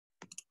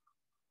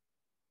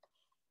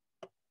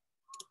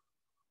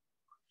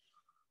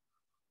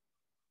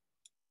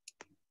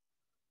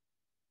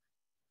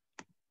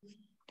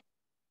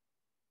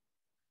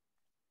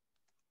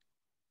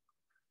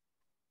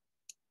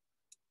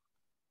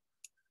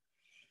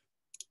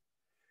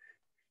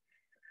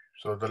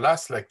So the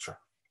last lecture.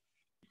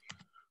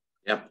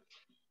 Yep.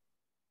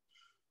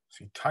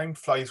 See, time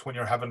flies when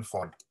you're having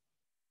fun.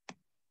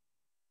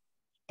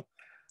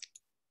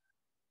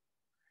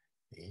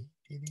 Let's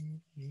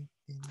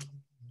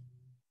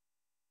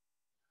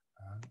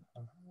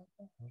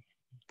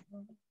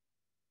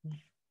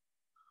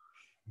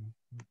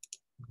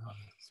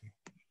see.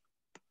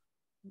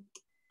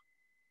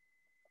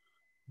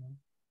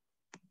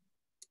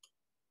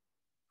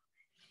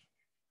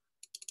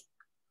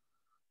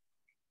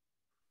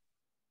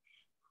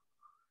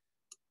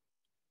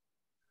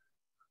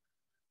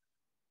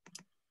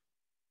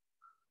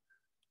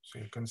 So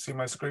you can see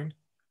my screen?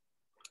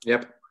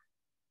 Yep.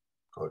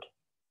 Good.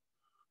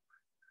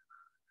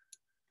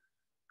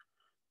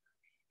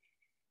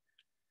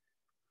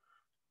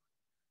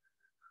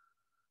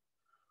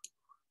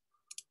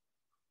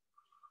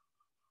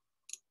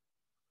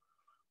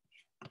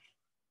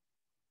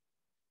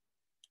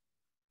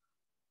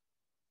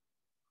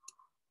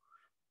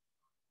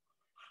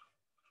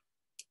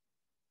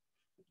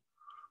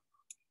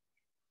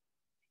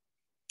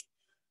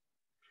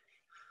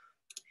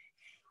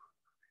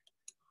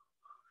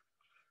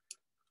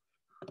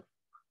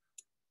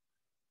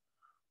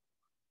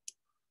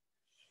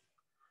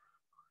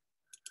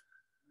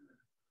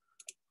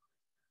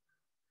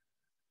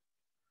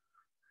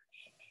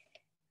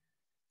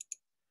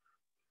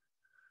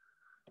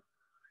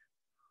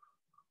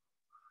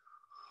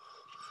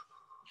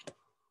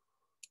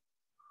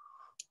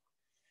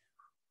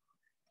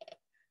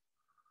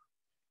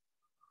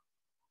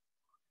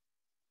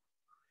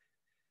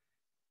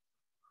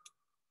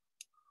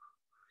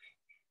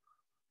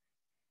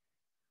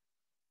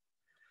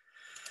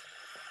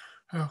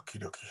 Okie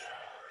dokie.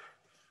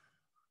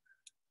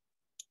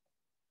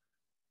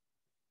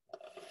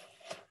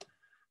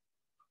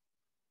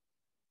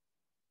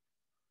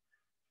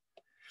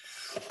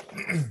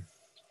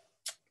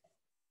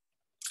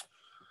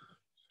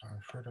 I'm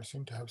afraid I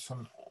seem to have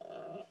some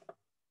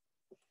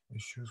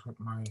issues with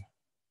my...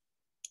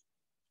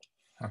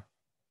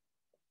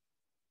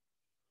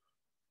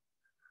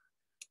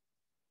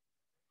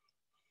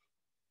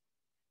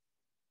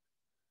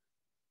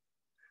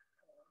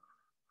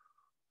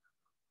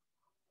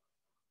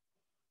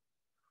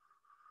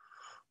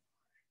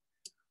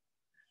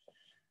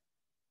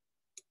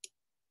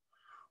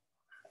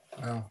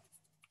 Well,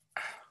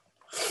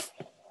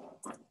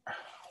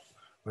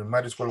 we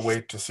might as well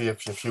wait to see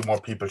if a few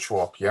more people show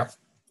up, yeah?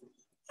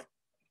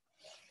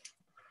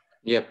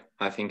 Yep,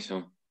 I think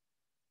so.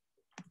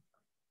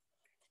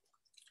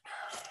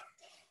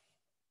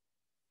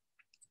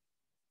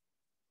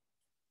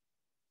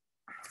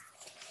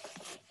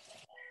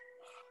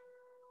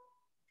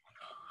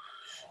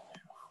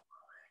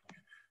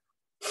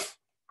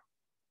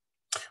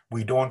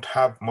 We don't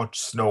have much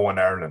snow in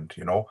Ireland,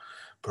 you know.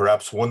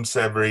 Perhaps once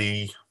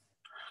every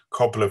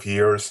couple of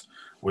years,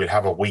 we'll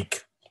have a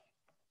week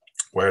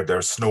where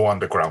there's snow on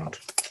the ground.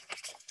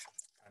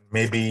 And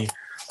maybe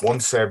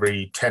once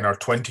every 10 or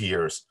 20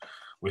 years,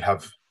 we'll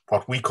have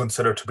what we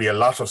consider to be a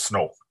lot of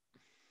snow.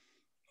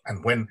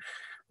 And when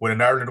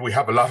in Ireland we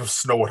have a lot of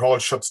snow, it all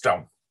shuts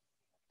down.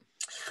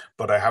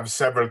 But I have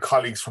several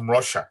colleagues from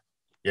Russia,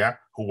 yeah,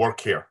 who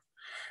work here,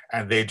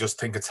 and they just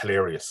think it's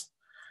hilarious.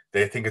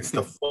 They think it's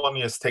the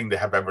funniest thing they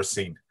have ever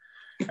seen.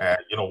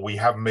 You know, we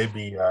have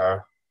maybe, I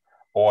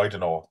don't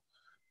know,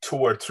 2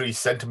 or 3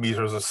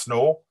 centimeters of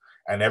snow,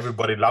 and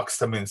everybody locks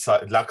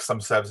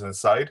themselves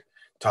inside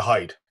to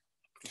hide.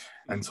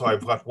 And so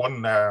I've got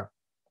one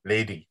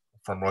lady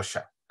from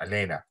Russia,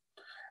 Elena,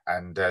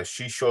 and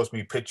she shows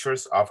me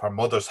pictures of her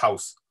mother's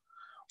house,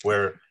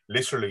 where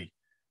literally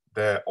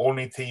the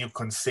only thing you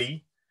can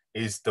see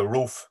is the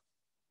roof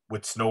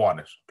with snow on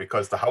it,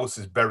 because the house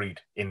is buried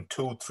in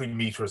 2-3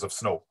 meters of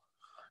snow.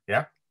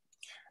 Yeah.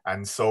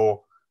 And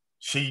so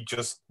she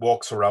just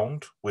walks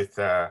around with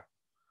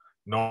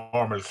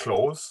normal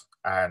clothes,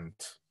 and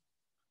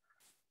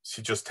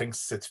she just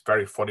thinks it's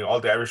very funny. All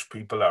the Irish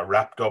people are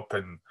wrapped up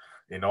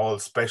in all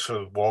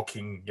special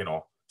walking, you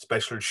know,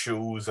 special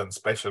shoes and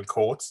special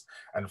coats.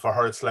 And for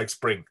her, it's like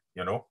spring,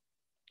 you know.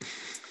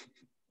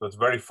 So it's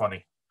very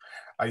funny.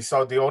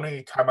 The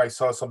only time I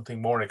saw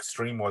something more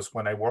extreme was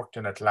when I worked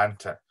in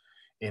Atlanta,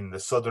 in the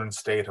southern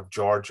state of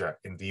Georgia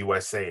in the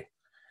USA.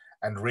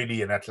 And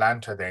really in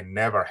Atlanta, they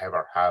never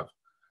ever have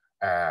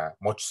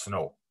much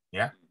snow,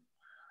 yeah?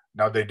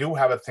 Now they do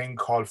have a thing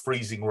called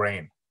freezing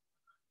rain.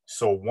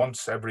 So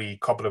once every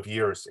couple of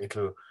years,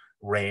 it'll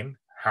rain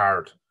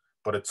hard,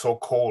 but it's so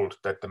cold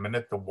that the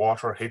minute the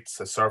water hits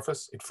the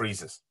surface, it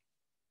freezes.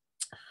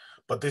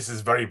 But this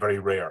is very, very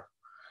rare.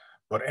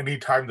 But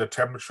anytime the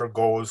temperature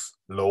goes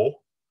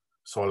low,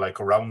 so like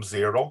around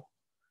 0,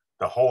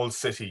 the whole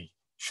city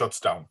shuts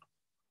down.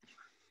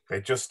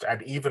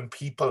 And even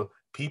people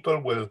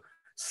will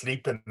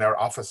sleep in their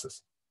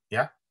offices.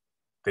 Yeah.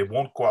 They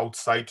won't go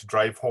outside to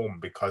drive home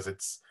because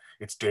it's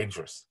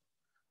dangerous.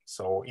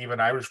 So even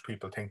Irish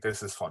people think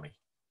this is funny.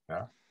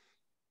 Yeah.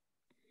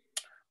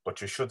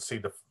 But you should see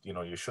the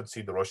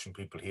Russian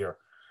people here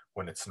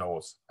when it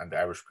snows, and the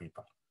Irish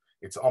people.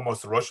 It's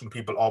almost, the Russian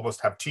people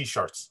almost have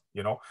T-shirts,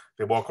 you know,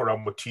 they walk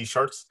around with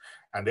T-shirts,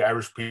 and the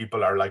Irish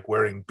people are like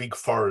wearing big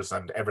furs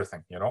and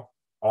everything, you know,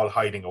 all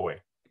hiding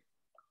away.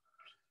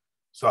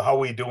 So how are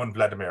we doing,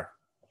 Vladimir?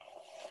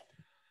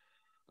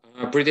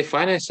 Pretty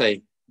fine, I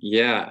say.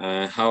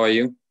 Yeah. How are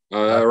you?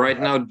 Right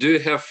now, do you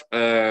have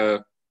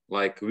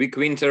like weak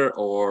winter,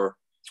 or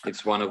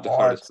it's one of the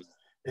hardest?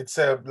 It's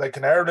like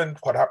in Ireland,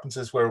 what happens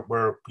is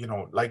we're you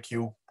know, like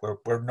you,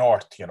 we're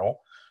north, you know.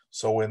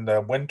 So in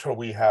the winter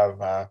we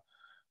have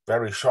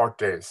very short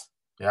days,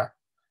 yeah,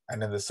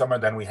 and in the summer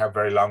then we have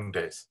very long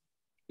days.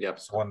 Yep.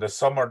 So in the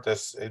summer,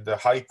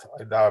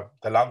 the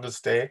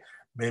longest day,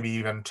 maybe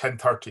even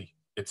 10:30,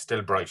 it's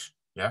still bright,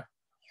 yeah.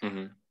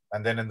 Mm-hmm.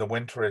 And then in the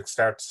winter it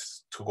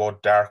starts to go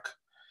dark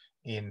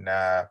in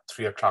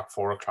 3 o'clock,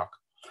 4 o'clock.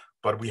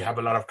 But we have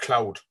a lot of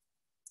cloud,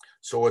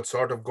 so it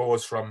sort of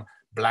goes from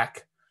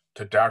black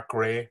to dark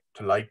gray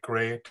to light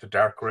gray to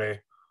dark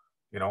gray.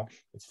 You know,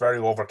 it's very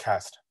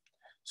overcast.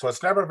 So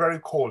it's never very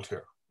cold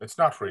here. It's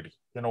not really.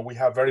 You know, we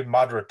have very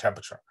moderate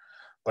temperature,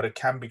 but it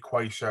can be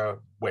quite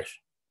wet.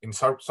 In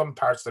some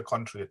parts of the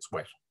country, it's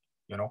wet.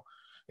 You know,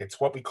 it's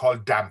what we call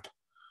damp,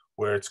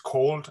 where it's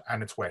cold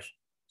and it's wet.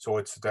 So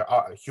it's the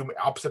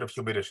opposite of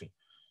humidity.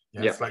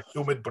 Yeah, it's like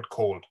humid but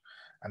cold.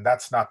 And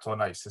that's not so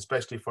nice,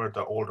 especially for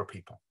the older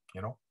people,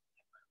 you know.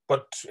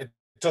 But it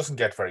doesn't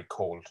get very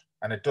cold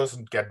and it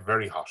doesn't get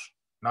very hot.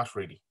 Not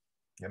really,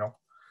 you know.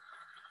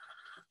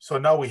 So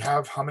now we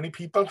have how many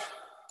people?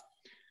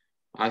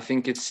 I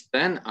think it's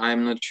 10.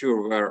 I'm not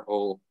sure where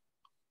all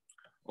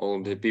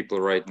the people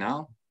right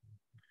now.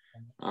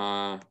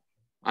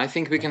 I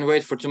think we can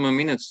wait for 2 more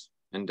minutes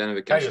and then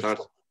we can start.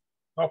 Sure.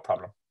 No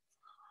problem.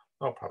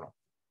 No problem.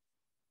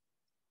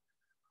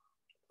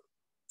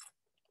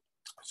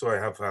 So I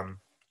have,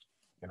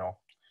 you know,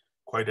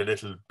 quite a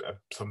little,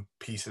 some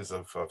pieces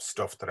of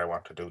stuff that I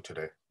want to do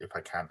today, if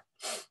I can.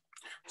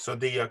 So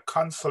the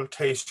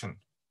consultation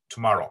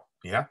tomorrow,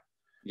 yeah?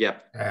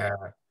 Yep.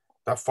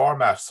 The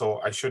format, so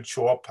I should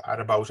show up at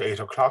about 8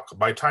 o'clock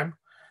my time,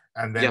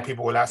 and then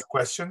people will ask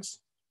questions.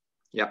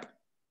 Yep.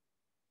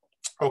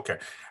 Okay,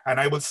 and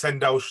I will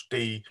send out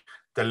the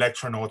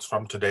lecture notes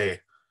from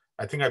today.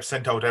 I think I've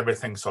sent out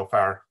everything so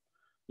far.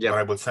 Yeah. But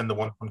I will send the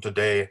one from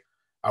today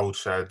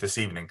out this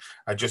evening.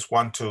 I just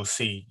want to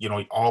see, you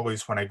know,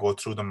 always when I go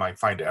through them, I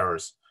find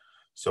errors.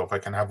 So if I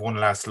can have one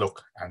last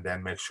look and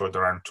then make sure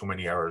there aren't too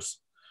many errors.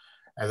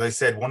 As I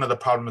said, one of the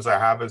problems I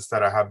have is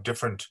that I have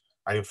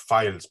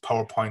files,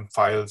 PowerPoint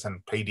files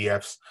and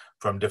PDFs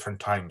from different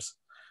times.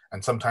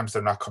 And sometimes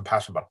they're not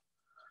compatible.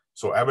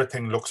 So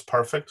everything looks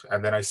perfect,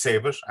 and then I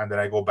save it, and then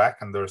I go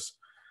back and there's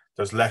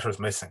letters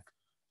missing,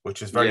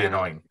 which is very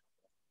annoying.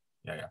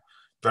 Yeah.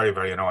 Very,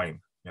 very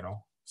annoying, you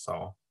know.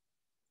 So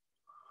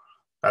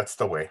that's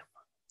the way.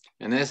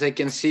 And as I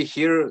can see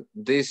here,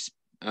 this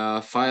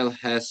file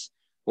has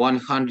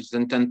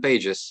 110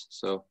 pages,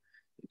 so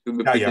it will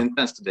be pretty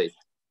intense today.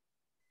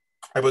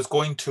 I was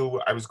going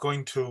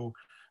to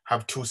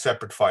have 2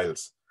 separate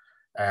files,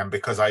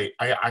 because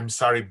I'm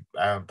sorry,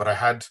 but I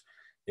had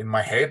in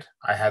my head,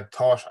 I had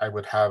thought I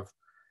would have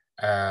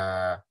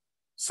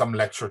some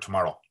lecture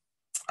tomorrow.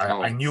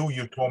 I knew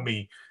you told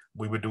me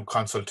we would do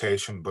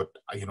consultation, but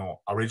you know,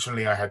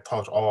 originally I had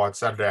thought, oh, on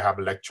Saturday I have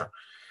a lecture,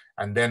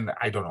 and then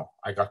I don't know,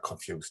 I got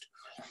confused.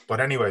 But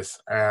anyways,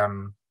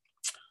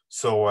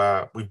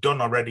 so we've done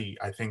already,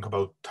 I think,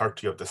 about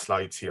 30 of the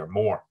slides here,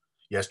 more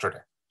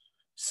yesterday.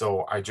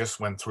 So I just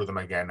went through them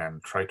again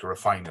and tried to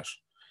refine it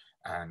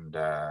and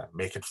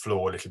make it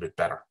flow a little bit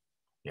better.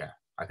 Yeah,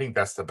 I think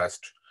that's the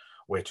best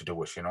way to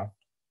do it, you know.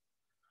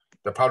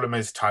 The problem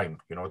is time,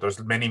 you know. There's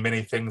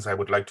many things I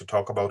would like to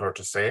talk about or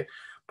to say,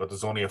 but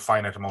there's only a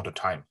finite amount of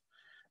time.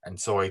 And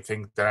so I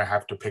think that I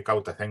have to pick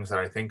out the things that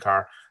I think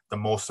are the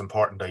most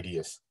important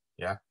ideas,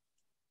 yeah,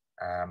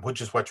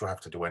 which is what you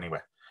have to do anyway.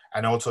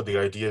 And also the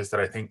ideas that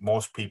I think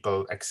most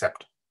people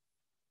accept,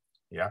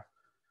 yeah.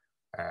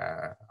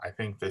 I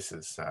think this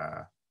is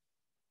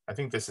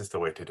the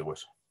way to do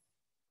it.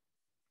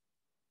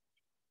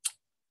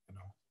 You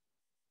know.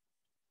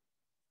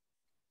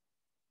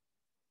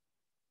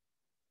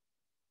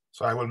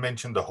 So I will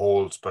mention the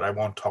holes, but I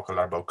won't talk a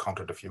lot about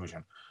counter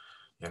diffusion.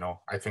 You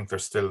know, I think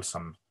there's still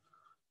some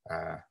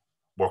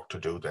work to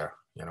do there,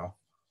 you know.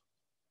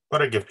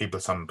 But I give people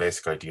some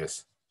basic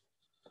ideas.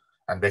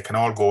 And they can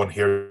all go and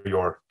hear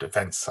your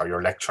defense or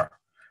your lecture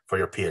for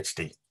your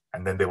PhD.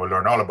 And then they will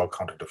learn all about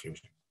counter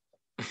diffusion.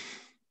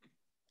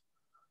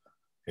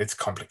 It's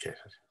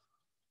complicated.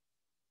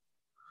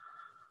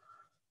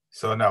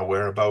 So now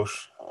we're about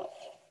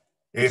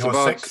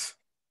 8:06.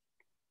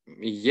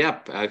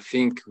 Yep, I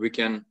think we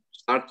can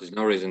start. There's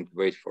no reason to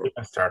wait for. We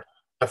can start.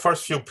 The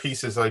first few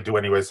pieces I do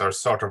anyways are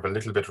sort of a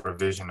little bit of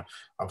revision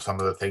of some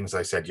of the things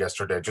I said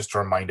yesterday, just to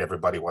remind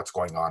everybody what's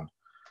going on.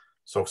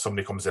 So if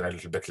somebody comes in a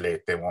little bit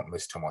late, they won't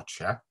miss too much,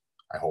 yeah?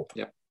 I hope.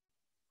 Yep.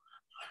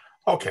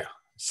 Okay,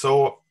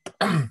 so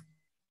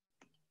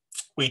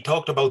we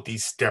talked about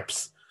these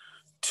steps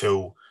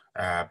to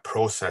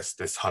process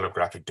this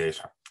holographic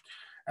data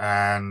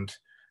and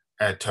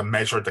to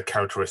measure the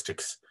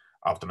characteristics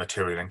of the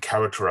material and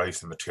characterize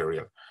the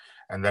material.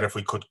 And that if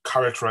we could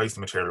characterize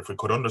the material, if we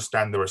could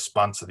understand the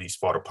response of these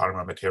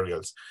photopolymer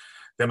materials,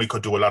 then we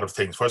could do a lot of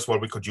things. First of all,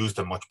 we could use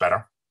them much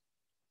better.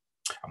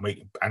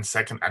 And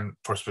second, and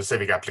for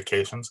specific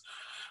applications,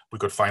 we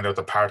could find out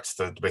the parts,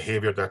 the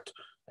behavior that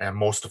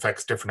most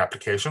affects different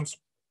applications.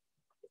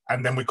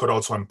 And then we could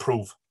also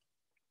improve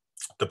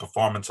the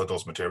performance of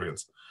those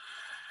materials.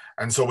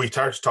 And so we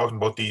started talking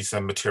about these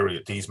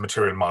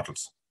material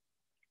models.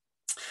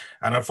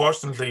 And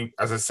unfortunately,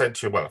 as I said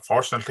to you, well,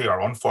 fortunately or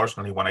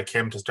unfortunately, when I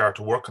came to start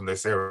to work in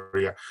this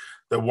area,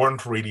 there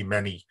weren't really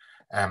many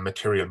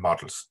material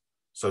models.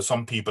 So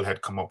some people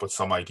had come up with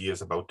some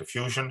ideas about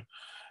diffusion,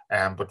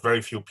 but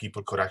very few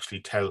people could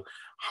actually tell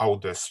how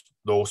this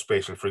low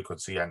spatial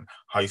frequency and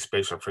high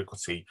spatial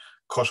frequency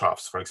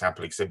cutoffs, for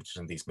example, exhibited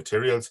in these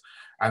materials.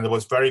 And there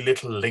was very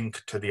little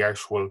link to the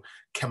actual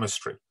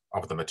chemistry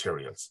of the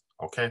materials,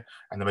 okay,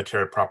 and the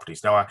material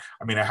properties. Now,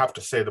 I mean, I have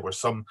to say there was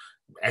some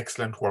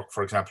excellent work,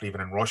 for example, even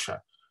in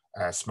Russia.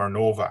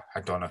 Smirnova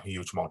had done a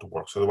huge amount of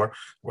work. So there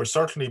were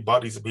certainly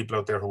bodies of people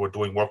out there who were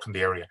doing work in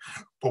the area.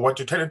 But what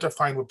you tended to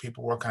find with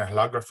people working in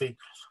holography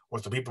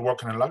was the people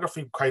working in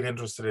holography quite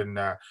interested in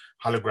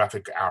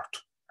holographic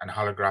art and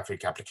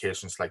holographic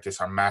applications like this,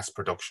 or mass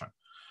production.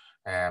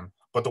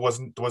 But there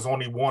was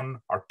only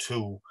one or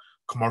two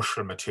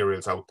commercial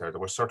materials out there. There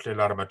were certainly a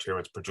lot of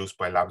materials produced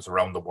by labs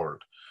around the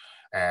world.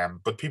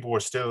 But people were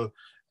still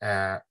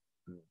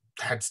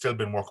had still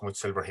been working with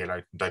silver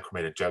halide and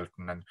dichromated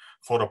gelatin, and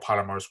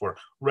photopolymers were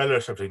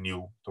relatively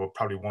new. There were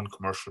probably one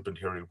commercial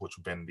material, which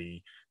would have been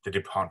the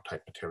DuPont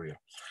type material.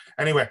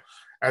 Anyway,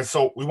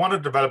 so we wanted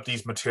to develop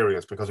these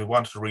materials because we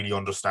wanted to really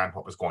understand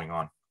what was going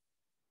on.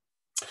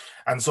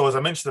 And so, as I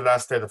mentioned the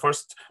last day, the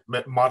first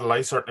model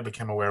I certainly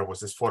became aware of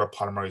was this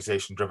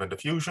photopolymerization-driven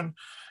diffusion,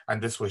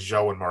 and this was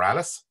Zhao and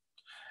Morales.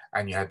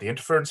 And you had the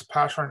interference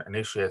pattern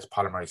initiates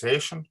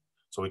polymerization.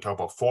 So we talk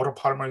about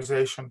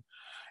photopolymerization.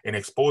 In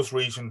exposed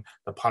region,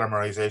 the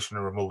polymerization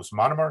removes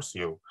monomers,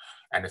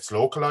 and it's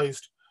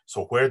localized.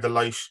 So where the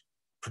light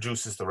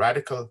produces the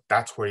radical,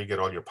 that's where you get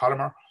all your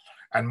polymer.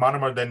 And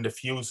monomer then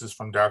diffuses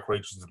from dark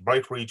regions to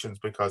bright regions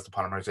because the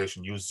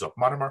polymerization uses up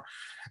monomer.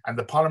 And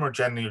the polymer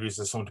generally is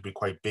assumed to be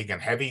quite big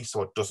and heavy,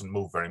 so it doesn't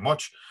move very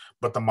much,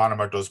 but the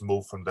monomer does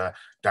move from the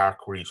dark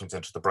regions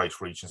into the bright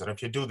regions. And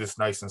if you do this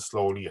nice and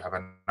slowly, you have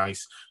a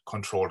nice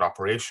controlled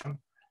operation.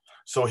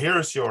 So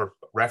here's your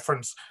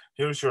reference.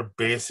 Here's your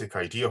basic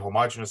idea.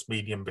 Homogeneous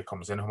medium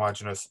becomes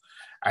inhomogeneous,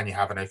 and you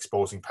have an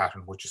exposing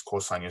pattern, which is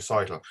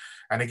cosinusoidal.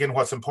 And again,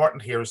 what's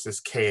important here is this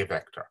K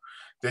vector.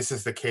 This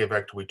is the K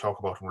vector we talk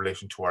about in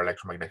relation to our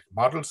electromagnetic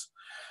models.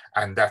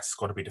 And that's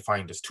going to be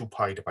defined as 2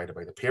 pi divided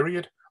by the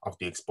period of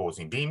the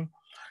exposing beam.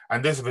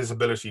 And this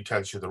visibility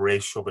tells you the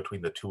ratio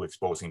between the two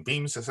exposing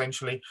beams,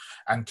 essentially.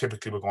 And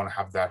typically, we're going to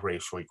have that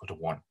ratio equal to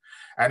 1.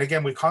 And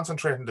again, we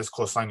concentrate on this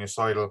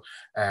cosinusoidal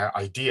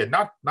idea,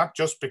 not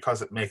just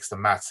because it makes the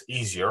maths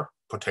easier,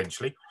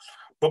 potentially,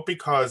 but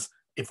because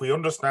if we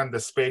understand the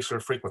spatial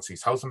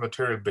frequencies, how the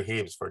material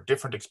behaves for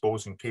different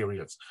exposing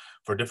periods,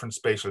 for different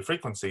spatial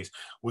frequencies,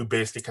 we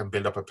basically can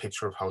build up a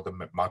picture of how the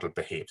model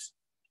behaves.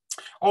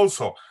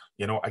 Also,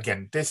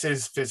 again, this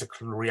is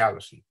physical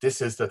reality.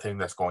 This is the thing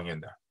that's going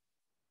in there.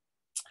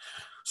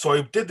 So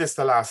I did this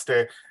the last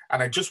day,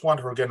 and I just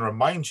want to again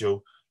remind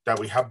you that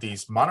we have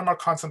these monomer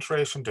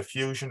concentration,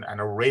 diffusion,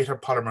 and a rate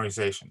of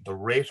polymerization, the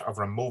rate of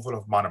removal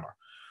of monomer.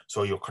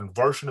 So your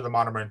conversion of the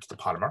monomer into the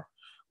polymer.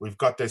 We've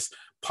got this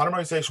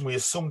polymerization we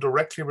assume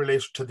directly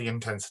related to the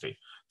intensity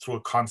through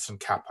a constant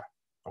kappa.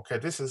 Okay,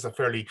 this is a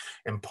fairly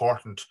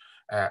important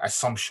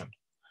assumption.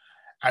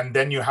 And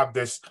then you have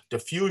this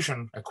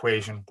diffusion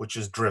equation, which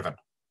is driven.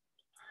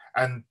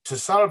 And to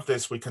solve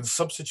this, we can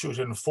substitute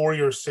in a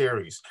Fourier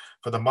series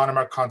for the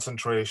monomer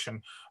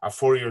concentration, a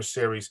Fourier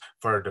series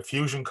for a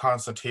diffusion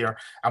constant here.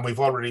 And we've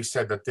already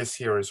said that this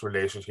here is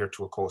related here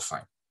to a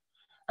cosine.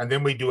 And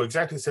then we do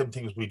exactly the same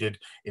thing as we did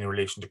in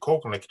relation to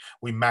Kogelnik.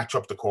 We match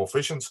up the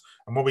coefficients.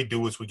 And what we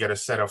do is we get a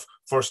set of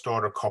first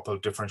order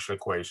coupled differential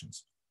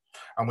equations.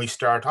 And we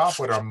start off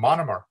with our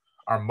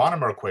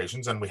monomer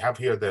equations. And we have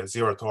here the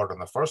 0th order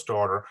and the first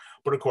order.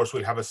 But of course,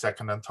 we'll have a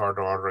second and third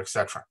order,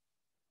 etc.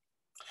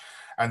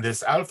 And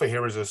this alpha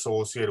here is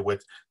associated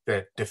with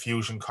the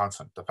diffusion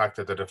constant, the fact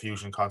that the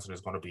diffusion constant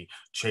is going to be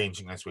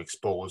changing as we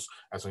expose,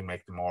 as we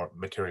make the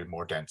material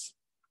more dense.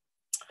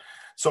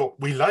 So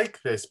we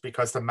like this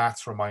because the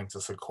maths reminds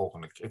us of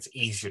Kogelnik. It's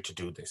easier to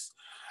do this.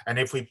 And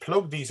if we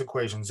plug these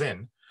equations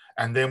in,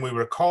 and then we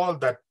recall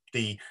that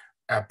the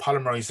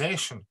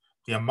polymerization,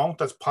 the amount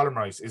that's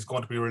polymerized is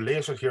going to be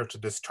related here to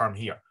this term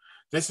here.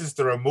 This is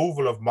the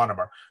removal of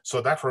monomer.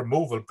 So that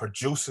removal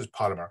produces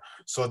polymer.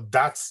 So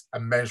that's a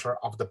measure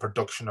of the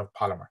production of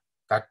polymer,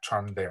 that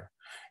term there.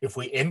 If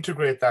we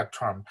integrate that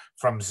term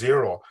from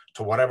 0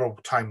 to whatever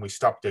time we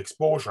stop the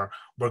exposure,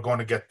 we're going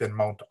to get the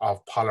amount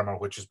of polymer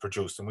which is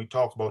produced. And we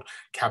talk about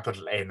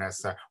capital N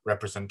as a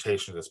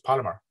representation of this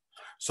polymer.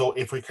 So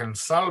if we can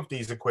solve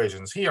these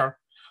equations here,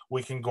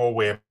 we can go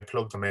away and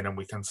plug them in and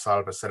we can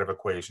solve a set of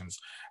equations,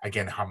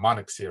 again,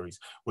 harmonic series,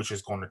 which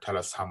is going to tell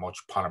us how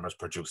much polymer is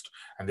produced.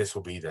 And this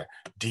will be the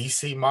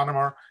DC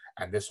monomer,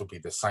 and this will be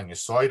the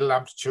sinusoidal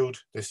amplitude,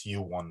 this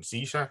U1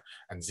 zeta,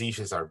 and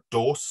zeta is our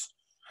dose,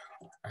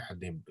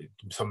 and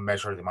some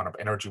measure the amount of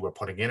energy we're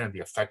putting in and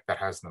the effect that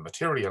has on the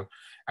material.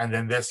 And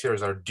then this here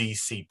is our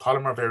DC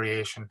polymer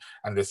variation,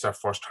 and this is our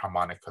first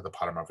harmonic of the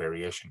polymer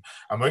variation.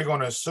 And we're going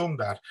to assume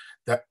that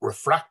the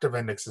refractive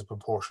index is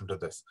proportional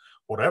to this.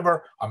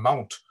 Whatever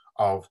amount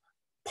of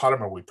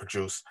polymer we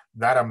produce,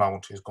 that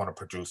amount is going to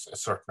produce a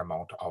certain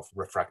amount of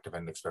refractive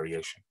index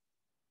variation.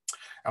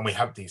 And we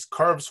have these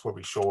curves where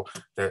we show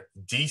the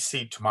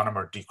DC to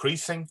monomer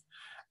decreasing,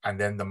 and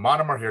then the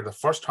monomer here, the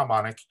first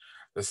harmonic,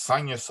 the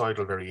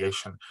sinusoidal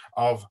variation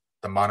of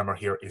the monomer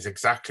here is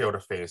exactly out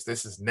of phase.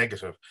 This is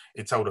negative.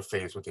 It's out of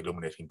phase with the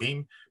illuminating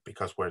beam,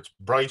 because where it's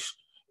bright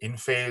in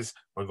phase,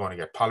 we're going to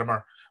get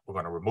polymer. We're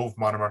going to remove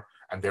monomer,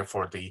 and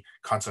therefore the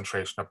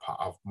concentration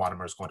of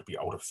monomer is going to be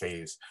out of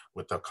phase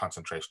with the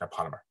concentration of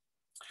polymer.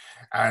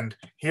 And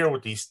here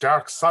with these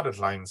dark solid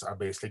lines are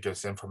basically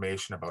gives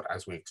information about,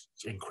 as we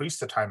increase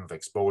the time of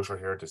exposure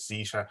here to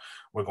zeta,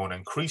 we're going to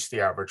increase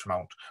the average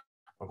amount.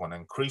 We're going to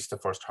increase the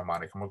first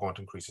harmonic, and we're going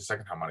to increase the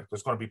second harmonic.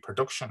 There's going to be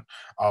production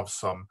of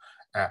some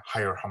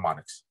higher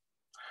harmonics.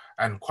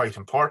 And quite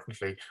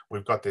importantly,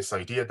 we've got this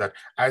idea that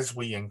as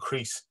we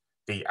increase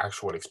the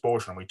actual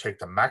exposure and we take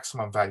the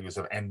maximum values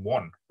of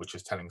N1, which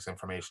is telling us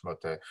information about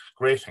the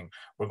grating,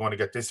 we're going to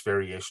get this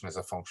variation as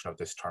a function of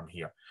this term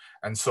here.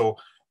 And so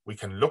we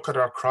can look at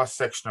our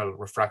cross-sectional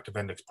refractive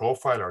index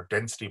profile or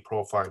density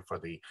profile for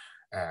the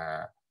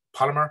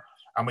polymer,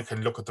 and we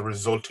can look at the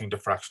resulting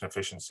diffraction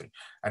efficiency.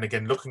 And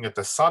again, looking at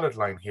the solid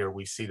line here,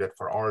 we see that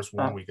for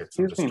RS1, we get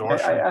some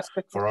distortion.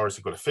 For RS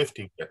equal to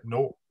 50, we get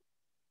no.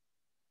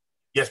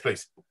 Yes,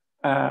 please.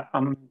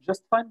 I'm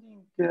just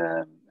finding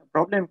a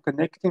problem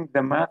connecting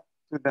the math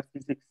to the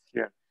physics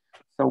here.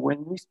 So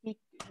when we speak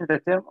in the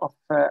term of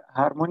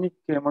harmonic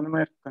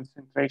monomer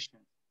concentration,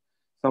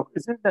 so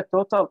isn't the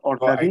total or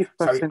the real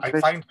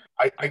concentration?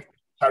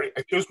 Sorry,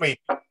 excuse me.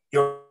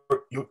 Your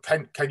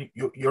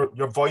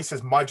voice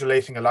is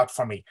modulating a lot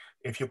for me.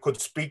 If you could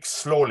speak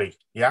slowly,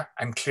 yeah,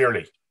 and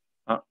clearly.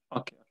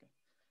 Okay.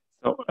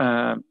 So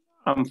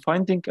I'm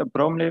finding a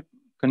problem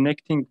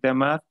connecting the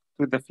math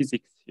to the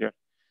physics here.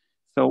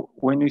 So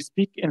when we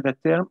speak in the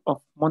term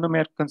of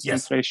monomer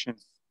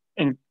concentrations,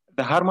 yes, in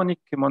the harmonic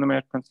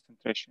monomer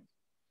concentration,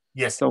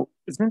 yes. So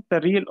isn't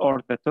the real or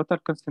the total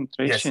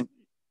concentration,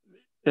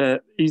 yes,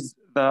 is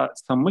the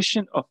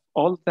summation of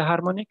all the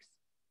harmonics,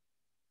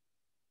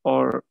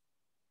 or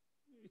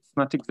it's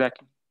not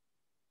exactly?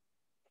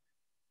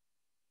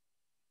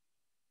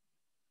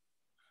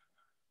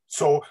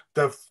 So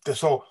if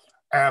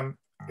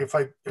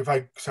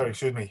I sorry,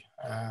 excuse me,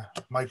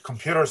 my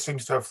computer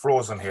seems to have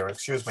frozen here.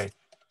 Excuse me.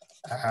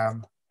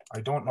 I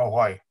don't know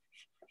why.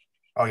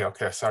 Oh yeah,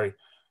 okay, sorry.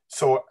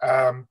 So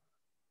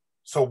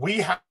so we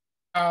have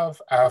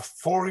a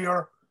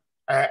Fourier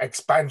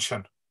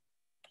expansion.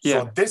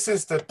 Yeah. So this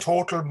is the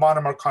total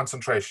monomer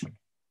concentration.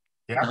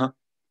 Yeah. Uh-huh.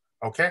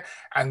 Okay.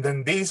 And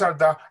then these are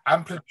the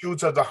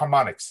amplitudes of the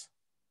harmonics.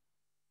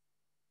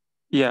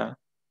 Yeah.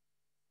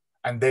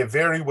 And they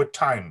vary with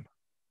time.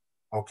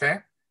 Okay.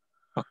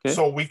 Okay.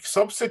 So we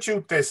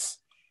substitute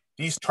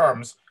these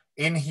terms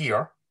in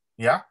here.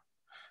 Yeah.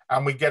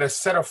 And we get a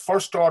set of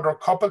first order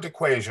coupled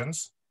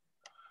equations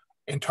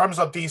in terms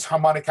of these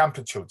harmonic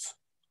amplitudes.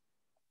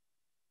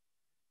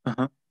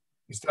 Uh-huh.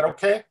 Is that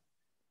okay?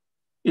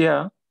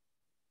 Yeah.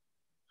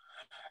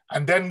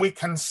 And then we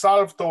can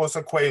solve those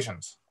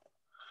equations.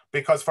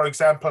 Because, for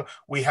example,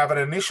 we have an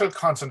initial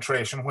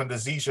concentration when the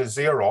zeta is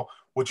 0,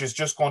 which is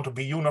just going to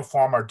be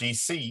uniform or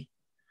DC.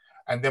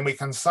 And then we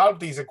can solve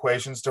these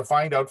equations to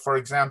find out, for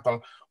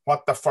example,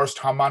 what the first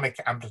harmonic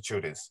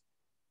amplitude is.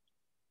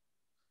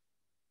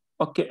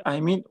 Okay, I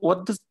mean,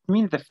 what does it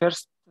mean, the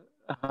first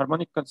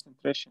harmonic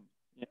concentration?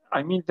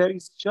 I mean, there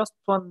is just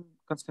one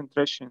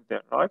concentration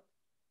there, right?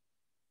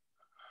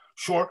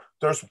 Sure,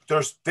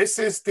 this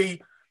is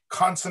the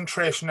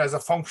concentration as a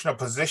function of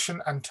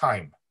position and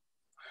time.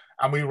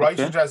 And we write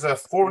it as a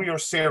Fourier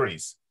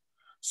series.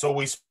 So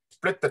we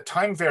split the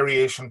time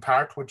variation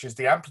part, which is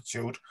the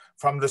amplitude,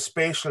 from the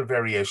spatial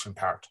variation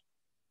part.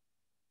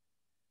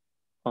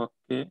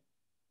 Okay.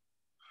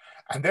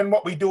 And then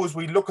what we do is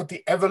we look at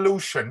the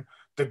evolution,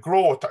 the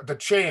growth, the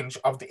change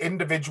of the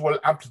individual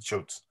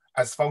amplitudes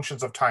as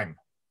functions of time.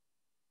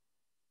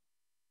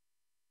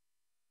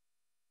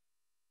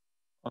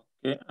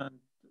 Okay, and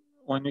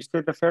when you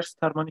say the first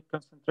harmonic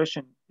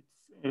concentration,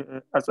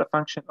 it's as a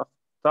function of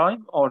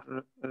time or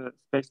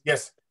space?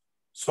 Yes,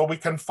 so we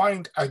can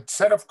find a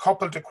set of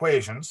coupled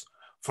equations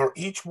for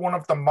each one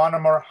of the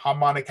monomer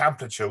harmonic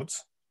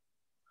amplitudes,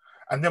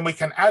 and then we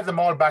can add them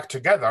all back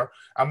together,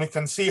 and we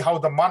can see how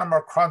the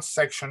monomer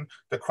cross-section,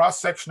 the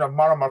cross-section of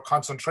monomer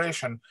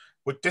concentration,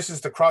 which this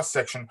is the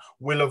cross-section,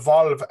 will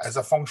evolve as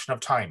a function of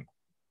time.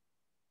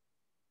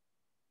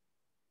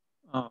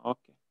 Oh,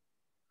 okay.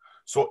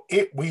 So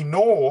we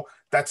know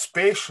that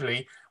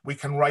spatially we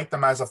can write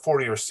them as a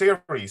Fourier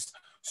series.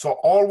 So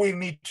all we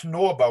need to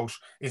know about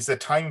is the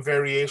time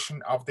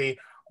variation of the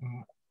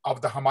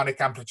harmonic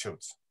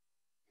amplitudes.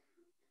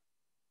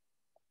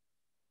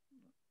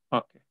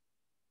 Okay.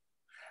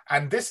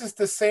 And this is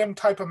the same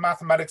type of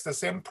mathematics, the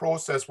same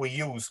process we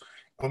use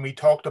when we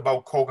talked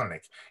about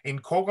Kogelnik. In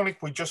Kogelnik,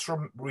 we just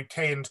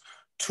retained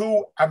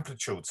two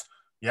amplitudes,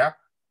 yeah?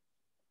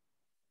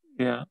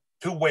 Yeah.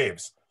 Two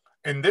waves.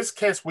 In this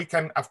case, we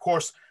can, of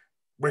course,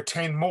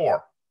 retain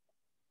more.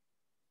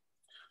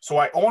 So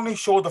I only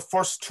show the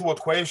first two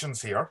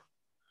equations here,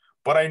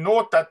 but I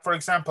note that, for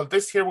example,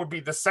 this here would be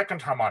the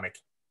second harmonic.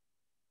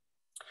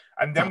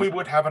 And then we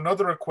would have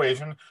another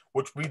equation,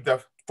 which would be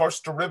the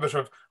first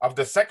derivative of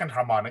the second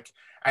harmonic,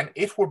 and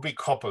it would be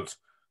coupled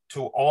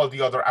to all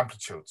the other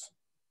amplitudes.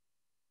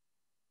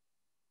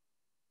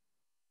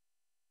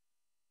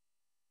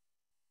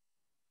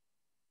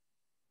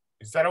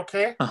 Is that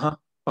okay?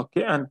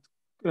 Okay, and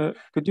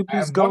could you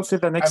please go to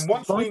the next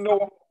slide?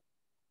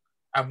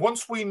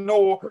 Once we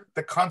know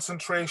the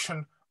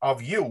concentration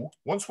of U,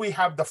 once we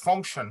have the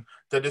function,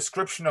 the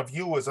description of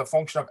U as a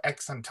function of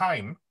x and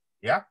time,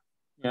 yeah?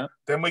 Yeah.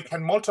 Then we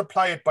can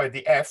multiply it by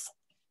the f,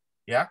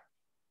 yeah?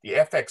 The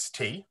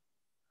fxt,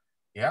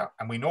 yeah?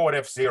 And we know what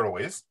f0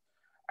 is.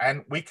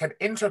 And we can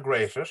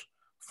integrate it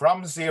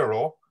from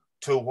 0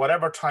 to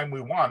whatever time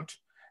we want.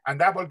 And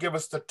that will give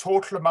us the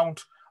total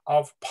amount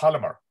of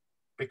polymer,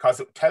 because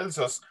it tells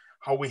us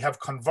how we have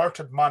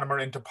converted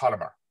monomer into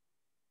polymer.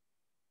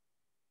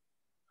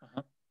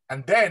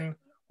 And then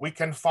we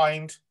can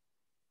find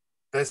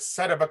the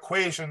set of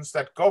equations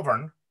that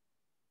govern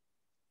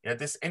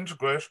this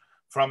integrate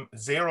from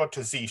 0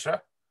 to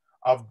zeta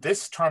of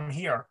this term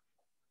here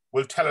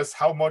will tell us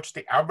how much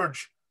the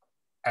average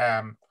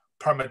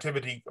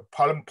permittivity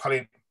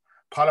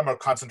polymer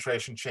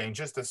concentration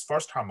changes, this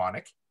first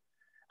harmonic,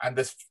 and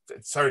this,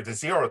 sorry, the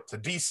 0 to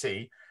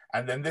dc,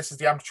 and then this is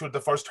the amplitude of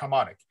the first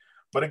harmonic.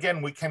 But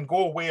again, we can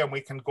go away and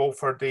we can go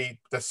for the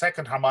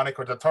second harmonic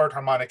or the third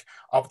harmonic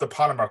of the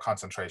polymer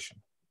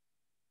concentration.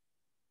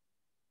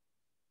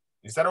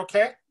 Is that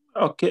okay?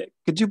 Okay,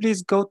 could you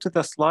please go to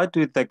the slide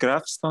with the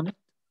graphs on it?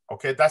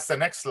 Okay, that's the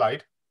next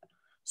slide.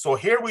 So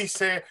here we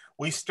say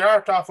we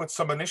start off with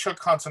some initial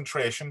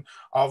concentration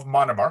of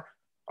monomer,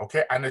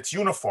 okay, and it's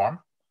uniform.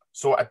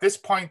 So at this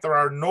point, there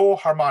are no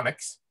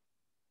harmonics.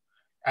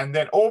 And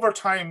then over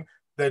time,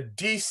 the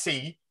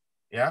DC,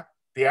 yeah,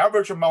 the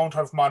average amount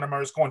of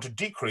monomer is going to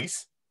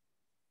decrease,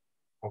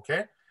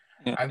 okay?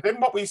 Yeah. And then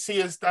what we see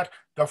is that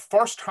the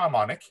first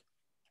harmonic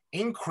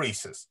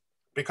increases,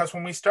 because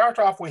when we start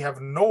off, we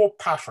have no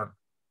pattern.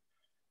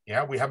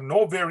 Yeah, we have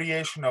no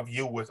variation of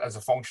U as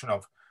a function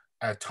of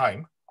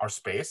time or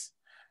space.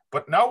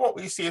 But now what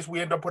we see is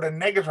we end up with a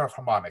negative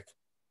harmonic.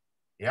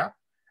 Yeah,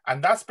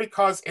 and that's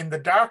because in the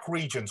dark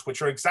regions,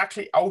 which are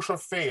exactly out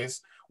of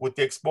phase with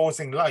the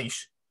exposing light,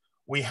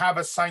 we have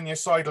a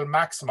sinusoidal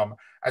maximum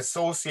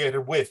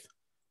associated with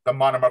the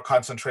monomer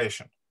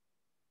concentration.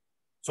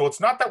 So it's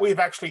not that we've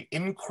actually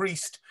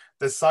increased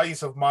the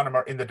size of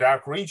monomer in the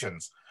dark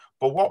regions,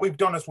 but what we've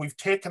done is we've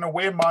taken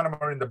away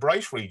monomer in the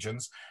bright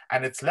regions,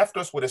 and it's left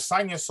us with a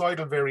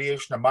sinusoidal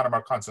variation of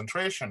monomer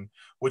concentration,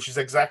 which is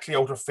exactly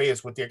out of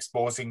phase with the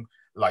exposing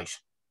light.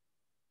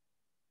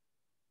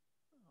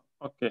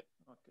 Okay.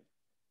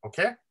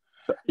 Okay?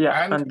 So,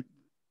 yeah,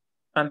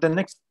 and the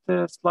next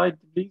slide,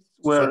 please.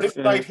 So this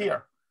slide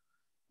here.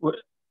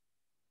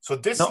 So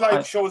this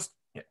slide shows...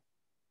 Yeah.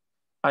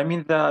 I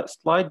mean the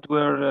slide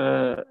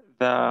where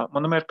the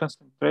monomer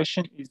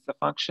concentration is the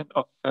function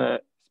of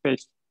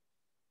space.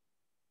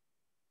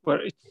 Where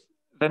it's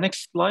the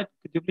next slide.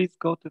 Could you please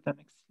go to the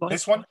next slide?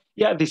 This one?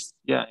 Yeah, this.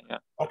 Yeah.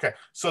 Okay,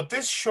 so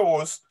this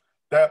shows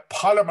the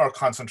polymer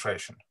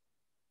concentration.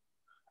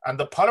 And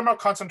the polymer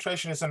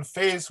concentration is in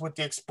phase with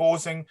the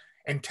exposing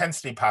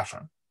intensity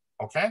pattern,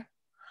 okay?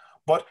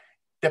 But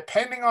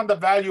depending on the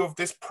value of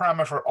this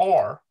parameter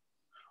R,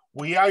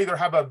 we either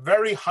have a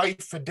very high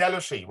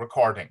fidelity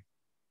recording,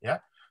 yeah?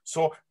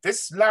 So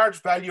this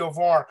large value of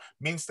R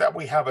means that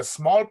we have a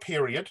small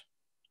period,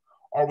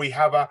 or we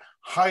have a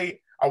high,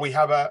 or we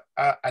have a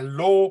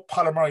low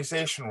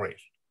polymerization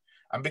rate.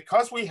 And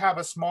because we have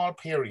a small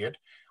period,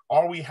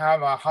 or we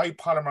have a high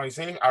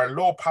polymerization or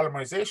low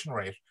polymerization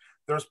rate,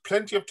 there's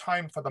plenty of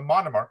time for the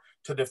monomer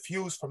to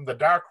diffuse from the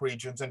dark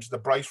regions into the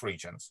bright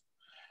regions.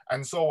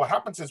 And so what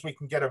happens is we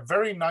can get a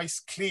very nice,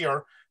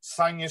 clear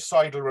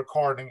sinusoidal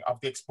recording of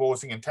the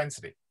exposing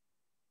intensity.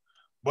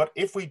 But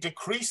if we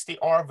decrease the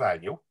R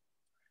value,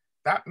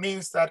 that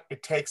means that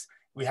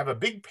we have a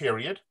big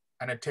period,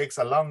 and it takes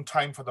a long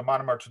time for the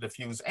monomer to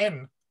diffuse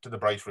in to the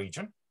bright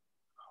region,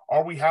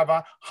 or we have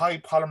a high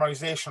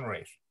polymerization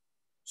rate.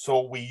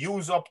 So we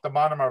use up the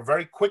monomer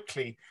very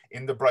quickly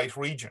in the bright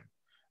region.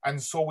 And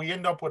so we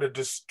end up with a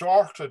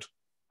distorted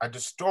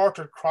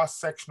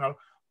cross-sectional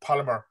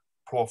polymer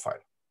profile.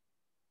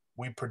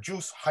 We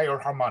produce higher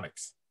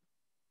harmonics.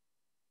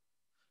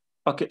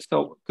 Okay,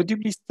 so could you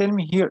please tell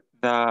me here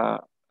the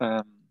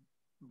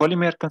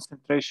polymer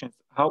concentrations,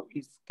 how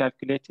is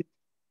calculated?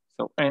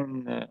 So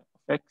N of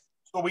X.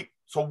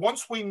 So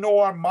once we know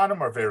our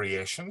monomer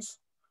variations,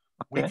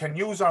 we can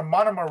use our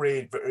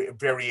monomer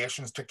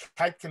variations to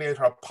calculate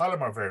our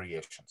polymer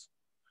variations,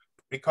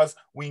 because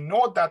we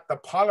know that the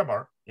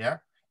polymer, yeah,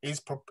 is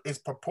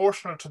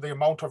proportional to the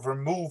amount of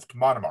removed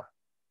monomer.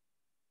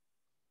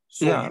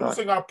 So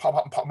using our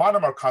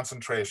monomer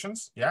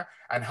concentrations, yeah,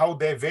 and how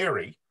they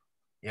vary,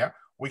 yeah,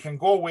 we can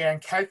go away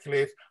and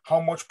calculate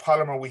how much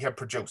polymer we have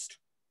produced.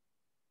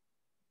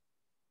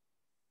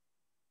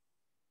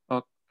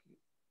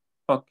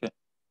 Okay.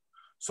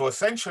 So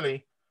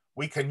essentially,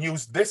 we can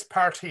use this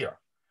part here.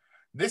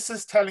 This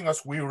is telling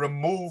us we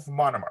remove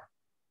monomer.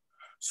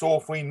 So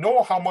if we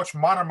know how much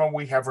monomer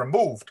we have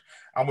removed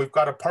and we've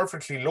got a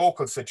perfectly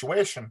local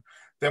situation,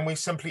 then we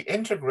simply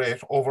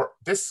integrate over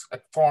this,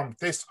 form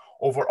this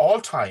over all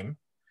time,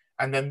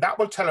 and then that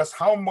will tell us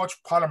how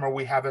much polymer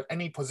we have at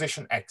any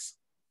position X.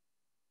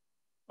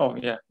 Oh,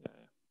 yeah.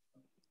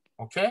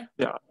 Okay?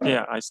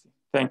 Yeah, I see.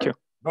 Thank you.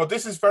 No,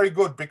 this is very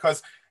good,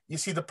 because you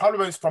see, the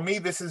problem is, for me,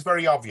 this is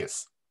very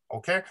obvious,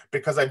 okay?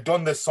 Because I've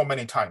done this so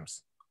many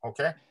times,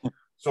 okay?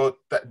 So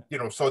that, you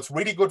know, so it's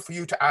really good for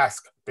you to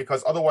ask,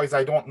 because otherwise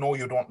I don't know,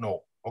 you don't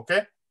know,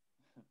 okay?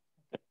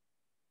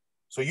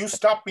 So you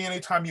stop me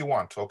anytime you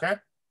want, okay?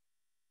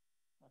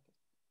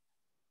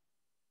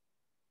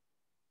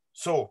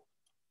 So,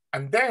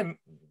 and then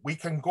we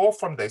can go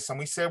from this and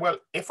we say, well,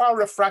 if our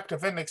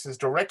refractive index is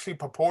directly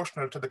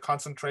proportional to the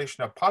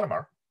concentration of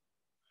polymer,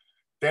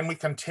 then we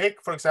can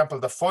take, for example,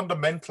 the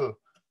fundamental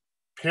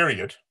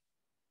period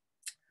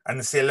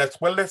and say,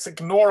 let's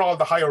ignore all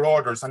the higher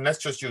orders and let's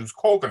just use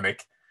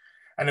Kogelnick.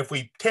 And if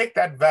we take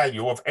that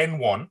value of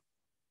N1,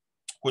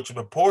 which is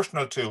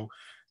proportional to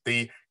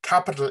the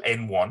capital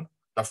N1,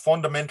 the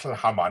fundamental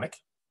harmonic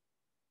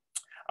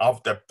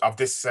of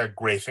this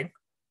grating,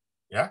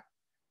 yeah,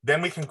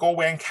 then we can go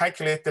away and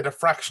calculate the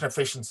diffraction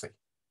efficiency.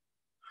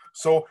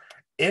 So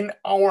in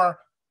our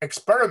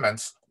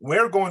experiments,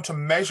 we're going to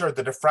measure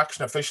the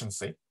diffraction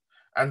efficiency,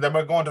 and then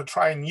we're going to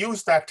try and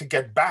use that to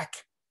get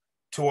back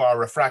to our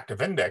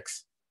refractive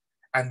index,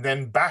 and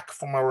then back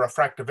from our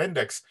refractive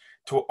index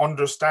to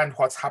understand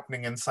what's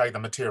happening inside the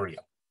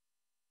material.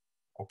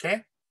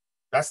 Okay?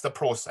 That's the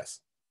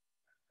process.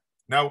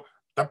 Now,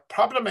 the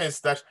problem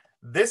is that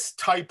this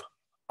type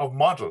of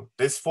model,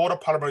 this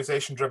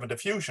photopolymerization-driven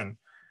diffusion,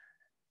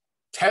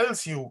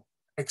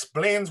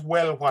 explains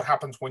well what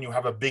happens when you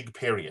have a big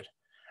period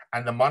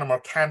and the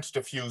monomer can't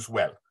diffuse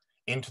well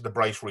into the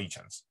bright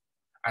regions.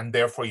 And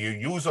therefore you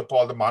use up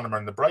all the monomer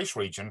in the bright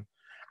region,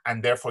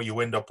 and therefore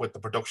you end up with the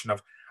production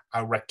of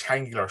a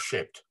rectangular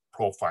shaped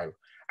profile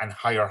and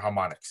higher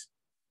harmonics.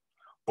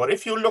 But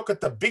if you look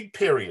at the big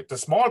period, the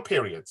small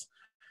periods,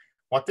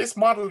 what this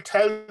model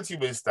tells you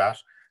is that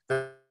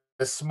the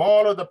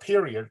smaller the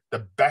period,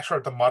 the better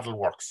the model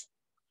works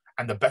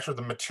and the better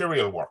the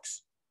material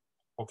works,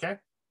 okay?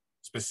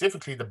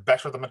 Specifically, the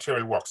better the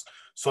material works.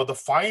 So the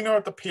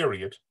finer the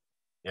period,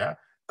 yeah,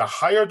 the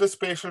higher the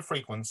spatial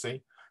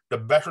frequency, the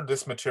better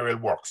this material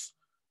works.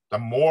 The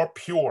more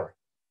pure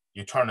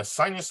you turn a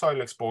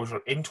sinusoidal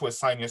exposure into a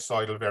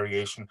sinusoidal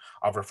variation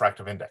of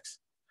refractive index.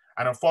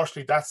 And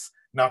unfortunately, that's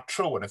not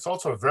true. And it's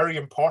also very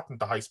important,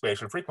 the high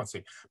spatial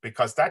frequency,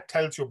 because that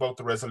tells you about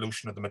the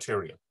resolution of the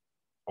material,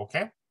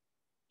 okay?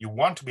 You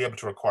want to be able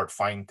to record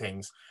fine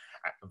things,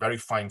 very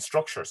fine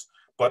structures.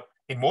 But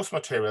in most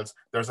materials,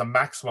 there's a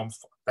maximum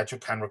that you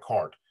can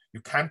record.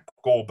 You can't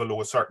go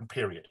below a certain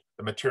period.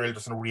 The material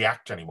doesn't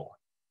react anymore.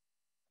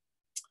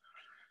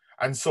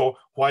 And so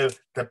while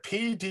the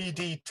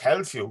PDD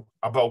tells you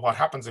about what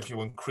happens if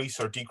you increase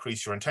or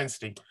decrease your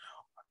intensity,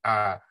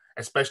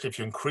 especially if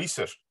you increase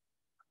it,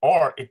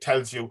 or it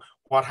tells you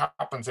what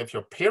happens if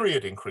your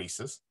period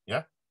increases,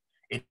 yeah,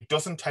 it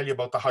doesn't tell you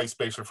about the high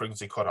spatial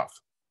frequency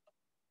cutoff.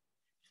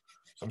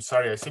 So I'm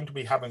sorry, I seem to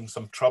be having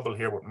some trouble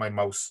here with my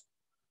mouse,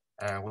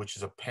 which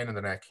is a pain in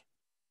the neck.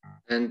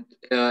 And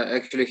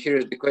actually, here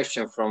is the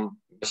question from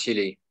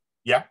Vasily.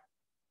 Yeah.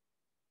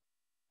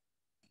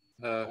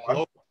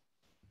 Hello.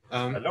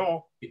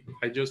 Hello.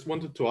 I just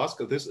wanted to ask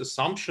this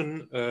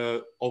assumption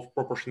of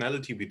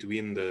proportionality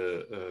between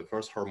the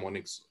first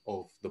harmonics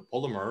of the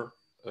polymer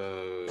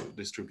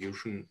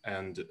distribution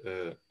and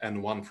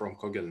N1 from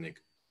Kogelnick.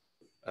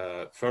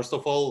 First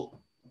of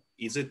all,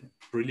 is it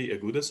really a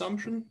good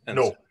assumption? And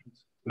no.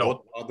 No.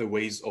 What are the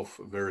ways of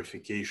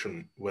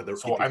verification whether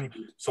so it is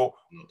good so or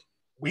not?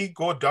 We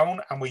go down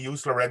and we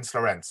use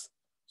Lorentz.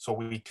 So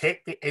we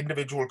take the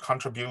individual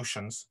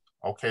contributions,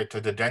 okay,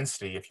 to the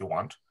density, if you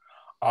want,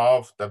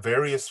 of the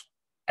various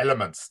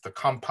elements, the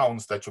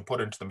compounds that you put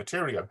into the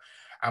material,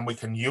 and we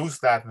can use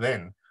that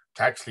then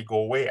to actually go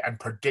away and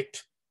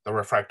predict the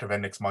refractive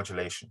index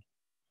modulation.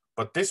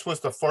 But this was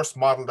the first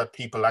model that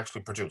people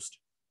actually produced,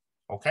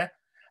 okay?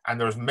 And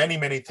there's many,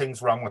 many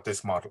things wrong with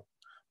this model.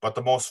 But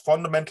the most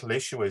fundamental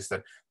issue is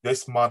that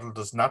this model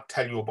does not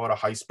tell you about a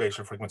high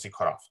spatial frequency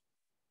cutoff.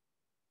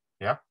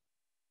 Yeah?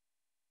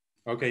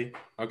 Okay,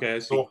 I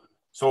see.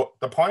 So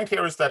the point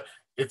here is that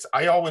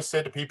I always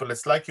say to people,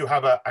 it's like you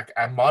have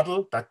a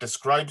model that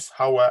describes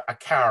how a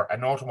car,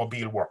 an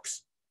automobile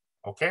works,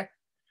 okay?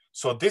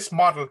 So this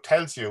model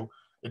tells you,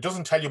 it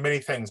doesn't tell you many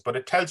things, but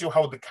it tells you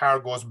how the car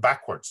goes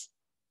backwards,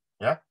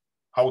 yeah?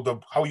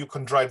 How you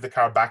can drive the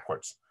car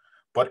backwards,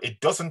 but it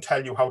doesn't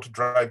tell you how to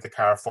drive the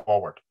car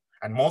forward.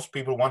 And most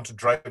people want to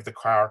drive the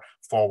car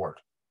forward,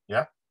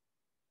 yeah?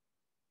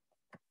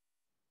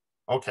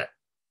 Okay.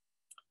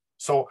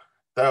 So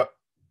the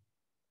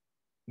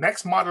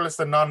next model is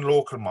the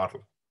non-local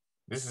model.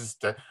 This is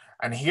the,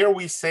 and here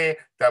we say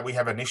that we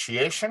have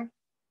initiation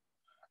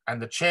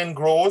and the chain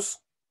grows,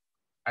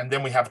 and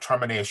then we have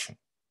termination.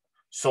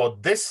 So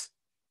this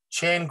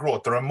chain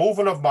growth, the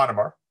removal of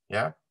monomer,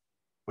 yeah,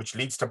 which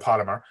leads to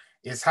polymer,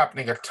 is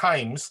happening at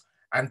times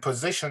and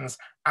positions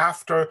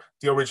after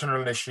the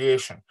original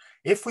initiation.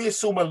 If we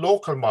assume a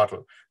local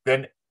model,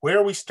 then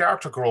where we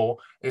start to grow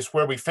is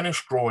where we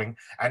finish growing,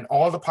 and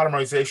all the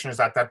polymerization is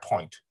at that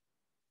point.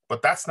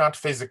 But that's not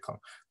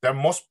physical.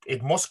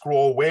 It must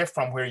grow away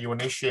from where you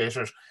initiate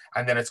it,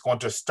 and then it's going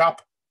to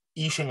stop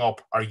eating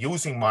up or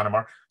using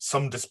monomer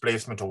some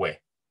displacement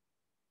away.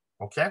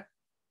 Okay?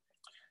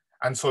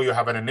 And so you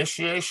have an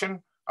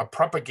initiation, a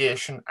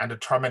propagation, and a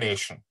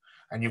termination.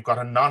 And you've got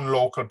a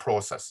non-local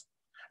process.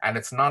 And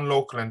it's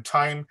non-local in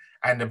time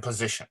and in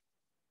position.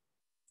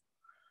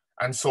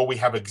 And so we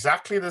have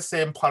exactly the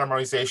same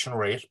polymerization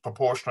rate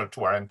proportional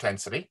to our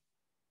intensity.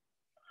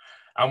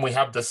 And we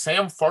have the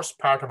same first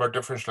part of our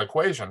differential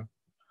equation.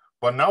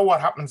 But now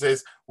what happens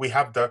is we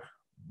have the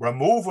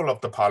removal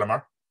of the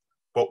polymer,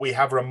 but we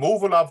have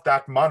removal of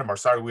that monomer.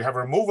 Sorry, we have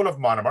removal of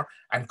monomer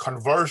and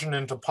conversion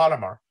into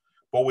polymer.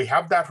 But we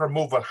have that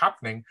removal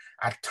happening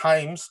at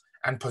times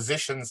and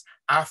positions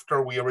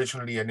after we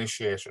originally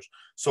initiated.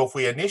 So if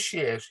we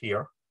initiate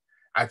here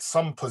at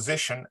some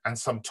position and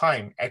some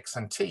time, X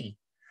and T,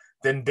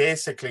 then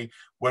basically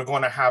we're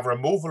going to have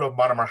removal of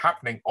monomer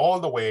happening all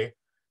the way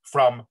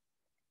from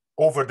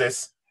over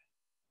this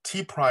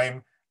T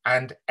prime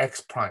and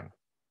X prime.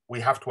 We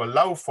have to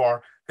allow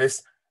for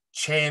this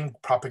chain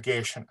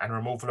propagation and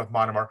removal of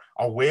monomer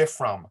away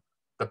from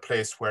the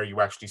place where you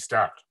actually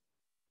start.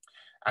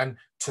 And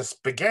to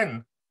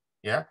begin,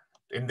 yeah,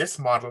 in this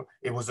model,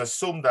 it was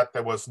assumed that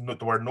there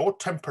were no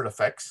temporal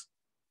effects.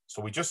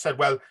 So we just said,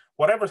 well,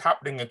 whatever's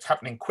happening, it's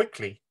happening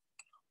quickly,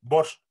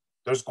 but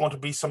there's going to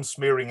be some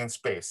smearing in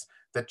space.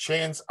 The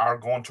chains are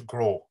going to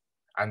grow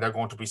and they're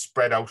going to be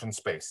spread out in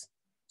space.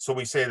 So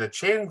we say the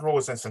chain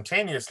grows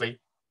instantaneously,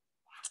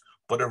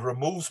 but it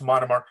removes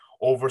monomer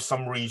over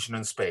some region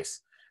in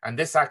space. And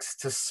this acts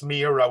to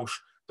smear out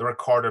the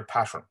recorded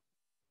pattern.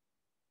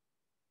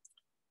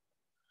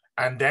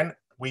 And then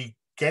we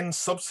again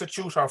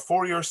substitute our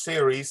Fourier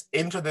series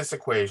into this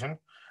equation,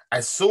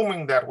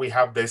 assuming that we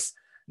have this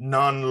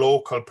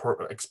non-local,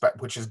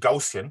 which is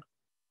Gaussian,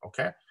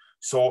 okay?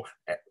 So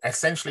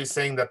essentially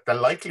saying that the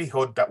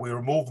likelihood that we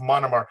remove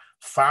monomer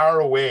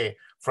far away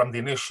from the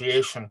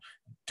initiation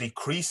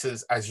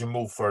decreases as you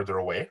move further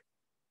away.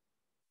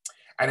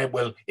 And it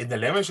will, in the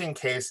limiting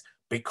case,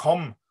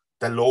 become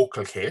the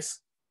local case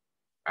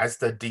as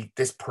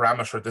this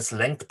parameter, this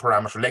length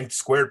parameter, length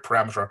squared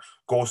parameter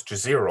goes to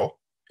 0.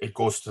 It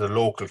goes to the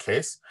local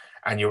case,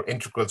 and your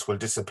integrals will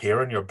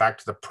disappear, and you're back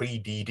to the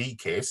pre-DD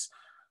case,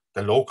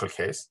 the local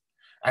case.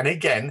 And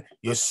again,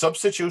 you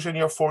substitute in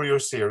your Fourier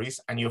series,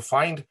 and you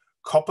find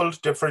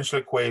coupled differential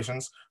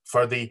equations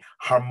for the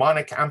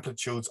harmonic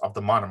amplitudes of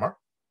the monomer.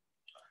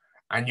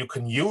 And you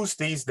can use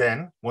these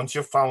then, once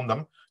you've found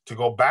them, to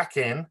go back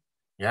in,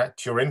 yeah,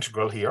 to your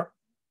integral here,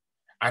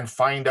 and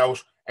find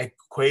out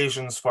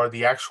equations for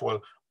the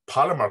actual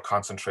polymer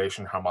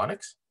concentration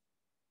harmonics,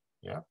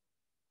 yeah.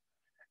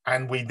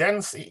 And we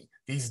then see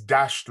these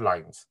dashed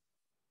lines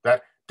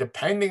that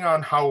depending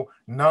on how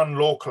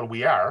non-local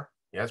we are,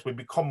 yes, we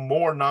become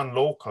more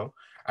non-local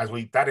as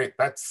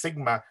that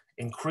sigma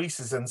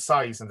increases in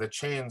size and the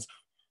chains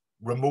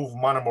remove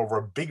monomer over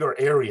a bigger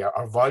area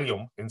or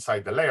volume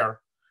inside the layer.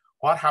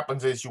 What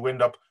happens is you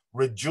end up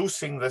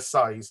reducing the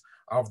size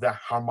of the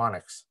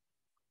harmonics.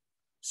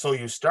 So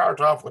you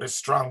start off with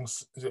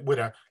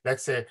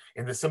let's say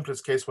in the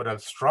simplest case, with a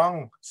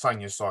strong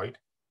sinusoid.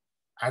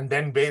 And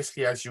then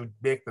basically as you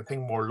make the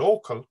thing more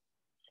local,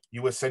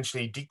 you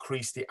essentially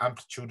decrease the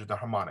amplitude of the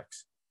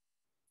harmonics.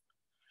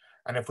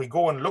 And if we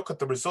go and look at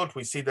the result,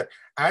 we see that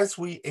as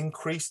we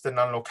increase the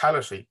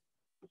non-locality,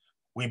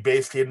 we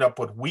basically end up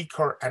with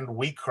weaker and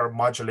weaker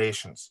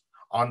modulations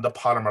on the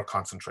polymer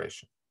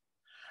concentration.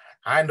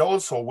 And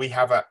also we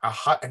have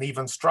an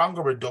even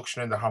stronger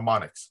reduction in the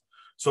harmonics.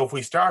 So if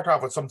we start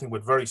off with something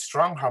with very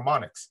strong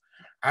harmonics,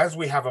 as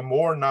we have a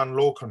more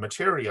non-local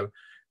material,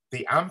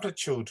 the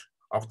amplitude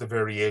of the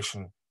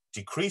variation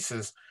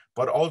decreases,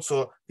 but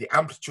also the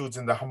amplitudes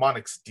in the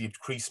harmonics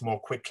decrease more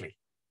quickly.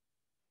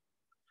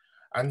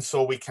 And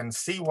so we can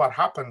see what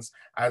happens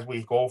as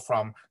we go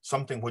from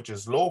something which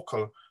is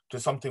local to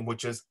something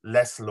which is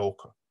less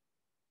local.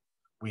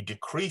 We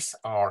decrease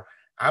our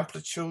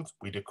amplitude,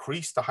 we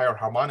decrease the higher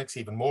harmonics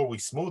even more, we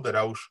smooth it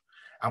out,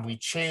 and we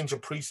change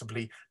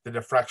appreciably the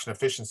diffraction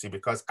efficiency,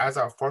 because as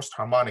our first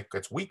harmonic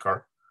gets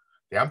weaker,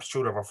 the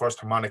amplitude of our first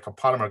harmonic of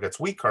polymer gets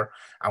weaker,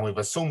 and we've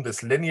assumed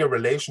this linear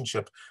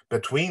relationship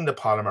between the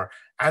polymer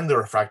and the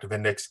refractive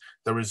index,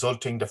 the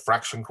resulting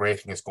diffraction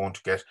grating is going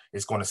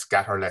to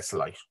scatter less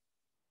light.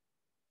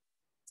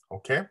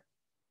 Okay,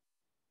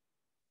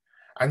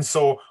 And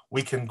so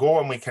we can go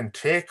and we can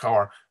take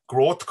our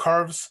growth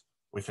curves,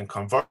 we can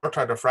convert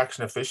our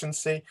diffraction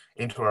efficiency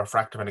into a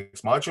refractive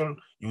index module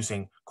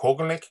using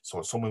Kogelnik. So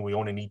assuming we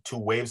only need 2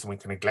 waves and we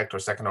can neglect our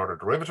second order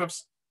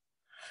derivatives.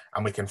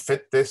 And we can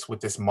fit this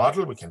with this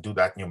model. We can do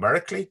that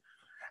numerically.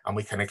 And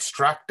we can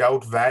extract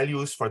out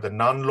values for the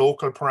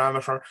non-local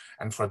parameter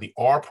and for the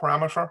OR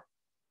parameter,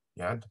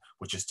 yeah,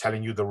 which is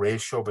telling you the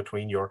ratio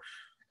between your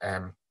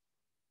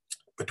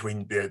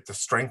between the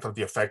strength of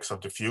the effects of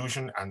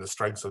diffusion and the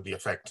strengths of the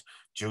effect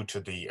due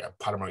to the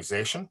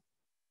polymerization.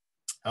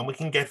 And we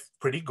can get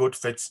pretty good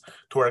fits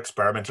to our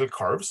experimental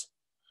curves.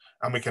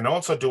 And we can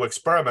also do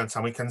experiments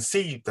and we can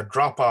see the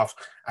drop-off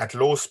at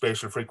low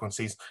spatial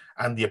frequencies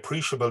and the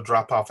appreciable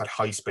drop-off at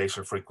high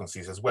spatial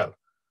frequencies as well.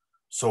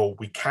 So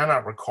we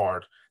cannot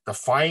record. The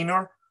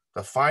finer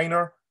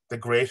the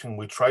grating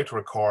we try to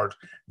record,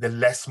 the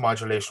less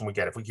modulation we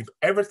get. If we keep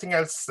everything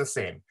else the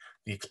same,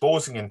 the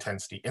exposing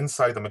intensity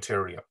inside the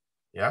material,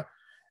 yeah,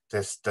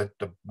 the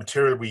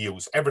material we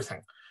use,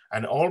 everything.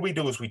 And all we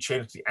do is we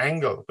change the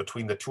angle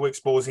between the 2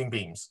 exposing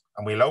beams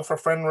and we allow for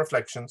Fresnel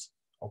reflections,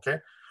 okay?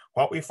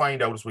 What we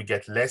find out is we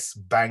get less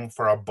bang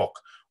for our buck.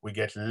 We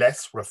get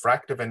less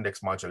refractive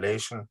index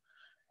modulation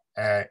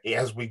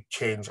as we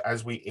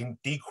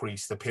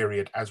decrease the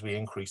period, as we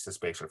increase the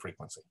spatial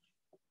frequency.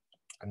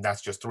 And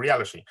that's just the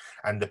reality.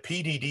 And the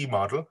PDD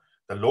model,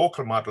 the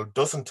local model,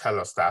 doesn't tell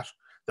us that.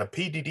 The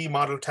PDD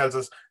model tells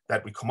us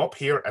that we come up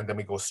here and then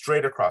we go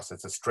straight across.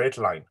 It's a straight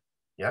line,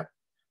 yeah?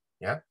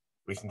 Yeah?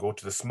 We can go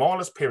to the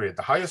smallest period,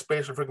 the highest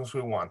spatial frequency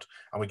we want,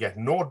 and we get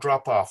no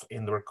drop off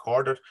in the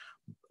recorded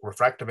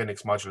refractive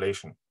index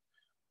modulation.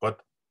 But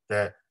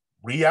the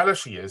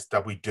reality is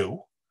that we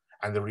do,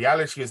 and the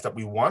reality is that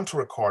we want to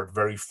record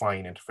very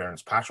fine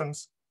interference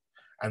patterns,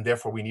 and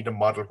therefore we need a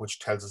model which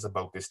tells us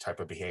about this type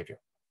of behavior.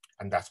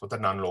 And that's what the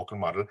non-local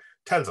model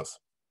tells us.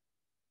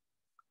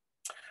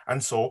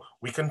 And so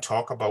we can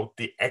talk about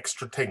the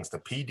extra things. The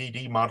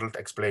PDD model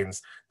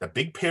explains the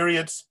big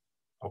periods,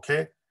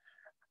 okay?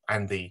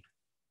 And the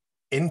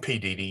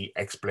NPDD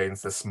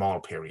explains the small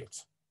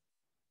periods.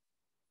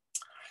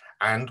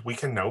 And we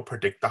can now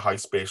predict the high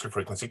spatial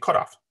frequency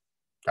cutoff.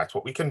 That's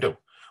what we can do.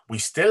 We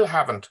still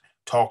haven't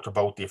talked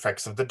about the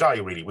effects of the dye,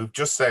 really. We've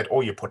just said, oh,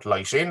 you put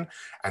light in,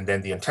 and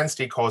then the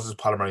intensity causes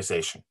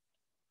polymerization.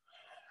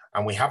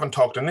 And we haven't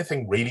talked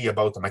anything really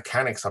about the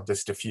mechanics of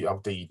this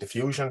the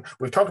diffusion.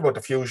 We've talked about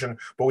diffusion,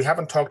 but we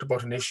haven't talked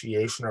about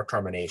initiation or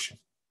termination.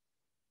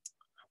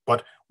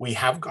 But we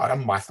have got a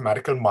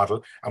mathematical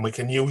model, and we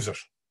can use it.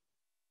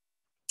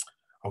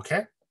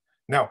 Okay?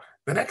 Now,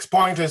 the next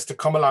point is to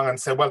come along and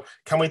say, well,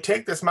 can we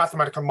take this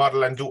mathematical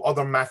model and do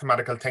other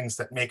mathematical things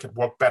that make it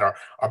work better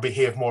or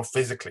behave more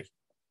physically?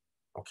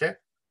 Okay?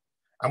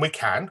 And we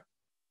can.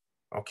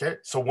 Okay?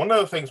 So one of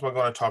the things we're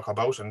going to talk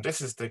about, and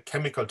this is the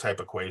chemical type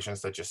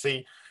equations that you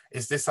see,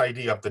 is this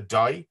idea of the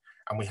dye.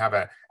 And we have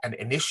an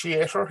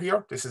initiator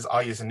here. This is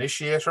I as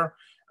initiator.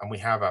 And we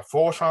have a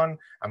photon,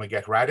 and we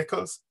get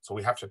radicals. So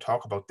we have to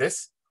talk about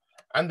this.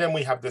 And then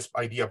we have this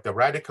idea of the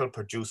radical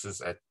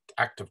produces an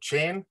active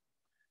chain.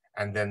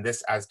 And then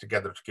this adds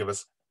together to give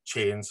us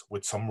chains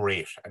with some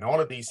rate. And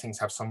all of these things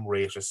have some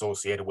rate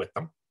associated with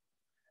them.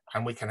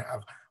 And we can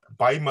have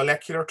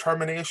bimolecular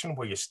termination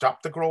where you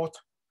stop the growth,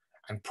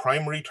 and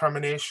primary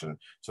termination.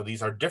 So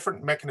these are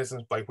different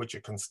mechanisms by which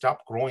you can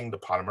stop growing the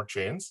polymer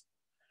chains.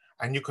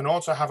 And you can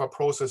also have a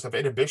process of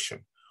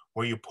inhibition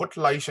where you put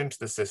light into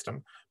the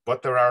system,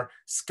 but there are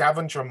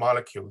scavenger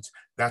molecules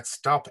that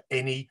stop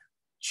any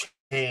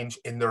change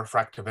in the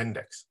refractive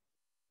index.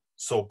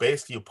 So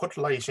basically you put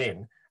light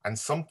in and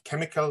some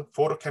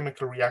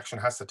photochemical reaction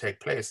has to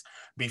take place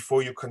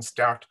before you can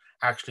start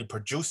actually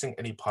producing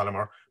any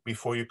polymer,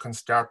 before you can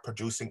start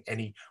producing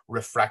any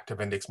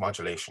refractive index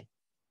modulation.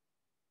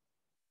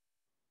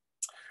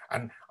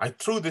 And I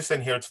threw this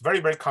in here. It's very,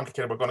 very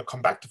complicated. We're going to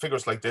come back to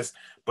figures like this,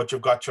 but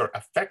you've got your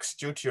effects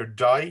due to your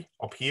dye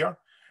up here,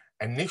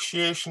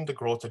 initiation, the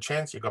growth of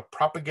chains, you've got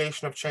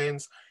propagation of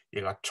chains,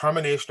 you've got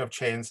termination of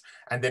chains,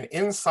 and then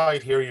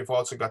inside here, you've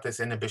also got this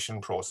inhibition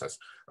process.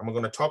 And we're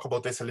going to talk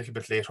about this a little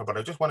bit later, but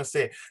I just want to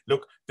say,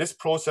 look, this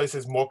process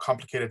is more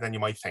complicated than you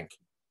might think,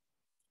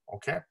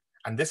 okay?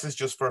 And this is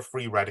just for a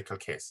free radical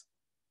case.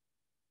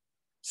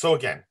 So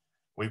again,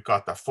 we've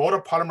got the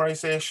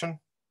photopolymerization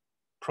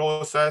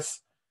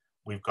process,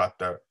 we've got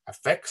the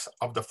effects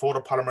of the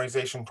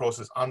photopolymerization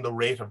process on the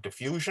rate of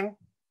diffusion,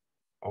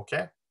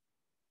 okay?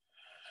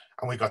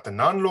 And we got the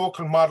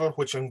non-local model,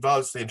 which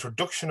involves the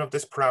introduction of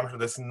this parameter,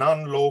 this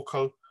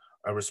non-local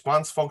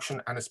response function,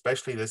 and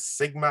especially this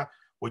sigma,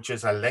 which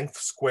is a length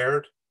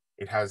squared.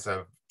 It has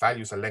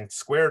values of length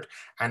squared,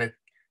 and it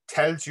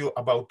tells you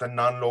about the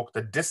non-local,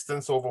 the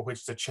distance over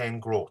which the chain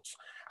grows.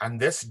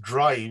 And this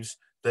drives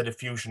the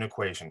diffusion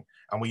equation.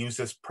 And we use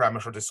this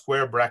parameter, the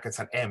square brackets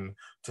and m,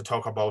 to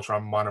talk about our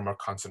monomer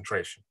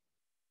concentration.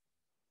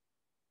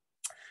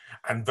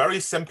 And very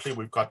simply,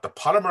 we've got the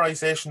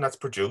polymerization that's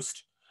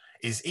produced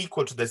is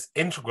equal to this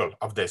integral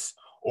of this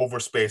over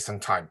space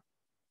and time.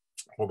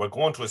 what we're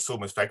going to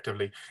assume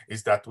effectively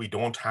is that we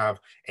don't have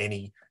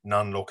any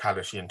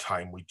non-locality in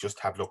time. We just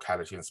have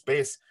locality in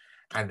space.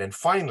 And then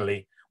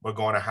finally, we're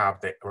going to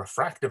have the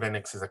refractive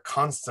index as a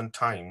constant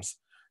times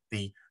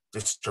the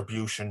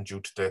distribution due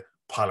to the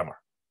polymer.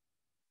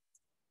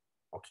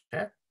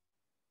 Okay.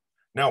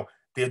 Now,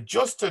 the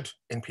adjusted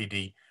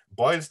NPD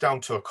boils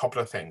down to a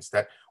couple of things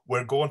that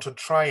we're going to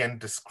try and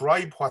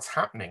describe what's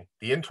happening,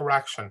 the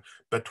interaction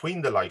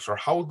between the light or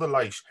how the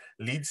light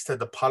leads to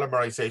the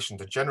polymerization,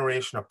 the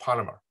generation of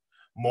polymer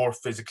more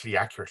physically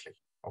accurately,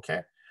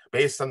 okay?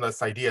 Based on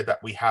this idea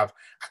that we have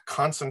a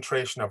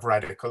concentration of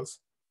radicals,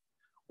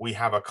 we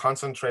have a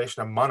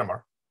concentration of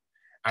monomer,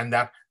 and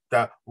that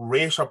the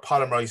rate of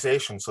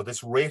polymerization, so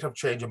this rate of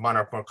change of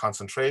monomer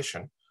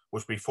concentration,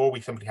 which before we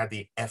simply had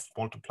the F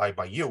multiplied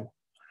by U,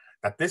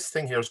 that this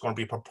thing here is going to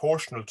be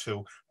proportional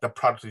to the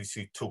product of these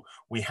two.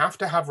 We have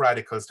to have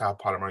radicals to have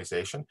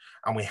polymerization,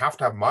 and we have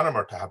to have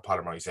monomer to have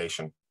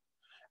polymerization.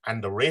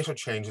 And the rate of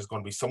change is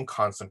going to be some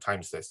constant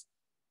times this,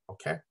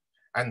 okay?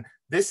 And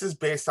this is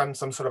based on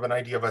some sort of an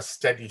idea of a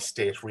steady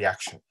state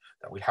reaction,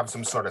 that we have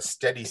some sort of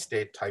steady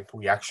state type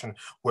reaction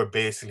where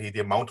basically the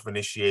amount of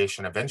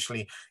initiation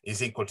eventually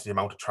is equal to the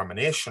amount of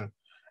termination.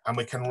 And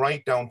we can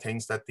write down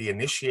things that the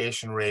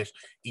initiation rate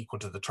equal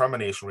to the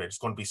termination rate is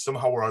going to be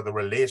somehow or other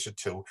related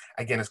to,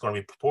 again, it's going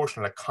to be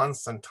proportional at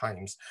constant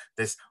times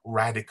this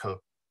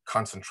radical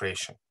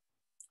concentration.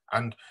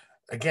 And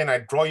again, I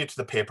draw you to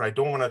the paper. I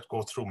don't want to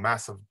go through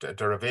massive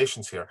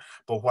derivations here,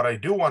 but what I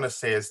do want to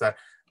say is that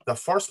the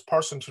first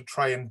person to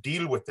try and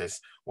deal with this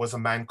was a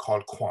man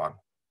called Kwan,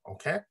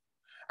 okay?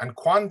 And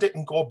Kwan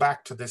didn't go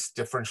back to this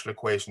differential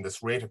equation,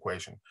 this rate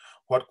equation.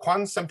 What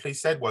Kwan simply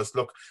said was,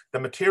 look, the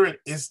material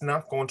is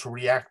not going to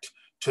react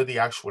to the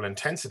actual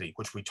intensity,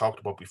 which we talked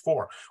about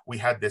before. We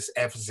had this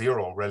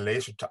F0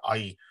 related to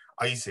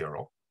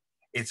I0.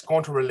 It's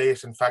going to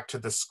relate, in fact, to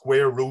the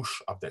square root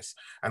of this.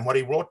 And what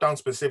he wrote down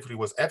specifically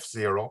was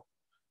F0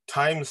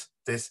 times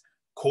this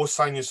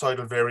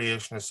cosinusoidal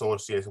variation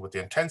associated with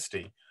the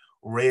intensity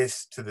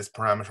raised to this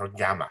parameter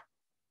gamma.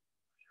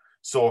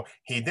 So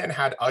he then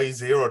had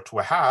I0 to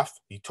a half,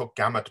 he took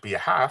gamma to be a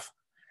half,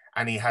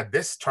 and he had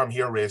this term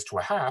here raised to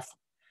a half.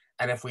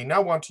 And if we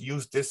now want to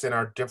use this in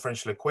our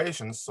differential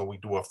equations, so we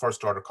do a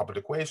first order coupled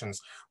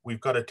equations,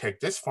 we've got to take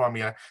this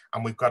formula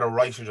and we've got to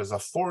write it as a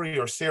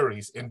Fourier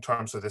series in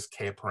terms of this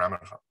K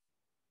parameter.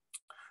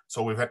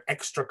 So we've an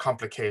extra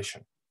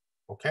complication,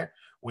 okay?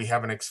 We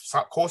have an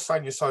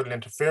cosinusoidal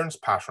interference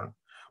pattern,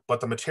 but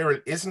the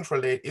material isn't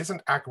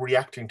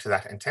reacting to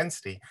that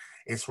intensity,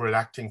 it's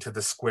reacting to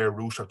the square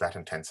root of that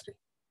intensity.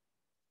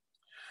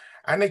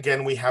 And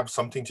again, we have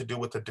something to do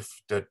with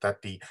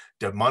the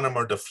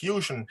monomer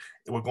diffusion.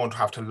 We're going to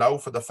have to allow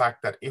for the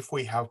fact that if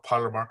we have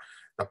polymer,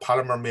 the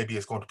polymer maybe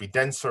is going to be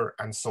denser,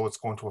 and so it's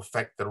going to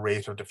affect the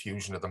rate of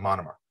diffusion of the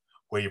monomer.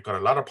 Where you've got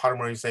a lot of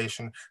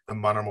polymerization, the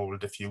monomer will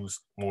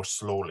diffuse more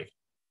slowly.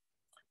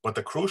 But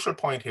the crucial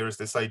point here is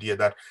this idea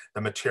that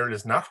the material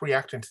is not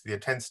reacting to the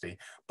intensity,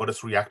 but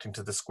it's reacting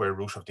to the square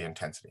root of the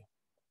intensity.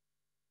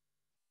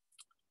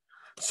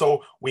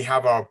 So we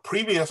have our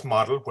previous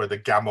model where the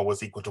gamma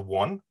was equal to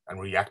 1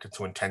 and reacted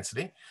to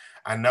intensity.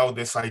 And now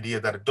this idea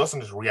that it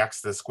doesn't, it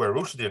reacts to the square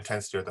root of the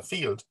intensity of the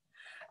field.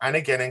 And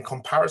again, in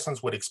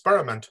comparisons with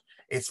experiment,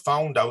 it's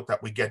found out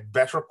that we get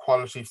better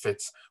quality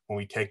fits when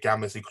we take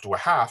gamma is equal to a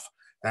half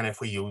than if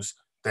we use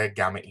the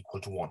gamma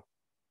equal to 1,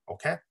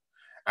 okay?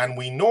 And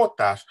we note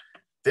that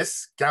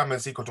this gamma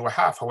is equal to a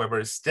half, however,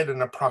 is still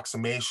an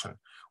approximation.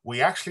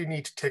 We actually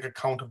need to take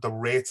account of the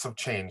rates of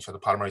change of the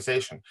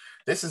polymerization.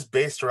 This is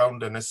based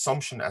around an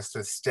assumption as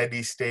to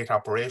steady state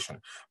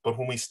operation. But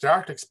when we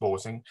start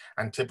exposing,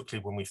 and typically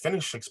when we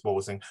finish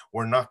exposing,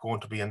 we're not going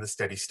to be in the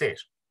steady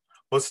state.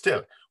 But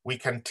still, we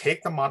can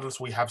take the models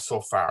we have so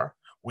far,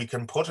 we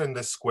can put in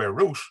the square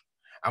root,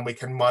 and we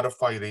can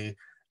modify the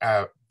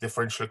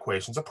differential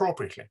equations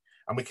appropriately.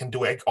 And we can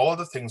do all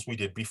the things we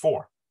did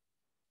before.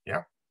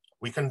 Yeah,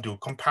 we can do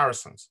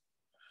comparisons.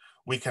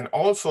 We can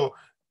also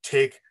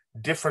take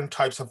different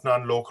types of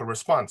non-local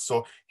response.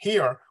 So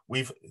here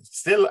we've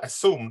still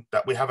assumed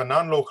that we have a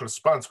non-local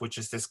response, which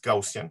is this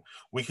Gaussian.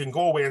 We can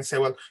go away and say,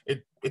 well,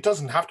 it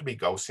doesn't have to be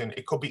Gaussian.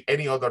 It could be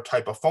any other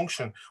type of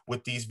function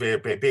with these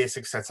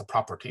basic sets of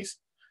properties.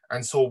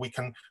 And so we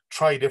can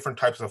try different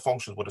types of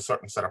functions with a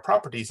certain set of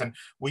properties, and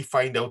we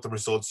find out the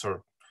results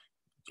are,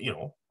 you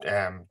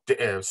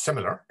know,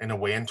 similar in a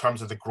way in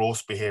terms of the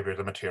gross behavior of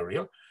the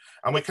material.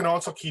 And we can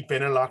also keep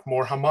in a lot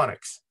more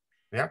harmonics,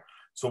 yeah?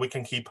 So we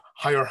can keep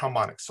higher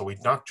harmonics. So we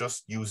not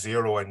just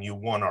U0 and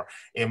U1 or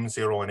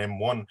M0 and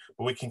M1,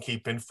 but we can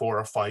keep in 4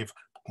 or 5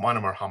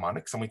 monomer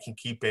harmonics, and we can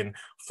keep in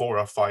 4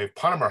 or 5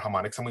 polymer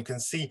harmonics, and we can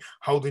see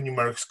how the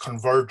numerics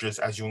converges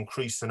as you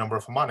increase the number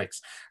of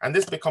harmonics. And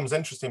this becomes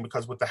interesting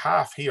because with the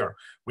half here,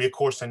 we of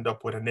course end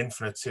up with an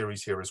infinite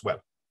series here as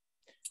well.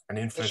 An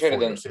infinite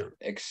Sheridan, series.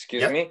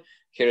 Excuse me,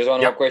 here's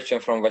one more question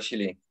from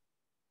Vasily.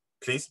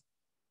 Please.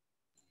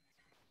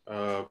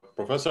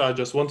 Professor, I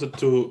just wanted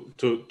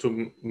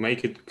to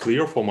make it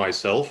clear for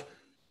myself.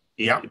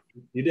 Did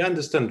I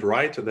understand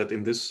right that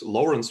in this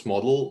Lorentz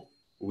model,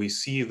 we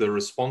see the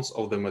response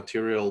of the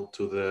material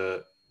to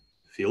the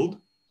field?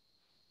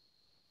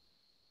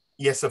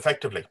 Yes,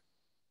 effectively.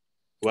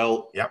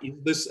 Well, yeah.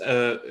 Is this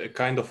a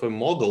kind of a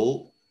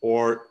model,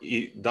 or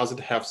does it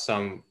have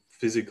some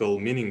physical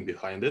meaning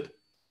behind it?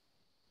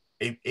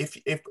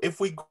 If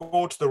we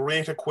go to the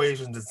rate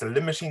equations, it's the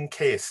limiting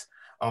case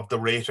of the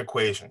rate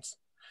equations.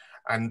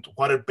 And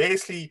what it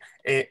basically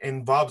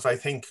involves, I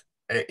think,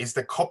 is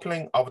the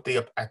coupling of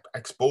the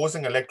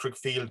exposing electric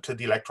field to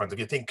the electrons. If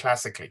you think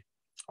classically,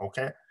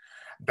 okay,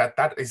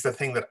 that is the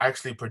thing that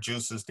actually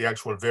produces the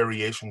actual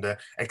variation, the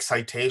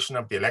excitation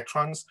of the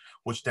electrons,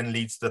 which then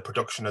leads to the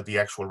production of the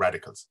actual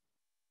radicals.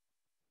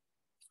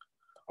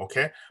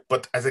 Okay,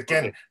 but as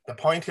again, the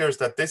point here is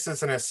that this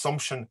is an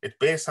assumption. It's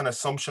based on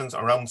assumptions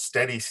around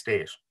steady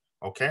state.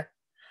 Okay,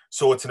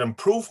 so it's an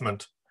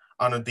improvement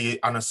on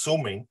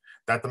assuming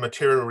that the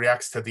material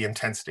reacts to the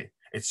intensity.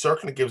 It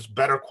certainly gives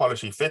better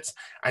quality fits,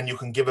 and you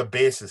can give a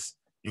basis.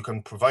 You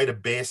can provide a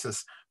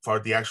basis for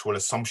the actual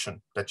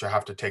assumption that you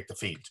have to take the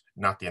field,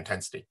 not the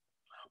intensity.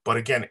 But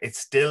again, it's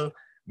still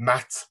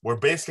maths. We're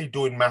basically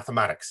doing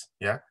mathematics,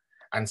 yeah,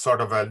 and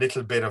sort of a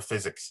little bit of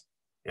physics.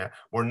 Yeah,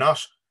 we're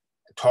not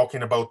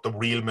talking about the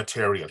real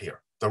material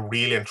here, the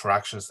real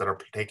interactions that are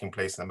taking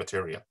place in the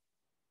material.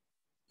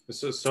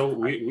 So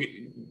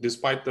we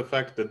despite the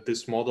fact that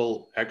this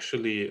model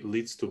actually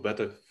leads to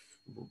better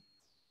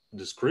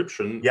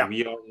description, yeah.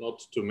 we are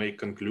not to make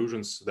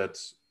conclusions that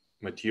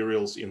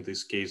materials in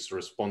this case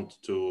respond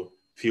to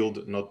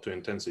field, not to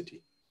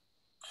intensity.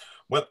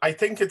 Well, I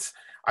think it's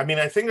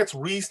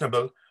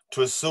reasonable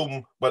to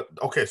assume, well,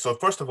 okay, so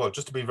first of all,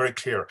 just to be very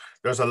clear,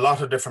 there's a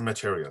lot of different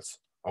materials.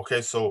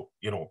 Okay, so,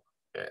 you know,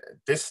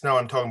 this now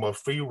I'm talking about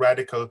free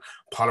radical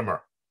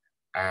polymer.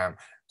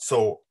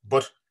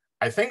 But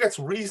I think it's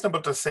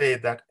reasonable to say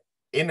that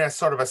in a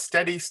sort of a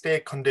steady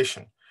state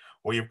condition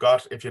where you've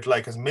got, if you'd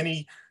like, as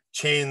many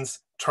chains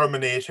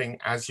terminating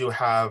as you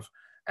have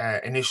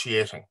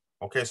initiating.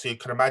 Okay, so you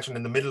can imagine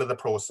in the middle of the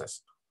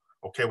process,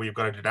 okay, where you've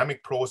got a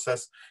dynamic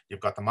process, you've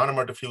got the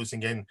monomer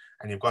diffusing in,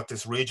 and you've got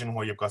this region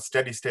where you've got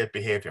steady state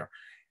behavior.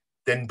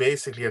 Then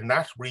basically in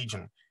that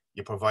region,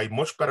 you provide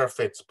much better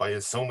fits by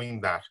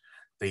assuming that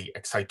the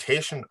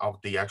excitation of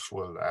the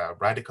actual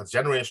radicals,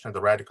 generation of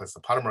the radicals,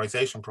 the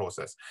polymerization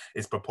process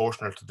is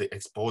proportional to the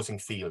exposing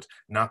field,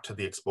 not to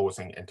the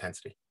exposing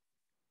intensity.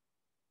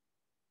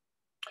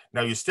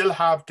 Now you still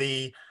have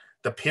the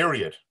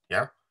period,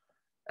 yeah?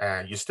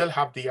 You still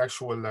have the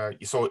actual,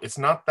 so it's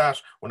not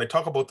that when I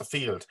talk about the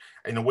field,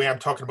 in a way I'm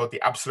talking about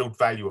the absolute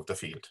value of the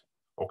field,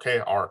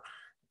 okay? Or,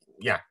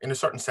 yeah, in a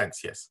certain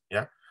sense, yes,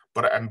 yeah?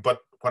 But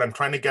what I'm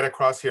trying to get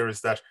across here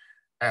is that,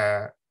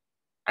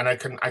 and I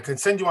can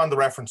send you on the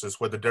references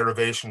where the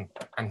derivation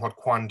and what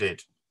Quan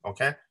did,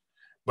 okay?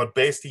 But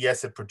basically,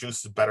 yes, it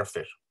produces better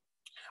fit.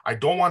 I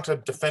don't want to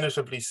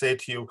definitively say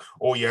to you,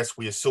 oh yes,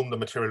 we assume the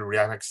material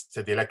reacts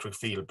to the electric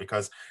field,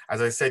 because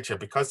as I said to you,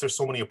 because there's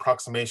so many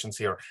approximations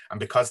here, and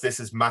because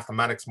this is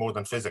mathematics more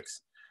than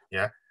physics,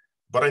 yeah?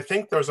 But I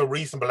think there's a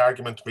reasonable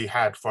argument to be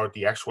had for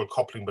the actual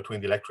coupling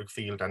between the electric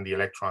field and the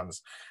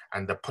electrons,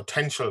 and the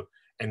potential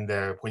in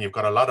when you've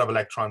got a lot of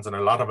electrons and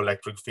a lot of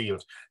electric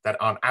field, that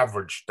on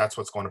average, that's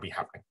what's going to be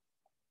happening.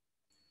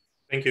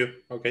 Thank you.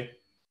 Okay.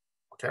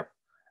 Okay.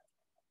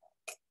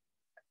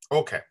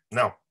 Okay,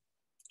 now,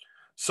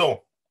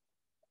 so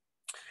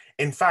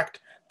in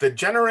fact, the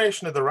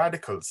generation of the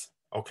radicals,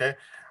 okay,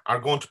 are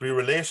going to be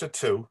related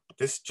to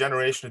this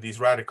generation of these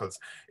radicals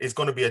is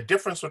going to be a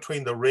difference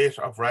between the rate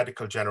of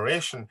radical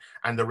generation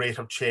and the rate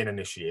of chain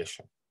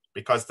initiation,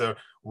 because the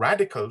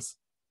radicals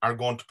are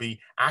going to be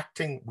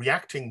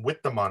reacting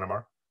with the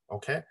monomer,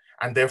 okay?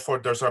 And therefore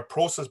there's a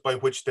process by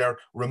which they're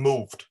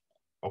removed,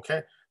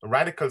 okay? The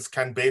radicals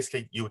can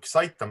basically, you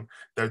excite them,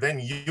 they're then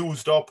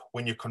used up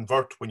when you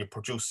convert, when you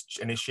produce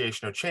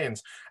initiation of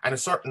chains, and a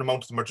certain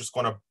amount of them are just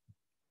going to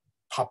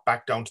pop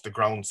back down to the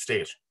ground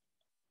state.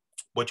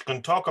 But you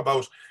can talk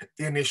about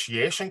the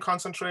initiation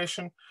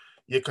concentration,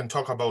 you can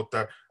talk about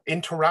the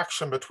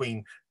interaction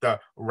between the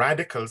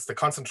radicals, the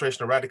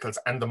concentration of radicals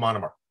and the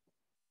monomer.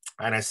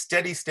 And a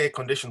steady state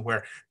condition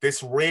where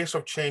this rate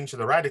of change of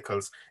the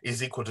radicals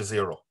is equal to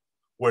 0,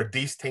 where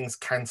these things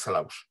cancel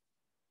out.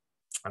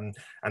 And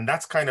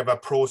that's kind of a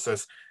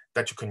process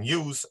that you can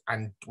use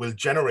and will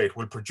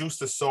produce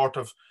the sort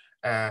of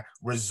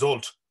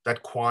result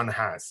that Quan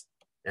has.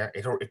 Yeah,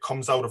 it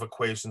comes out of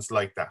equations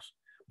like that.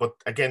 But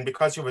again,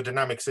 because you have a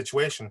dynamic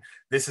situation,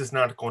 this is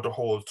not going to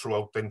hold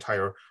throughout the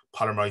entire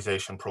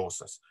polymerization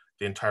process,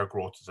 the entire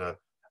growth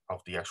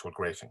of the actual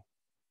grating.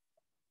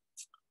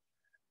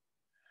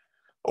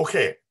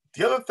 Okay,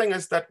 the other thing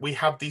is that we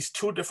have these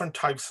two different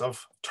types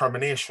of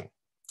termination.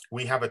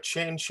 We have a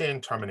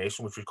chain-chain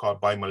termination, which we call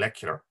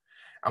bimolecular,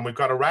 and we've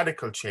got a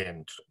radical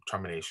chain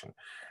termination.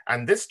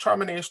 And this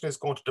termination is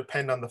going to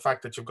depend on the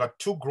fact that you've got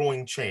two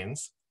growing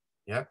chains,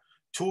 yeah,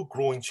 two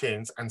growing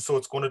chains, and so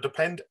it's going to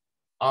depend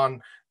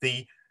on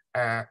the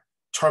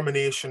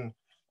termination,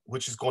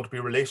 which is going to be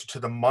related to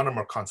the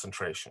monomer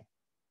concentration,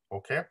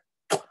 okay?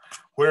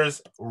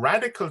 Whereas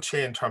radical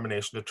chain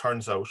termination, it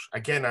turns out,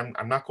 again,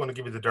 I'm not going to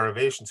give you the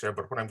derivations here,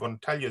 but what I'm going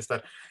to tell you is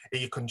that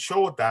you can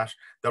show that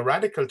the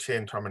radical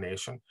chain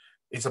termination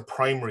is a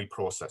primary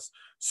process.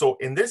 So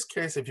in this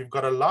case, if you've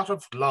got a lot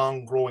of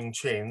long growing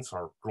chains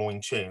or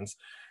growing chains,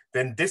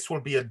 then this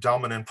will be a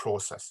dominant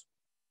process.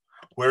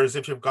 Whereas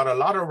if you've got a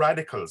lot of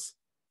radicals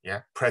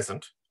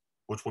present,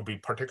 which would be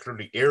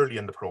particularly early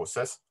in the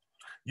process,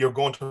 you're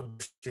going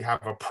to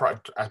have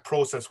a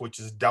process which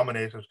is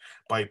dominated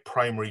by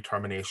primary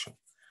termination.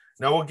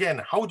 Now,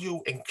 again, how do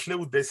you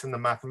include this in the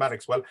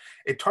mathematics? Well,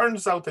 it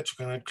turns out that you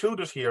can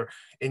include it here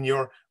in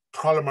your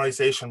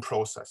polymerization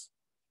process.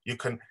 You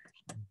can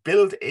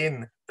build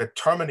in the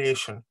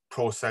termination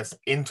process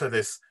into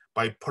this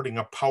by putting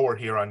a power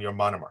here on your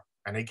monomer.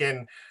 And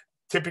again,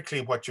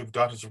 typically what you've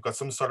got is you've got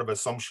some sort of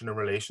assumption in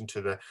relation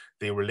to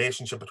the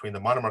relationship between the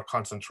monomer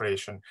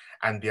concentration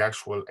and the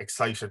actual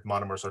excited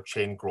monomers or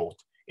chain growth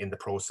in the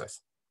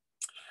process.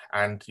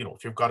 And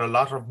if you've got a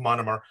lot of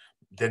monomer,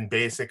 then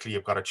basically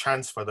you've got a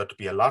chance for there to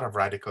be a lot of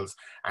radicals,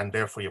 and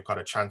therefore you've got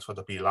a chance for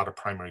there to be a lot of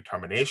primary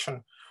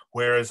termination.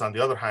 Whereas on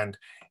the other hand,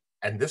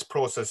 in this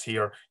process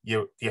here,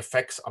 the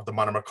effects of the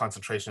monomer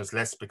concentration is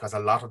less because a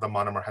lot of the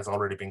monomer has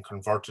already been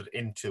converted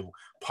into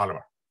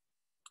polymer.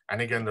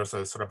 And again, there's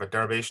a sort of a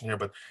derivation here,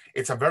 but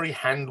it's a very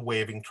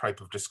hand-waving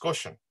type of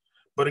discussion.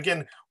 But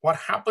again, what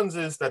happens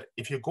is that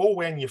if you go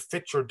away and you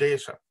fit your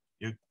data,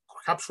 you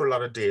capture a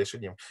lot of data,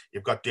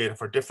 you've got data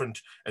for different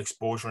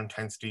exposure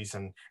intensities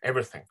and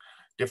everything,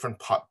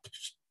 different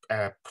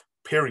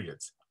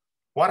periods.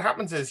 What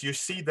happens is you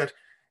see that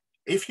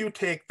if you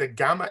take the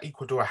gamma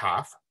equal to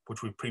 1/2,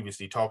 which we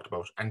previously talked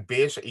about, and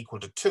beta equal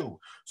to 2,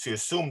 so you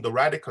assume the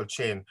radical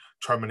chain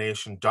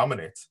termination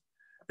dominates,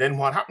 then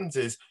what happens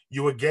is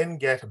you again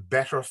get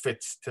better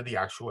fits to the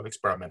actual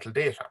experimental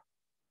data.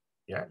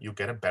 You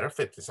get a better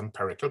fit, this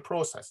empirical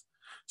process.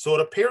 So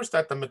it appears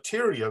that the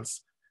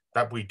materials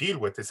that we deal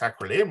with, this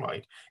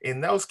acrylamide, in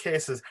those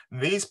cases,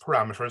 these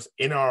parameters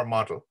in our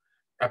model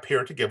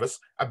appear to give us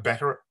a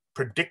better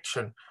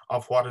prediction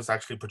of what is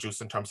actually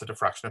produced in terms of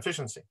diffraction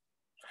efficiency.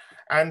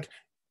 And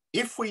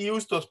if we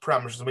use those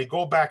parameters and we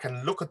go back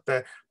and look at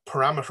the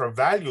parameter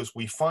values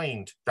we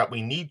find that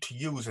we need to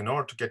use in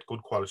order to get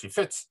good quality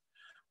fits,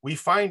 we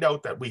find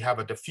out that we have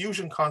a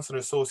diffusion constant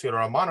associated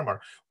with our monomer,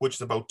 which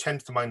is about 10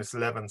 to the minus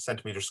 11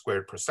 centimeters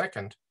squared per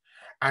second,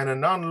 and a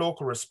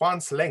non-local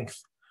response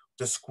length,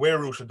 the square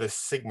root of this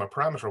sigma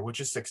parameter, which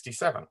is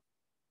 67.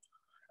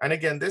 And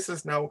again, this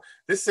is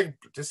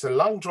a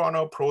long drawn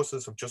out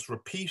process of just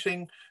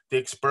repeating the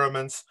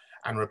experiments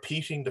and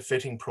repeating the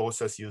fitting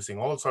process using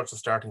all sorts of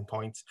starting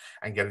points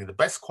and getting the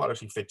best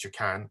quality fit you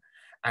can.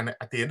 And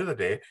at the end of the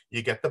day,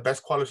 you get the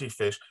best quality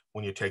fit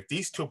when you take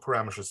these two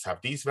parameters to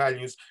have these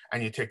values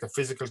and you take the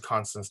physical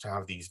constants to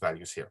have these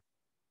values here.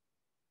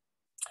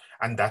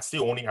 And that's the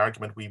only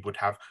argument we would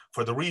have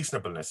for the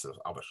reasonableness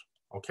of it.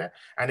 Okay.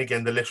 And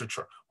again, the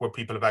literature where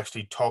people have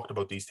actually talked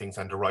about these things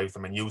and derived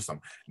them and used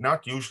them,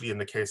 not usually in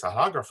the case of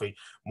holography,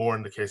 more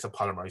in the case of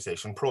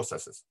polymerization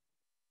processes.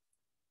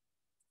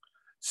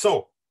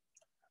 So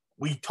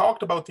we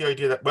talked about the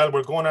idea that, well,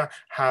 we're going to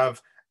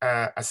have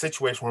a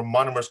situation where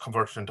monomers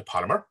converted into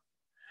polymer,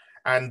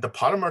 and the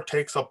polymer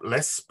takes up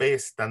less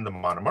space than the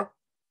monomer.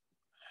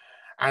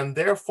 And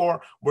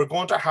therefore, we're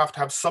going to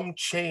have some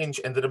change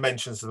in the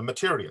dimensions of the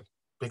material.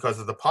 Because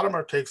if the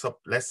polymer takes up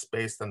less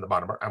space than the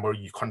monomer, and we're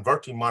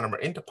converting monomer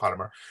into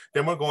polymer,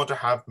 then we're going to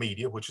have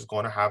media which is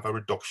going to have a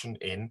reduction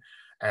in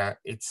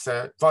its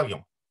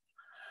volume.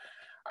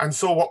 And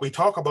so what we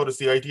talk about is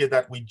the idea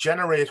that we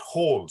generate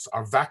holes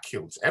or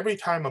vacuoles. Every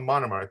time a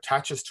monomer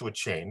attaches to a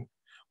chain,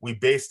 we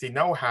basically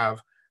now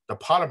have the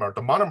polymer,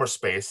 the monomer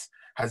space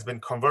has been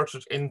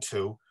converted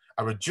into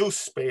a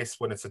reduced space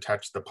when it's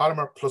attached to the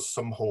polymer plus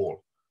some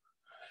hole.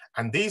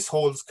 And these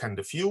holes can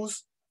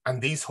diffuse,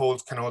 and these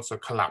holes can also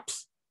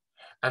collapse.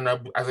 And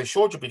as I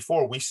showed you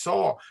before, we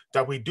saw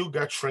that we do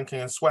get shrinking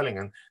and swelling,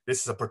 and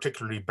this is a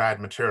particularly bad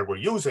material we're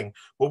using,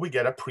 but we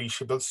get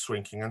appreciable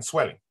shrinking and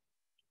swelling,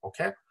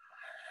 okay?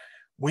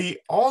 We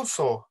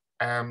also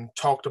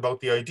talked about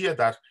the idea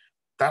that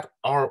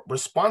our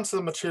response to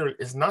the material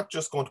is not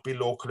just going to be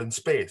local in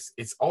space,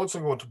 it's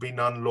also going to be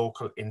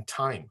non-local in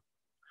time.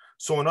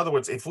 So in other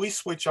words, if we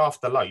switch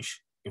off the light,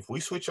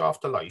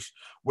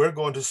 we're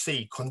going to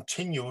see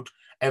continued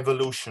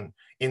evolution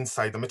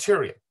inside the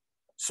material.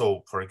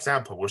 So for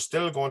example, we're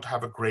still going to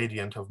have a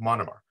gradient of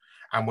monomer,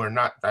 and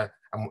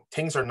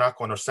things are not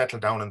going to settle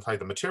down inside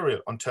the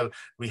material until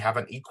we have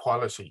an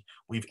equality.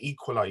 We've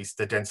equalized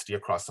the density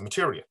across the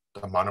material.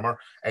 The monomer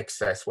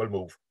excess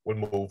will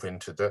move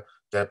into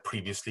the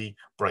previously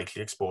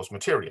brightly exposed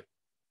material.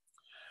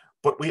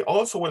 But we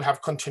also will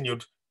have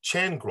continued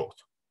chain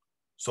growth.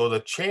 So the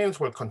chains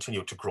will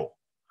continue to grow.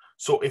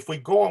 So if we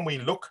go and we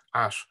look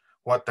at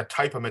what the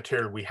type of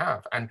material we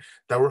have, and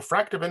the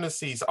refractive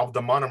indices of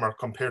the monomer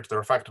compared to the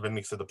refractive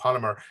index of the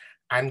polymer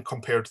and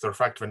compared to the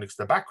refractive index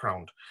of the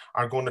background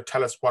are going to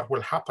tell us what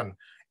will happen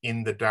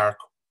in the dark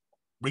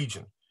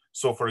region.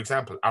 So for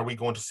example, are we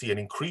going to see an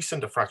increase in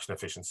diffraction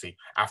efficiency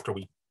after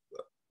we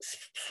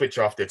switch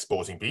off the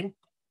exposing beam?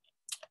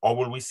 Or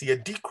will we see a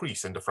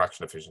decrease in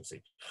diffraction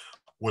efficiency?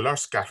 Will our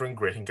scattering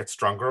grating get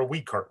stronger or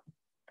weaker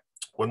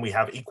when we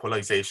have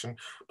equalization,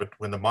 but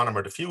when the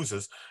monomer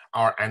diffuses,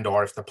 or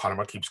if the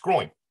polymer keeps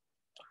growing?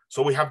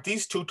 So we have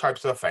these two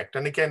types of effect.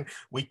 And again,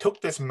 we took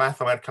this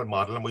mathematical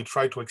model and we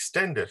tried to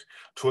extend it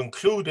to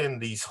include in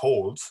these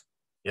holes,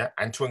 yeah,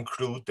 and to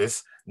include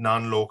this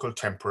non-local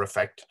temper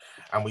effect.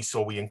 And we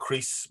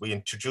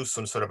introduced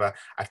some sort of a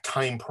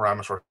time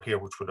parameter here,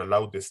 which would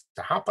allow this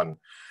to happen.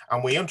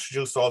 And we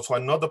introduced also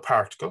another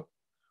particle,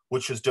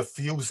 which is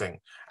diffusing.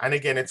 And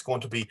again, it's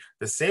going to be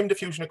the same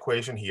diffusion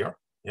equation here,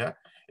 yeah.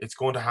 It's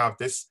going to have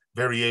this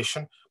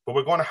variation, but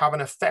we're going to have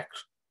an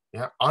effect,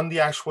 yeah, on the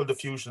actual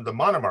diffusion of the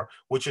monomer,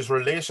 which is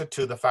related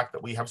to the fact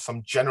that we have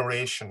some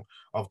generation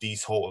of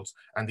these holes,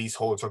 and these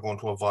holes are going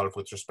to evolve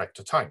with respect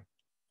to time.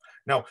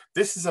 Now,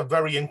 this is a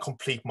very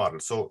incomplete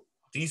model. So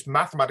these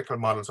mathematical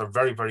models are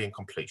very, very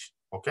incomplete,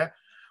 okay?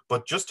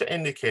 But just to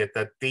indicate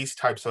that these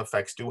types of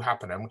effects do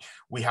happen, and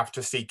we have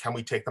to see, can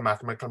we take the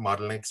mathematical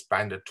model and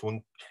expand it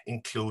to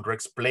include or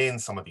explain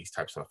some of these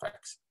types of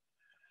effects?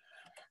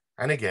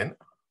 And again,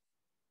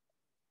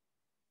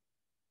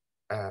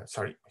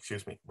 sorry,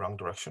 excuse me, wrong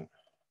direction.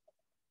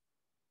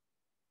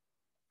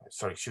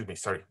 Sorry, excuse me,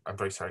 sorry, I'm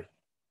very sorry.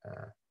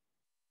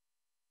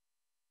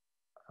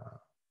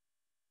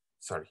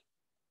 Sorry,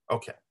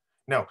 okay.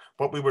 Now,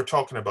 what we were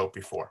talking about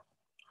before.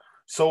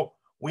 So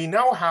we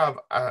now have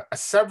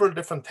several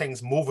different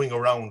things moving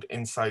around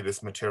inside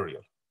this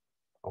material,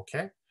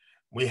 okay?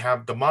 We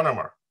have the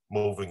monomer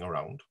moving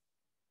around.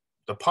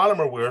 The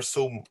polymer, we're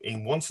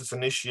assuming once it's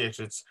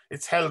initiated,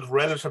 it's held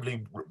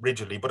relatively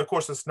rigidly, but of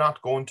course it's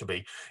not going to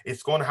be.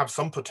 It's going to have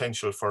some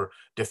potential for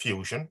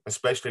diffusion,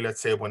 especially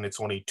let's say when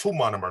it's only two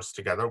monomers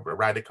together, a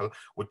radical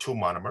with two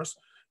monomers,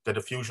 the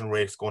diffusion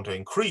rate is going to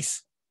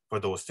increase for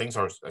those things,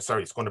 or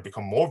sorry, it's going to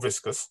become more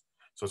viscous.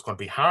 So it's going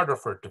to be harder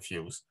for it to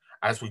fuse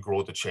as we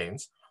grow the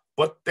chains,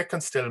 but they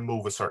can still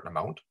move a certain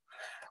amount.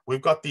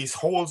 We've got these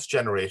holes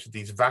generated,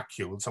 these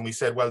vacuoles, and we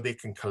said, well, they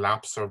can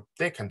collapse or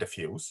they can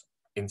diffuse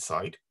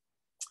inside.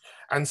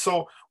 And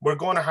so we're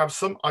going to have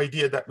some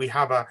idea that we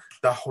have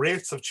the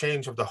rates of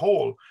change of the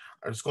hole.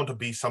 There's going to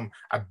be some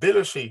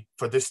ability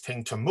for this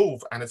thing to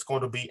move, and it's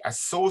going to be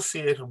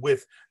associated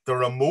with the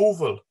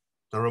removal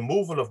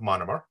of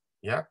monomer,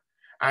 yeah,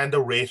 and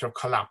the rate of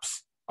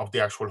collapse of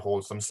the actual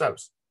holes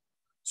themselves.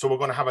 So we're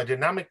going to have a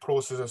dynamic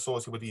process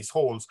associated with these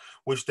holes,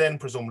 which then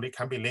presumably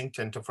can be linked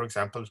into, for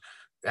example,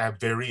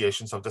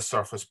 variations of the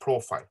surface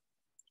profile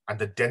and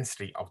the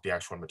density of the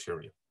actual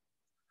material.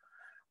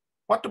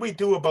 What do we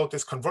do about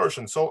this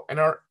conversion? So in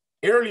our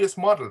earliest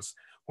models,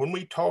 when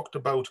we talked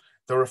about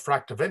the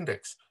refractive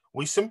index,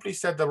 we simply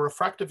said the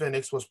refractive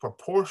index was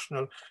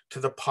proportional to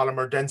the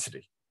polymer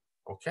density,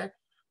 okay?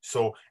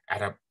 So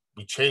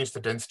we changed the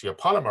density of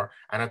polymer,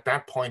 and at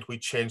that point, we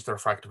changed the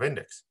refractive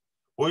index.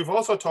 But we've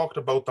also talked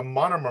about the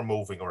monomer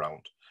moving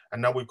around,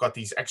 and now we've got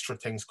these extra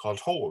things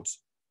called holes.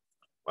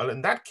 Well,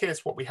 in that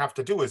case, what we have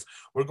to do is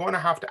we're going to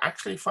have to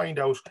actually find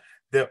out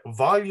the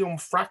volume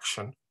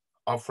fraction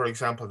of, for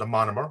example, the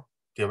monomer,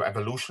 the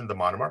evolution of the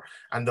monomer,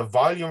 and the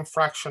volume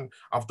fraction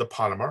of the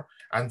polymer,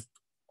 and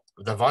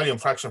the volume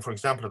fraction, for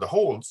example, of the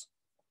holes,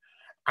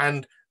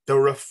 and the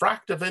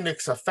refractive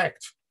index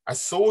effect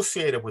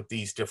associated with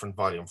these different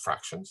volume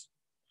fractions.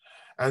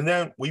 And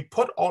then we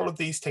put all of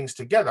these things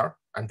together,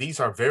 and these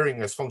are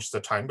varying as functions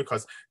of time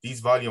because these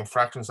volume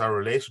fractions are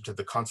related to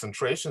the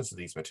concentrations of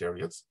these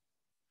materials.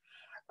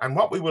 And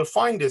what we will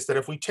find is that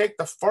if we take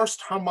the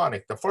first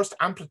harmonic, the first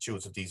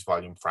amplitudes of these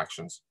volume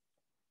fractions,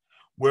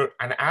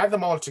 and add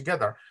them all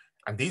together,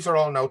 and these are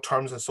all now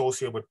terms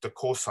associated with the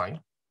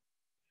cosine.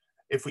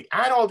 If we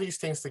add all these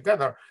things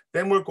together,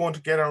 then we're going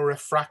to get our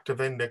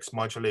refractive index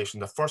modulation,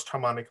 the first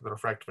harmonic of the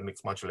refractive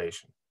index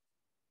modulation.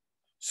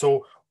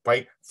 So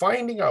by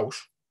finding out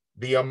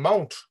the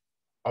amount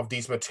of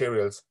these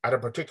materials at a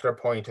particular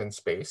point in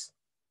space,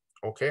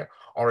 okay,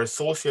 or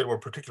associated with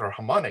a particular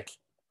harmonic,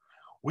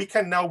 we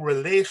can now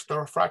relate the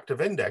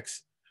refractive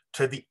index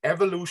to the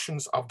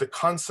evolutions of the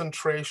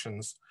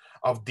concentrations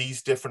of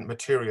these different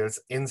materials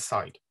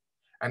inside.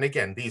 And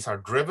again, these are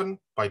driven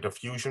by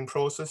diffusion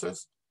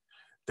processes.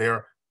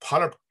 They're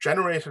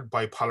generated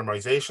by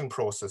polymerization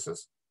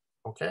processes,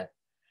 okay?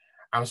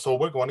 And so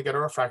we're going to get a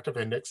refractive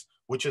index,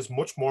 which is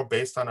much more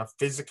based on a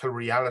physical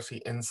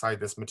reality inside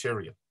this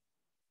material.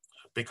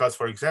 Because,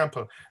 for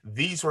example,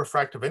 these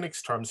refractive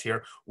index terms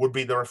here would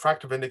be the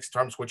refractive index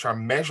terms which are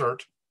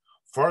measured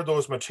for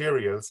those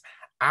materials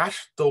at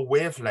the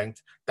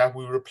wavelength that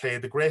we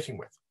replay the grating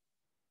with.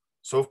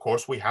 So of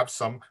course we have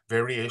some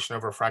variation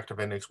of refractive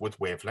index with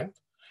wavelength.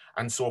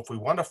 And so if we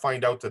want to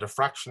find out the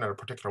diffraction at a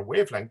particular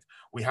wavelength,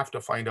 we have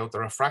to find out the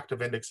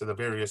refractive index of the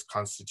various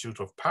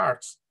constitutive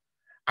parts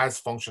as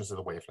functions of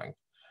the wavelength.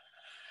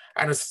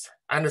 And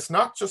it's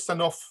not just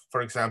enough,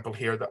 for example,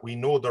 here that we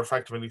know the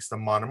refractive index of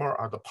the monomer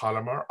or the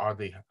polymer or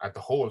the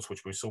holes,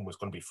 which we assume is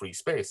going to be free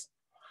space.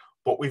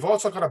 But we've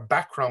also got a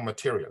background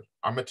material.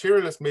 Our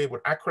material is made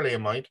with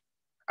acrylamide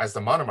as the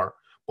monomer,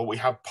 but we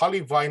have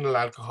polyvinyl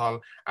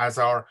alcohol as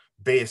our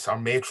base, our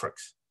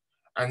matrix.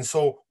 And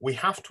so we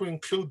have to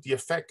include the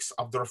effects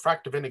of the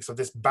refractive index of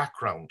this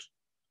background,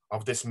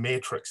 of this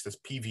matrix, this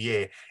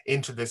PVA,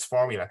 into this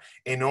formula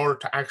in order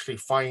to actually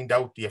find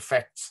out the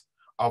effects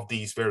of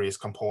these various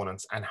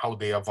components and how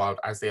they evolve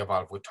as they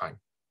evolve with time.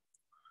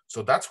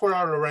 So that's where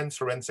our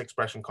Lorentz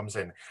expression comes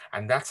in.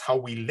 And that's how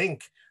we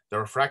link the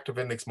refractive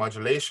index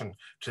modulation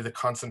to the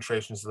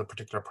concentrations of the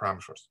particular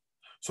parameters.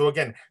 So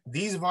again,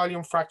 these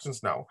volume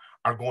fractions now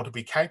are going to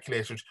be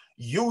calculated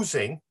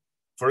using,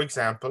 for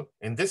example,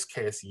 in this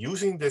case,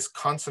 using this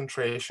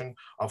concentration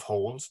of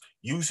holes,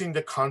 using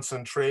the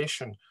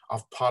concentration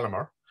of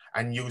polymer,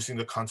 and using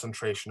the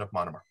concentration of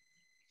monomer.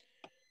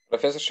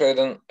 Professor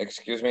Sheridan,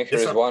 excuse me, here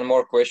Yes, is one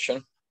more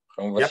question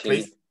from Vasily.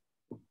 Yeah, please.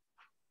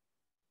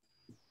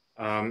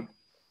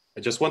 I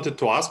just wanted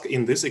to ask,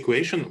 in this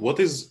equation, what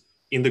is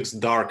index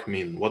dark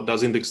mean? What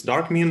does index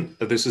dark mean?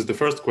 This is the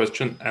first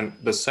question. And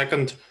the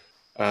second,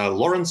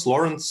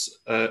 Lorentz,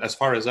 as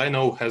far as I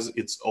know, has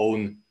its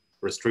own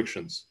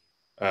restrictions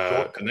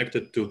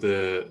connected to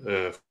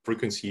the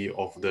frequency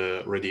of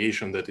the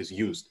radiation that is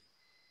used.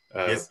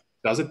 Yes.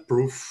 Does it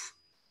prove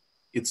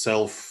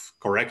itself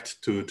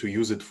correct to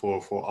use it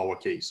for our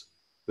case?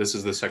 This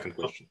is the second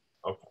question.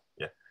 Okay,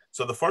 yeah.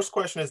 So the first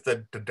question is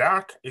that the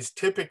dark is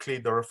typically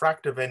the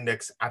refractive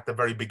index at the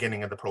very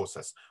beginning of the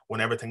process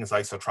when everything is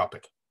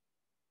isotropic.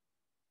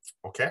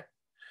 Okay.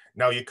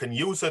 Now you can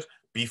use it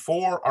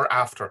before or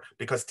after,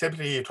 because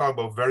typically you talk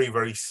about very,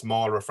 very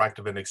small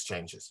refractive index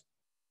changes.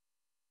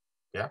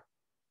 Yeah.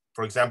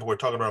 For example, we're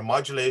talking about a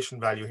modulation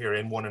value here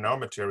in one in our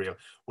material,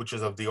 which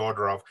is of the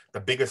order of the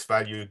biggest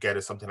value you get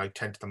is something like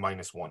 10 to the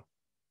minus 1.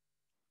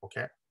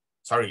 Okay.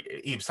 Sorry,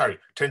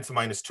 10 to the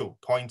minus 2,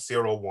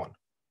 0.01.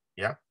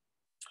 Yeah.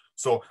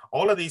 So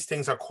all of these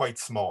things are quite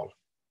small.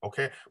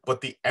 Okay. But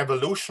the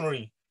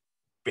evolutionary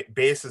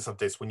basis of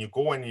this, when you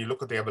go in and you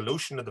look at the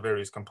evolution of the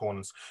various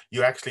components,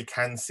 you actually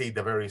can see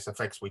the various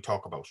effects we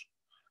talk about.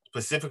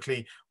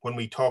 Specifically, when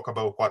we talk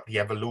about what the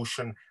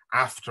evolution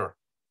after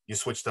you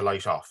switch the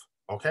light off.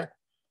 Okay,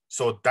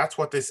 so that's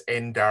what this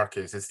N dark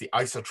is. It's the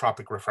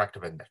isotropic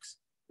refractive index.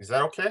 Is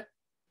that okay?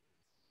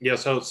 Yeah.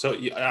 So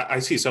I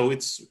see. So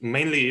it's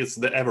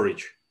the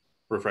average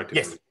refractive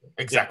index. Yes,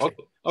 exactly.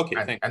 Yeah,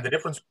 okay. And the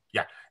difference.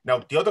 Yeah.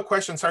 Now the other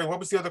question. Sorry, what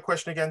was the other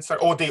question again? Sorry.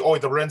 Oh,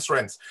 the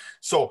Lorentz.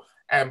 So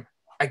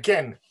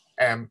again,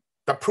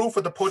 the proof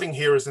of the pudding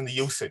here is in the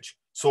usage.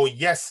 So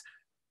yes,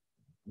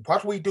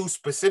 what we do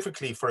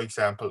specifically, for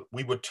example,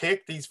 we would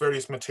take these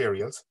various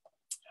materials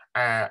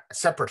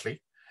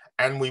separately,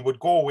 and we would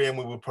go away and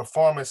we would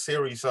perform a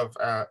series of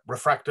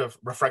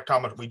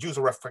refractometer. We'd use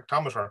a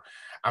refractometer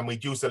and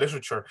we'd use the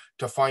literature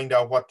to find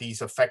out what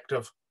these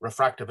effective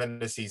refractive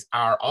indices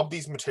are of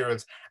these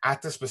materials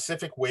at the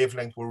specific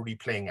wavelength we're really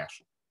playing at.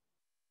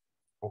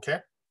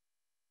 Okay?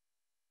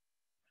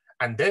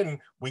 And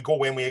then we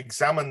go and we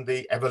examine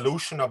the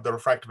evolution of the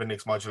refractive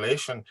index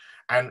modulation.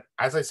 And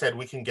as I said,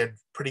 we can get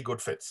pretty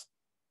good fits.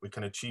 We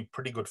can achieve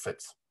pretty good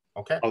fits.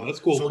 Okay. Oh, that's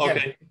cool. So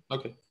again,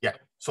 okay. Yeah.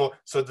 So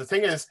the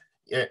thing is,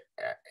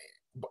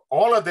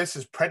 all of this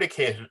is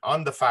predicated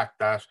on the fact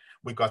that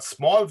we've got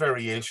small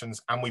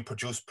variations and we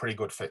produce pretty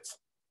good fits.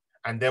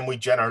 And then we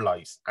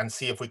generalize and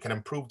see if we can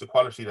improve the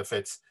quality of the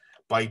fits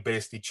by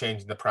basically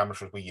changing the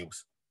parameters we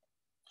use.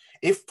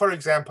 If, for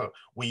example,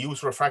 we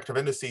use refractive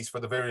indices for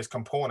the various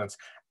components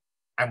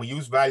and we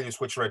use values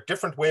which are at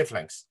different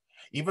wavelengths,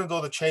 even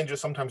though the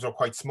changes sometimes are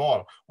quite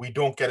small, we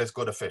don't get as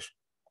good a fit.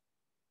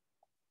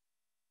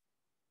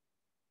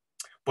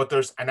 But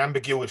there's an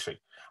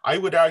ambiguity. I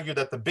would argue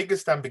that the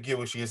biggest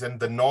ambiguity is in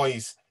the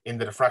noise in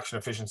the diffraction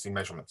efficiency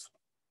measurements.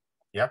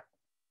 Yeah.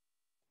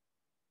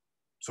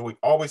 So we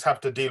always have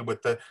to deal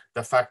with the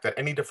fact that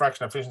any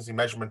diffraction efficiency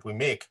measurement we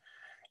make,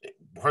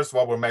 first of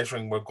all, we're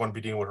going to be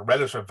dealing with a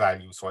relative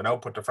value. So an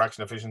output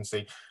diffraction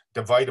efficiency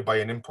divided by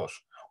an input,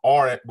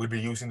 or we'll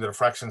be using the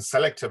diffraction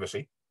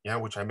selectivity, yeah,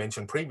 which I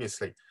mentioned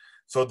previously.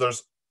 So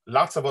there's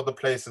lots of other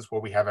places where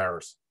we have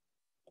errors.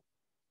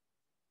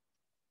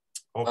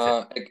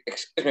 Okay.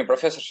 Excuse me,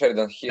 Professor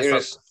Sheridan,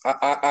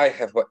 I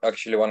have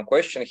actually one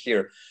question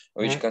here,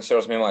 which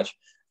concerns me much.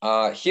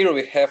 Here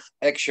we have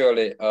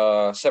actually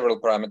several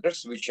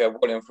parameters, which are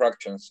volume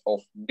fractions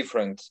of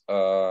different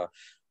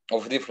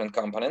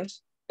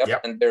components,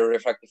 and their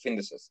refractive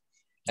indices.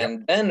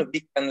 And then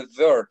we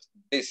convert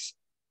this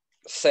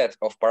set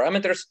of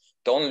parameters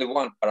to only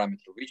one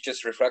parameter, which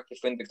is refractive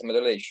index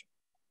modulation.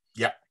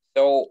 Yeah.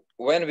 So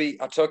when we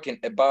are talking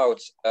about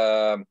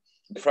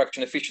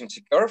diffraction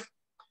efficiency curve,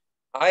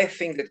 I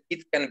think that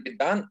it can be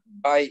done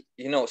by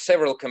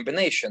several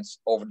combinations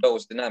of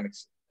those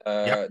dynamics.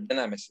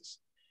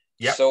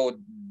 So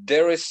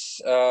there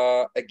is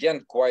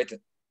again quite,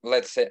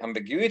 let's say,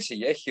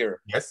 ambiguity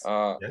here. Yes.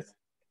 Yes.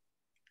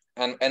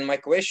 And my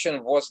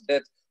question was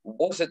that,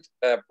 was it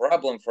a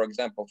problem, for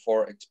example,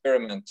 for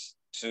experiments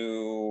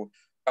to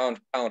count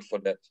for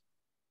that?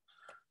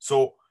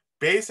 So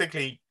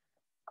basically,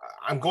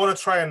 I'm going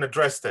to try and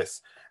address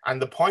this.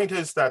 And the point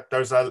is that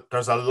there's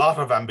a lot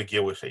of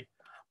ambiguity.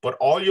 But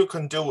all you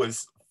can do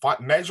is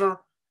measure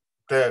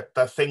the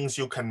things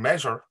you can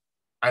measure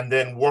and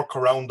then work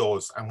around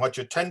those. And what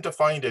you tend to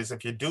find is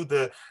if you do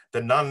the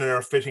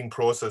nonlinear fitting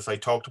process I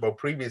talked about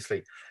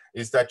previously,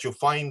 is that you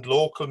find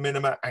local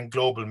minima and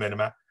global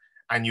minima,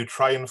 and you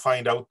try and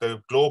find out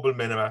the global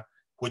minima,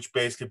 which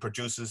basically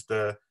produces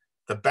the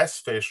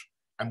best fit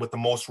and with the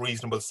most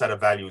reasonable set of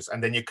values.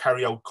 And then you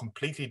carry out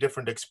completely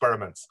different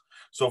experiments.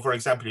 So for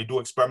example, you do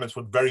experiments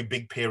with very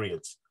big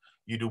periods.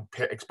 You do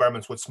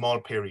experiments with small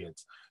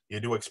periods. You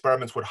do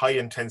experiments with high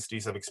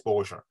intensities of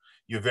exposure.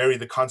 You vary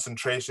the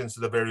concentrations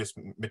of the various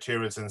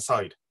materials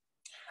inside.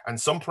 And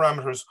some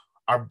parameters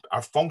are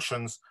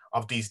functions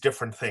of these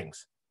different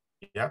things.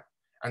 Yeah.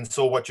 And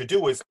so what you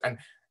do is, and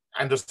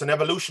there's an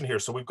evolution here.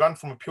 So we've gone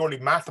from a purely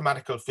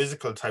mathematical,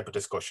 physical type of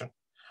discussion.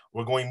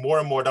 We're going more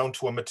and more down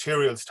to a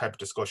materials type of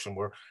discussion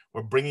where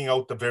we're bringing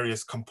out the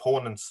various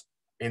components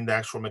in the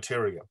actual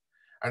material.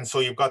 And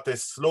so you've got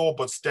this slow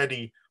but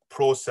steady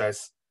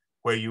process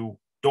where you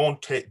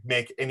don't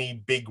make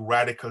any big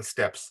radical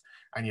steps,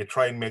 and you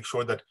try and make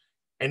sure that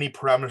any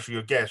parameter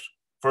you get,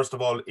 first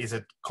of all, is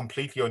it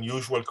completely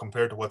unusual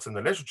compared to what's in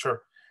the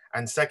literature?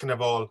 And second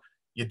of all,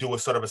 you do a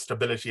sort of a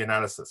stability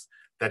analysis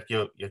that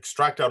you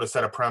extract out a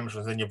set of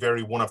parameters and you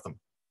vary one of them,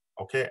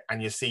 okay?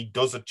 And you see,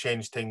 does it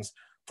change things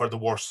for the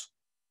worse,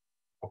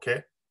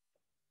 okay?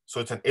 So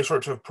it's an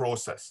iterative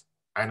process,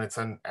 and it's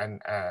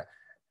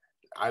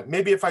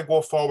maybe if I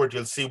go forward,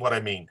 you'll see what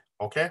I mean,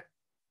 okay?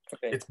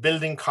 Okay. It's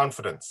building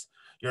confidence.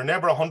 You're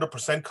never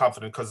 100%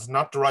 confident because it's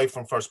not derived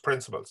from first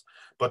principles.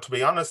 But to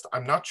be honest,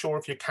 I'm not sure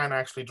if you can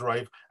actually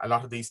derive a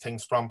lot of these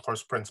things from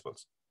first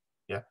principles.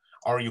 Yeah,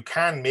 or you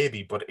can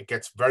maybe, but it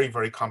gets very,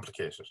 very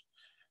complicated.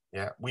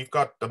 Yeah, we've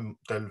got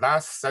the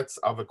last sets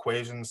of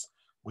equations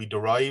we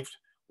derived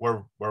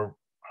were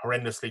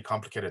horrendously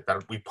complicated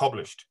that we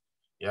published.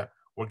 Yeah,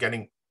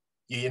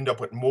 you end up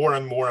with more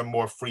and more and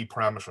more free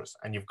parameters,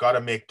 and you've got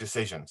to make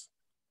decisions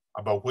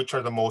about which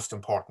are the most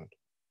important.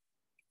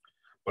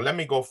 But let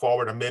me go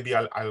forward, and maybe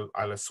I'll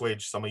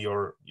assuage some of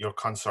your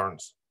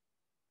concerns.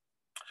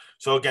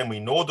 So again, we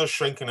know there's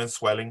shrinking and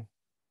swelling.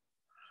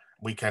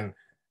 We can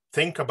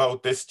think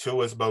about this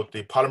too as about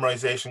the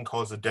polymerization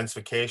causes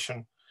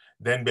densification,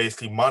 then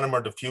basically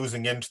monomer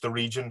diffusing into the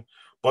region.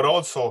 But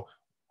also,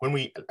 when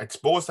we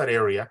expose that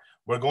area,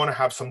 we're going to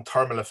have some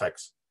thermal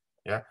effects.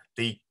 Yeah,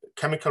 the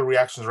chemical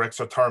reactions are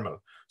exothermal,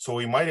 so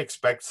we might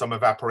expect some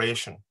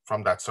evaporation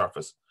from that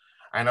surface.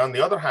 And on the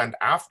other hand,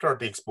 after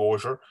the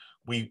exposure,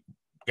 we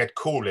get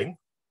cooling,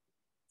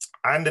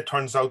 and it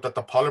turns out that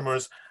the polymer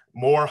is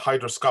more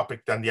hygroscopic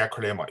than the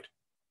acrylamide.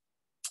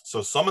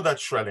 So some of that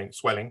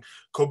swelling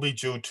could be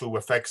due to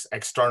effects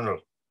external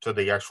to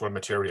the actual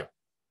material.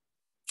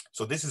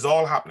 So this is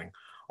all happening.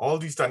 All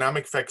these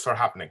dynamic effects are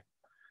happening.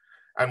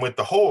 And with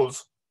the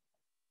holes,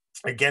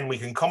 again, we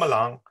can come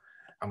along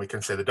and we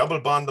can say the double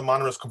bond, the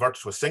monomer is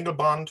converted to a single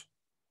bond.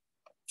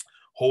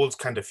 Holes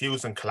can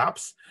diffuse and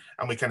collapse.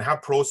 And we can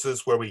have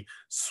processes where we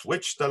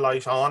switch the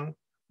light on.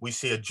 We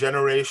see a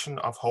generation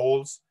of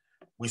holes.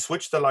 We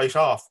switch the light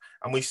off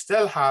and we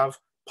still have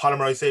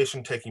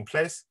polymerization taking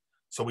place.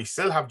 So we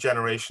still have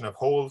generation of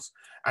holes.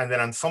 And then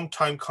on some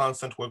time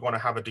constant, we're going to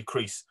have a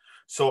decrease.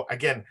 So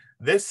again,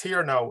 this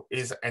here now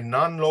is a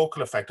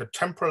non-local effect, a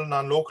temporal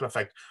non-local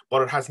effect,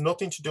 but it has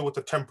nothing to do with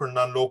the temporal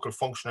non-local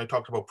function I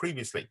talked about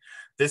previously.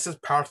 This is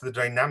part of the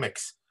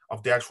dynamics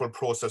of the actual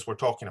process we're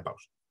talking about.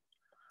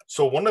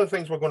 So one of the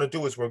things we're going to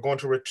do is we're going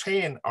to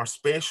retain our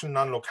spatial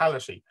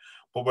non-locality,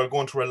 but we're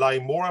going to rely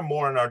more and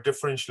more on our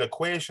differential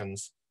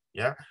equations,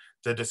 yeah,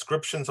 the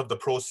descriptions of the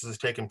processes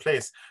taking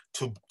place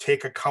to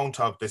take account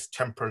of this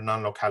temporal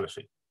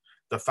non-locality.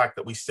 The fact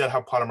that we still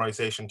have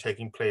polymerization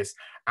taking place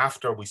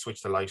after we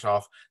switch the light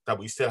off, that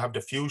we still have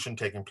diffusion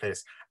taking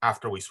place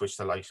after we switch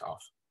the light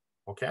off,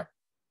 okay?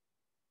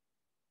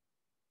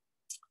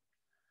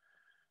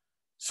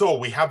 So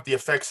we have the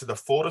effects of the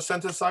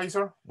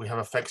photosynthesizer, we have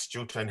effects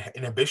due to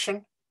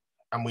inhibition,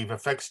 and we have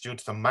effects due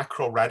to the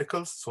macro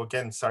radicals. So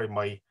again, sorry,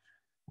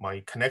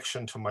 my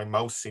connection to my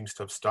mouse seems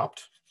to have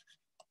stopped.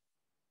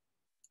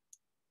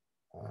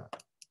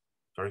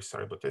 Very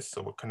sorry about this.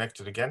 So we're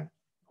connected again.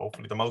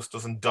 Hopefully the mouse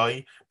doesn't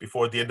die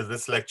before the end of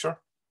this lecture.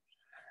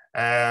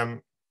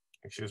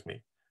 Excuse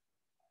me.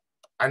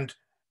 And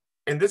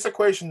in this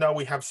equation now,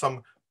 we have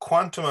some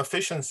quantum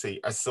efficiency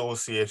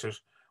associated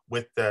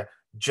with the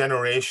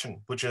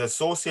generation, which is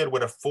associated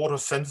with a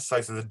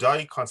photosynthesizer, the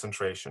dye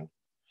concentration,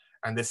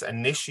 and this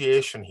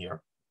initiation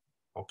here,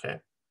 okay?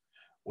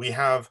 We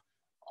have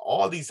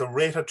all these, a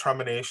rate of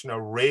termination,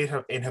 a rate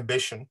of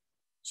inhibition,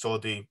 so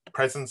the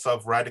presence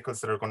of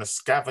radicals that are going to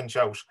scavenge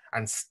out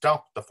and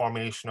stop the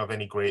formation of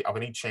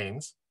any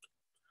chains.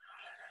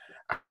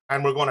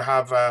 And we're going to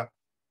have,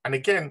 and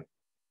again,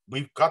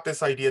 we've got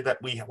this idea that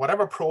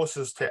whatever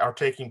processes are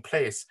taking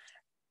place,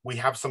 we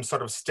have some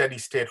sort of steady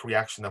state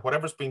reaction, that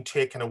whatever's being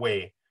taken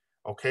away,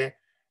 okay,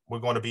 we're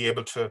going to be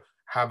able to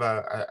have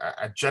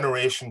a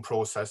generation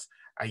process.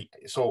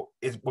 So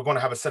we're going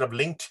to have a set of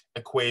linked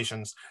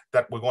equations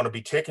that we're going to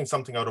be taking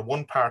something out of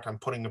one part and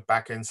putting it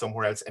back in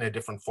somewhere else in a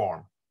different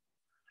form.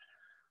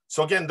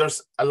 So again,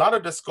 there's a lot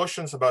of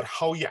discussions about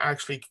how you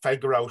actually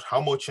figure out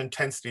how much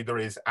intensity there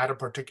is at a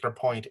particular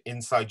point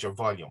inside your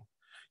volume.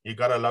 You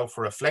got to allow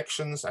for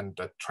reflections and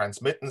the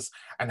transmittance,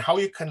 and how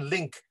you can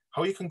link,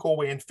 how you can go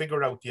away and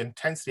figure out the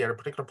intensity at a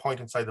particular point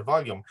inside the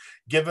volume,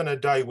 given a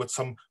dye with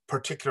some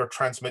particular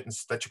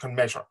transmittance that you can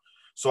measure.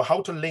 So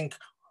how to link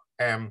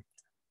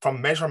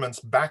from measurements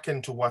back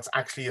into what's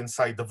actually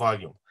inside the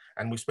volume.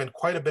 And we spent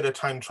quite a bit of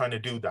time trying to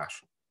do that.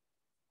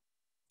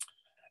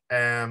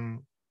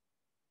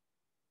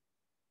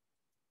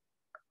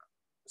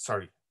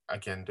 Sorry,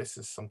 again, this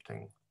is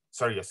something,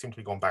 sorry, I seem to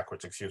be going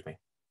backwards, excuse me.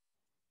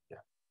 Yeah.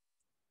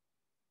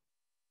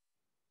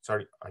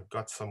 Sorry, I've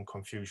got some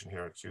confusion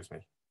here, excuse me.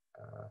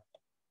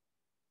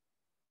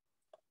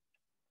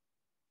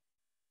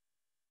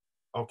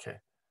 Okay,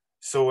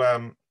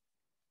 so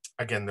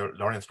again, the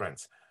Lorentz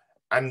trends.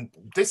 And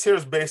this here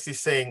is basically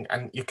saying,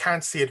 and you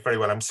can't see it very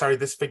well. I'm sorry,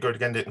 this figure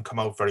again didn't come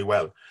out very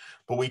well.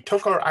 But we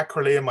took our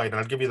acrylamide, and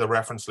I'll give you the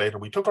reference later.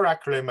 We took our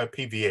acrylamide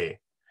PVA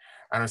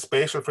and a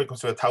spatial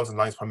frequency of 1,000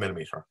 lines per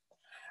millimeter.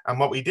 And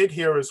what we did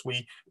here is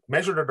we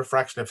measured our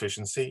diffraction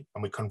efficiency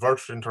and we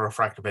converted it into a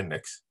refractive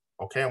index.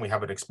 Okay, and we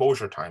have an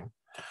exposure time.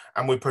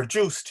 And we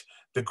produced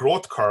the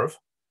growth curve,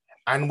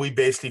 and we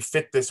basically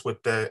fit this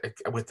with the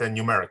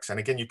numerics. And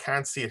again, you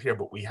can't see it here,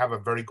 but we have a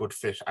very good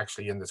fit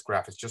actually in this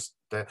graph. It's just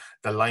the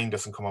line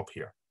doesn't come up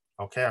here.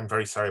 Okay, I'm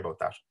very sorry about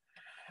that.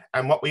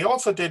 And what we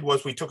also did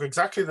was we took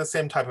exactly the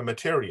same type of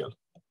material.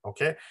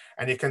 Okay,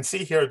 and you can see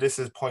here, this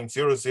is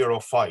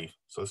 0.005.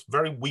 So it's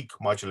very weak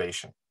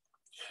modulation.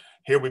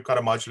 Here we've got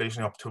a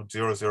modulation up to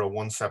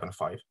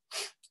 0.00175.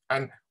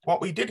 And what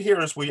we did here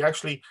is we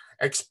actually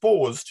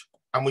exposed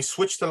and we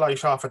switched the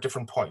light off at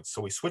different points.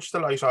 So we switched the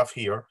light off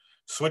here,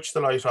 switch the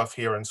light off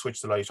here, and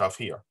switch the light off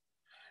here.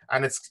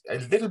 And it's a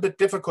little bit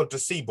difficult to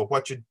see, but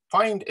what you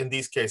find in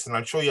these cases, and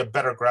I'll show you a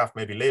better graph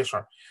maybe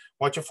later,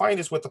 what you find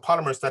is with the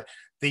polymers that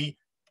the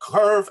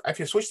curve, if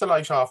you switch the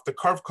light off, the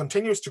curve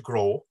continues to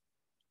grow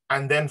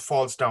and then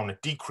falls down,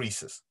 it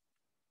decreases,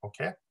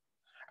 okay?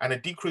 And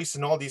it decreases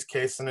in all these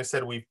cases, and I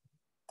said we've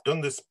done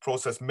this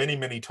process many,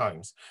 many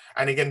times.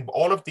 And again,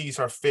 all of these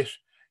are fit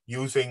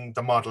using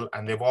the model,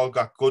 and they've all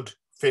got good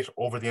fit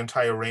over the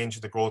entire range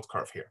of the growth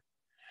curve here.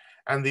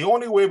 And the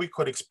only way we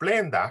could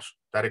explain that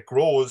it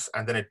grows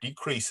and then it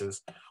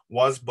decreases,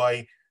 was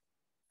by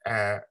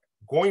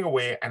going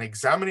away and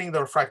examining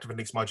the refractive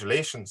index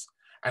modulations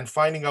and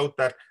finding out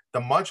that the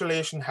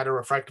modulation had a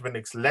refractive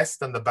index less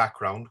than the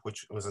background,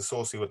 which was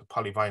associated with the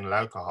polyvinyl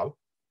alcohol.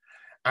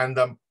 And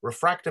the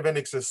refractive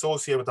index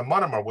associated with the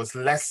monomer was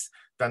less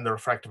than the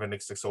refractive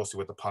index associated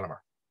with the polymer.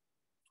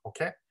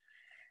 Okay?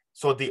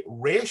 So the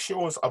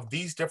ratios of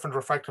these different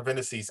refractive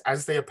indices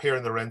as they appear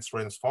in the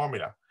Lorentz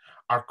formula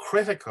are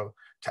critical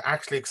to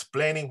actually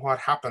explaining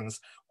what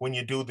happens when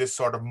you do this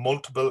sort of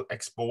multiple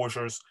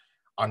exposures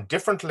on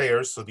different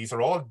layers. So these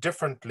are all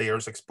different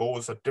layers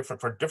exposed at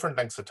for different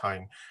lengths of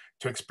time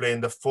to explain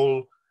the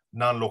full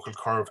non-local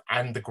curve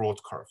and the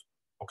growth curve.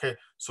 Okay,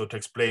 so to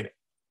explain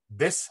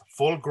this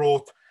full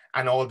growth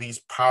and all these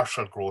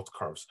partial growth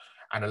curves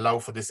and allow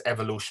for this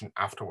evolution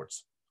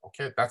afterwards.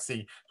 Okay, that's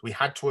we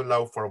had to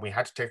allow for, we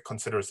had to take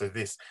consideration of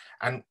this.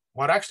 And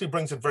what actually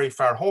brings it very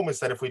far home is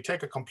that if we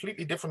take a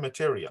completely different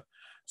material,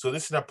 so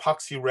this is an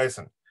epoxy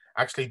resin,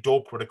 actually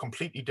doped with a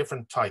completely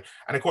different dye.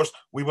 And of course,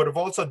 we would have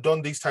also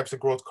done these types of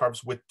growth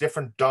curves with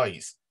different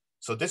dyes.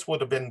 So this would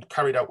have been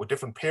carried out with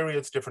different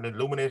periods, different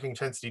illuminating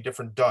intensity,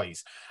 different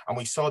dyes. And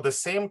we saw the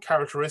same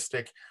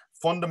characteristic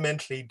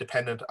fundamentally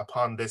dependent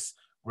upon this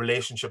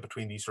relationship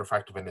between these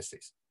refractive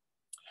indices.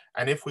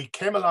 And if we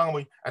came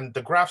along and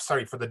the graph,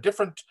 sorry, for the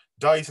different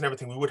dyes and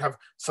everything, we would have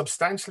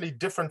substantially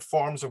different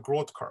forms of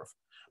growth curve.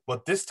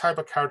 But this type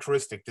of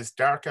characteristic, this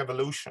dark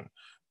evolution,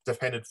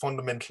 depended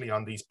fundamentally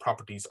on these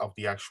properties of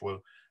the actual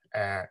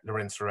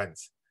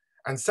Lorentz.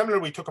 And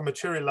similarly, we took a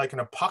material like an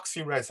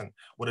epoxy resin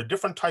with a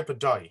different type of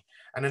dye.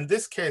 And in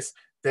this case,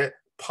 the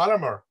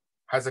polymer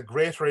has a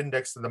greater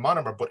index than the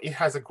monomer, but it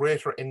has a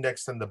greater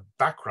index than the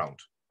background.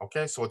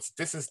 Okay, so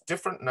this is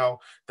different now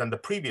than the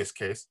previous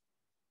case.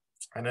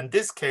 And in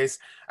this case,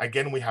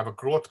 again, we have a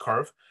growth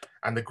curve.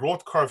 And the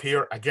growth curve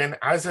here, again,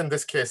 as in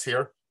this case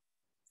here,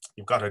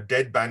 you've got a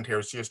dead band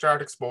here. So you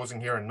start exposing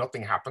here and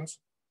nothing happens.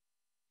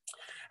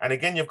 And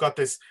again, you've got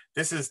this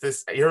is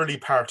this early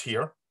part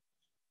here,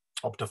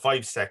 up to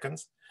 5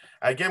 seconds.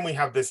 Again, we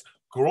have this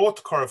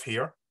growth curve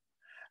here.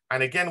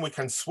 And again, we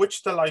can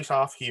switch the light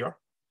off here.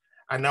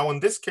 And now in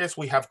this case,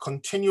 we have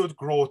continued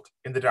growth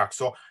in the dark.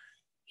 So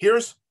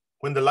here's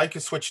when the light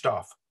is switched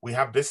off. We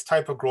have this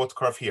type of growth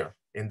curve here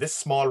in this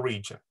small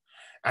region.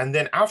 And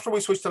then after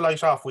we switch the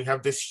light off, we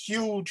have this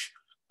huge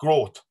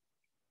growth,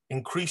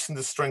 increasing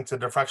the strength of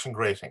the diffraction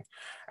grating.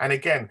 And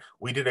again,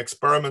 we did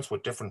experiments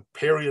with different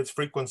periods,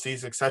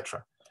 frequencies,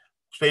 etc.,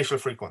 spatial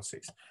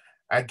frequencies.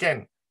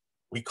 Again,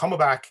 we come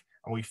back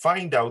and we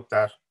find out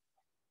that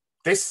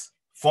this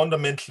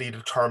fundamentally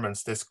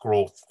determines this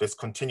growth, this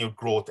continued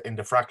growth in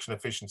diffraction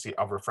efficiency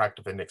of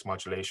refractive index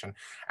modulation.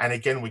 And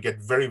again, we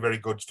get very, very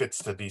good fits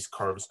to these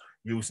curves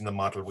using the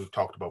model we've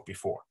talked about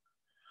before.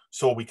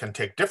 So we can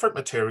take different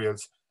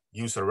materials,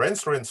 use the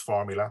rinse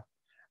formula,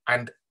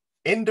 and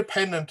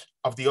independent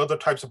of the other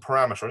types of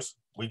parameters,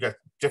 we get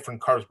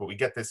different curves, but we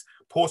get this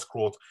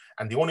post-growth,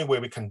 and the only way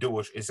we can do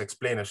it is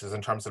explain it is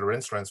in terms of the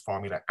rinse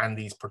formula and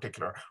these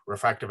particular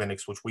refractive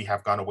index, which we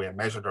have gone away and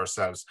measured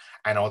ourselves,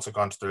 and also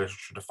gone to the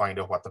literature to find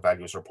out what the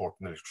values reported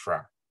in the literature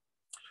are.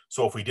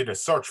 So if we did a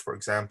search, for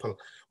example,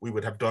 we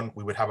would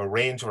have a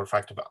range of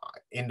refractive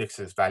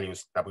indexes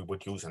values that we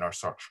would use in our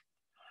search.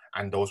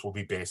 And those will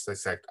be based, as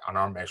I said, on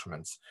our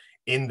measurements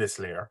in this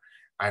layer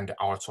and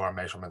also our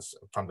measurements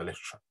from the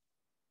literature.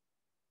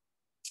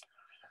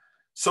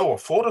 So a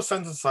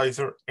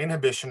photosynthesizer,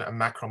 inhibition,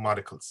 and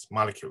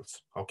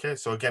macromolecules. Okay,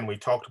 so again, we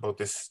talked about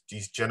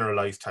these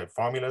generalized type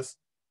formulas,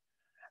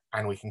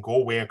 and we can go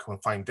away and can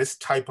find this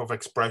type of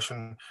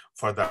expression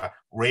for the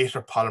rate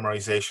of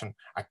polymerization,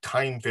 a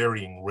time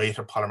varying rate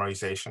of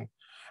polymerization.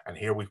 And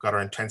here we've got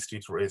our intensity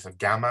to raise a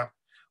gamma.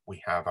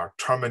 We have our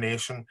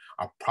termination,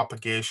 our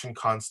propagation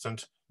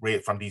constant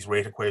rate from these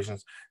rate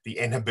equations, the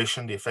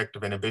inhibition, the effect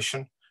of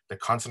inhibition, the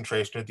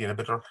concentration of the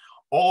inhibitor.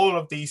 All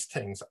of these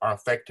things are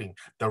affecting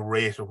the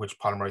rate at which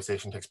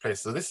polymerization takes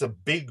place. So this is a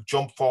big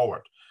jump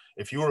forward.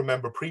 If you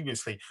remember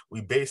previously,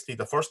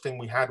 the first thing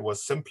we had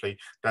was simply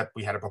that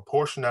we had a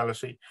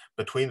proportionality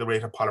between the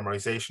rate of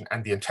polymerization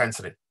and the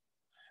intensity.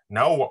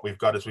 Now what we've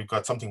got is we've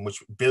got something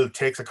which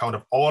takes account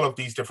of all of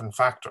these different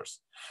factors.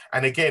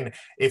 And again,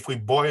 if we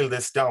boil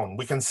this down,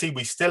 we can see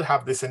we still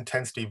have this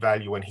intensity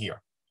value in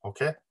here,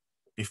 okay?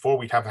 Before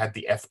we'd have had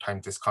the F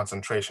times this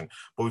concentration,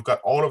 but we've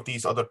got all of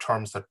these other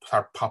terms that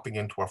start popping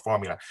into our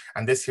formula.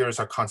 And this here is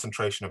our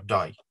concentration of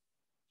dye.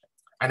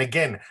 And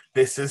again,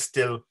 this is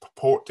still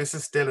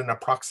an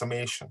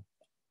approximation.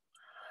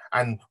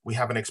 And we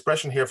have an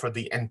expression here for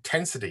the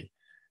intensity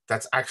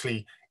that's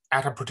actually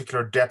at a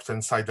particular depth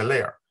inside the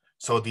layer.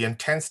 So the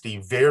intensity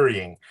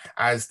varying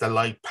as the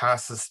light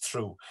passes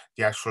through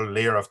the actual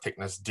layer of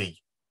thickness D,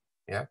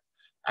 yeah?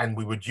 And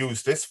we would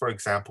use this, for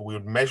example, we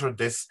would measure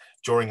this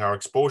during our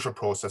exposure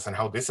process and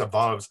how this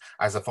evolves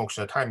as a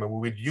function of time. And we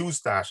would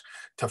use that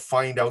to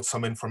find out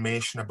some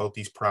information about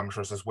these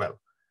parameters as well.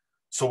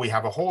 So we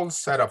have a whole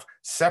set of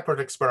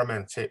separate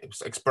experiments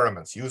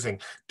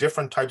using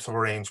different types of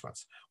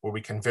arrangements where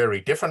we can vary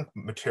different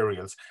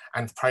materials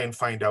and try and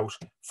find out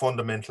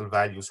fundamental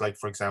values, like,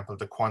 for example,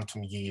 the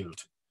quantum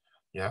yield.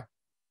 Yeah,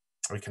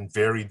 we can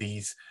vary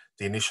the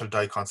initial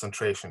dye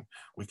concentration,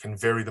 we can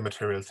vary the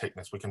material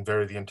thickness, we can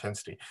vary the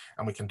intensity,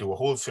 and we can do a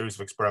whole series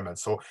of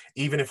experiments. So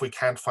even if we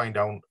can't find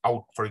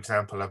out, for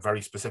example, a very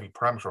specific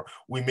parameter,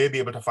 we may be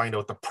able to find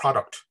out the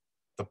product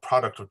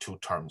of two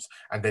terms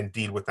and then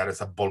deal with that as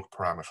a bulk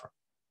parameter.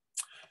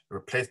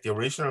 Replace the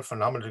original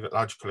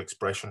phenomenological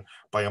expression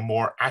by a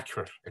more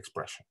accurate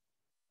expression.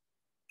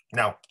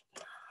 Now,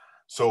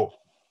 so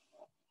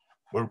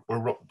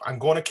I'm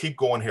going to keep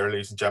going here,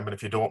 ladies and gentlemen,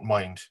 if you don't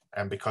mind,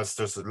 because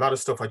there's a lot of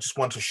stuff I just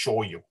want to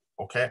show you,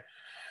 okay?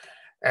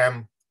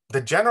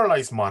 The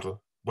generalized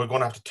model, we're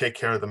going to have to take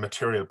care of the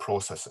material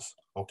processes,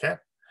 okay?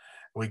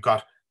 We've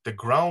got the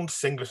ground,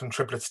 singlet, and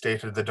triplet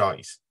state of the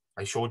dyes.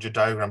 I showed you a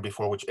diagram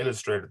before which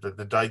illustrated that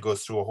the dye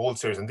goes through a whole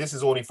series, and this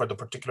is only for the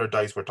particular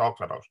dyes we're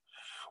talking about.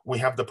 We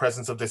have the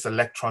presence of this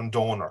electron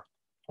donor,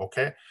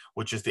 okay,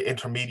 which is the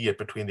intermediate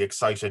between the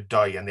excited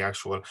dye and the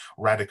actual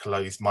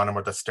radicalized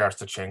monomer that starts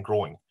the chain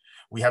growing.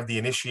 We have the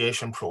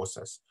initiation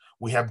process.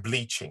 We have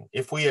bleaching.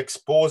 If we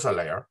expose a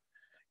layer,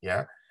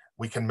 yeah,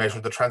 we can measure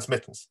the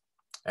transmittance.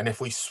 And if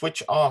we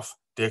switch off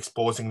the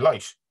exposing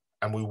light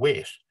and we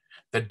wait,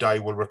 the dye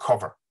will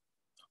recover.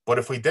 But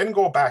if we then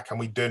go back and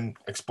we then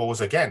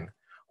expose again,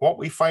 what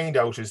we find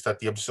out is that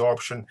the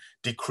absorption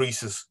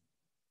decreases,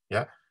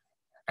 yeah?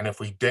 And if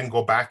we then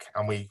go back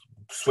and we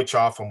switch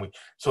off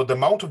so the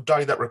amount of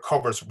dye that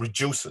recovers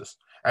reduces,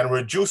 and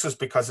reduces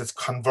because it's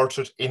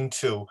converted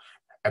into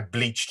a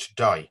bleached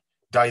dye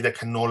that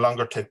can no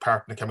longer take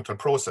part in the chemical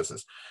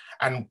processes.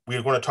 And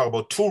we're going to talk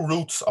about two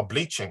routes of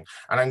bleaching.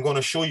 And I'm going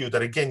to show you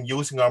that, again,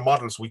 using our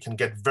models, we can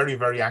get very,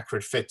 very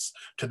accurate fits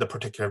to the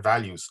particular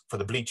values for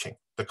the bleaching,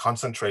 the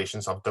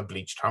concentrations of the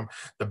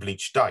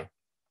bleached dye.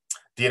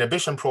 The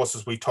inhibition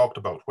process we talked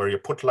about, where you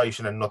put light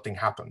in and nothing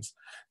happens,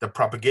 the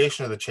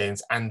propagation of the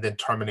chains, and the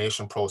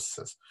termination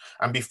processes.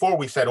 And before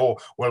we said, oh,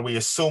 well, we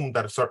assume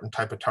that a certain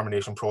type of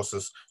termination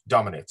process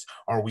dominates,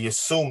 or we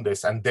assume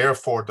this, and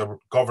therefore the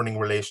governing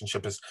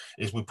relationship is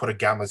we put a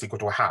gamma is equal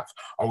to a half,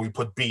 or we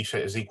put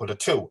beta is equal to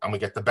 2, and we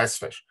get the best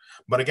fit.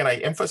 But again, I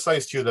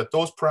emphasize to you that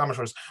those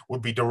parameters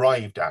would be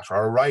derived at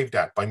or arrived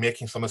at by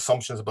making some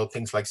assumptions about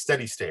things like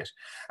steady state.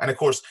 And of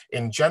course,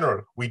 in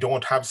general, we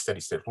don't have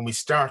steady state. When we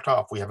start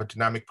off, we have a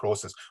dynamic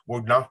process.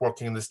 We're not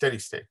working in the steady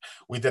state.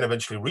 We then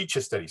eventually reach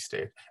a steady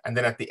state. And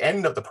then at the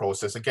end of the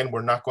process, again,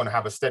 we're not going to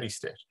have a steady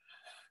state.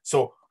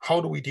 So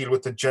how do we deal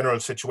with the general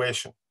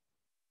situation?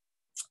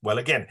 Well,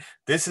 again,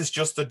 this is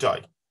just a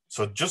dye.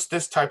 So just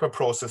this type of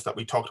process that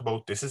we talked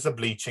about, this is a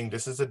bleaching,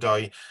 this is a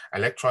dye,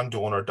 electron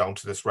donor down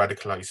to this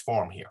radicalized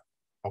form here,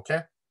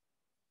 okay?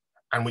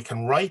 And we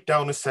can write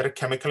down a set of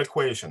chemical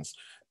equations.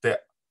 The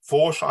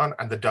photon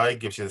and the dye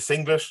gives you the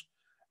singlet,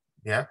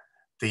 yeah?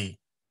 The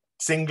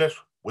singlet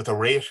with a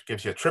rate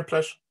gives you a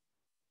triplet,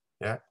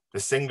 Yeah, the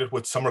singlet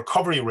with some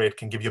recovery rate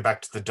can give you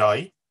back to the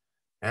die.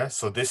 Yeah,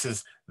 so this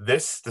is the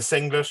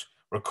singlet,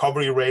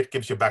 recovery rate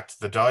gives you back to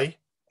the die.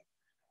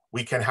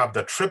 We can have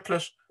the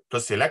triplet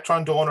plus the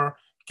electron donor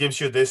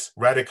gives you this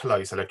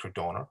radicalized electric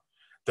donor.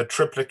 The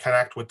triplet can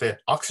act with the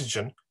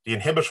oxygen, the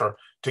inhibitor,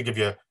 to give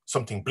you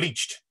something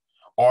bleached,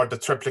 or the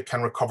triplet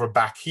can recover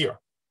back here.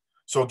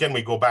 So again,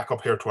 we go back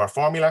up here to our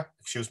formula,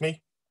 excuse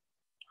me,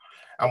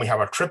 and we have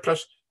our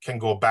triplet can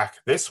go back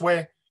this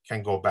way,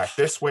 can go back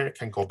this way,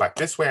 can go back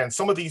this way, and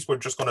some of these we're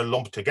just going to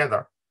lump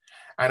together.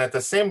 And at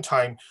the same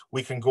time,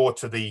 we can go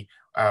to the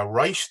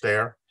right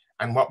there,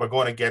 and what we're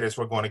going to get is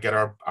we're going to get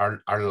our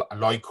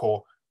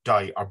LICO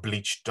dye, our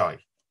bleached dye.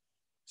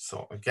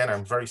 So again,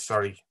 I'm very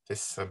sorry,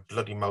 this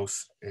bloody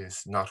mouse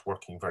is not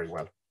working very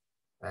well.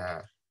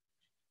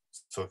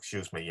 So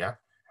excuse me, yeah?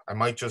 I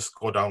might just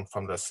go down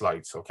from the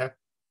slides, okay?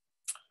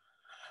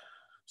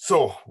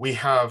 So we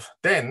have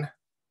then,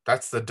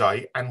 that's the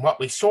dye, and what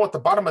we show at the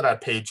bottom of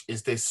that page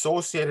is the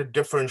associated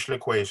differential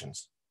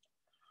equations,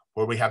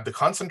 where we have the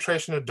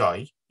concentration of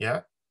dye,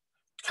 yeah,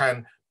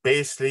 can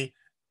basically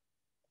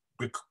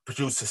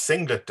produce a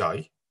singlet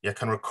dye. You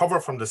can recover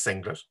from the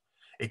singlet,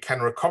 it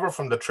can recover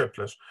from the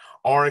triplet,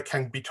 or it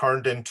can be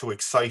turned into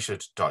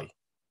excited dye,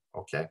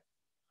 okay?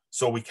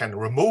 So we can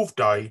remove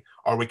dye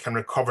or we can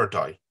recover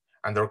dye,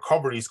 and the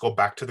recoveries go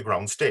back to the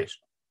ground state.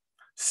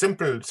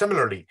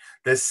 Similarly,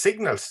 the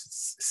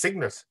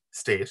signet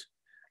state,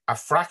 a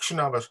fraction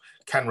of it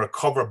can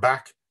recover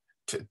back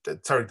to,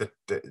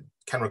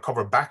 can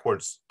recover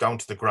backwards down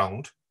to the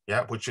ground,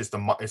 yeah, which is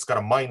it's got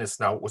a minus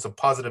now, it was a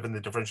positive in the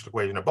differential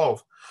equation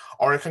above,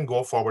 or it can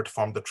go forward to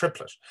form the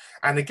triplet.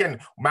 And again,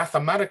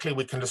 mathematically,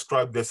 we can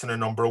describe this in a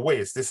number of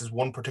ways. This is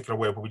one particular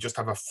way where we just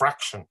have a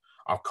fraction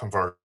of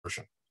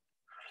conversion.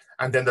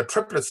 And then the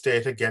triplet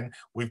state, again,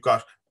 we've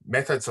got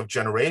methods of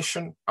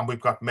generation and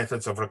we've got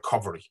methods of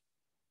recovery.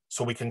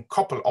 So we can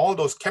couple all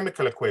those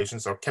chemical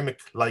equations or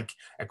chemical-like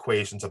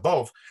equations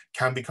above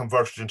can be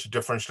converted into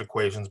differential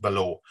equations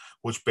below,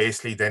 which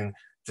basically then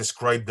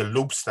describe the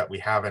loops that we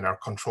have in our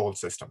control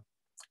system.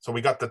 So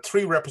we got the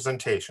three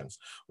representations.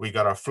 We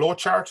got our flow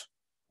chart,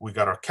 we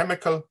got our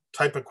chemical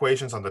type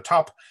equations on the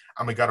top,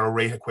 and we got our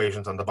rate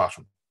equations on the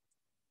bottom.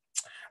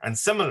 And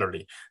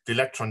similarly, the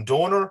electron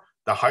donor,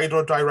 the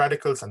hydro-dye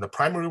radicals, and the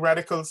primary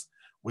radicals,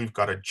 we've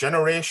got a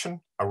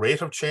generation, a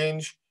rate of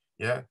change,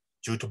 yeah,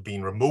 due to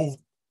being removed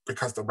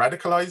because they're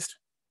radicalized.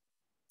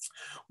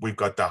 We've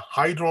got the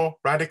hydro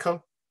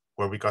radical,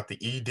 where we got the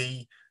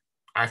ED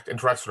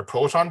interacts with a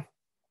proton.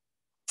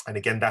 And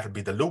again, that would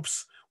be the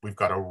loops. We've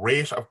got a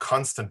rate of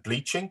constant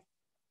bleaching.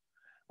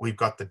 We've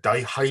got the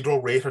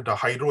dihydro rate of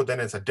dihydro, then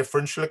it's a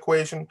differential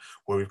equation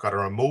where we've got a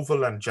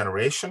removal and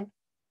generation.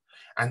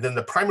 And then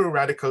the primary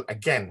radical,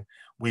 again,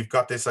 we've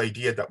got this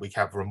idea that we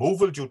have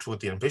removal due to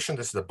the inhibition,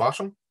 this is the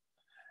bottom.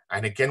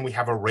 And again, we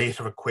have a rate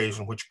of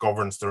equation which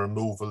governs the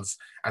removals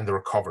and the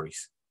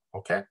recoveries,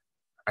 okay?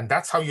 And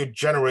that's how you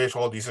generate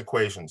all these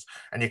equations.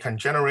 And you can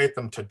generate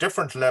them to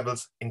different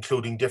levels,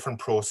 including different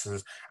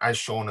processes as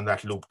shown in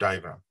that loop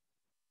diagram.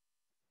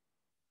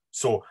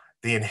 So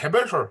the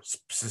inhibitor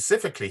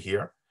specifically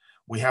here,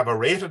 we have a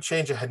rate of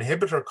change of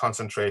inhibitor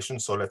concentration.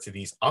 So let's say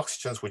these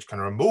oxygens which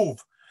can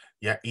remove,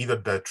 yeah, either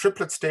the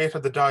triplet state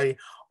of the dye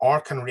or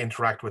can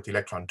interact with the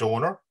electron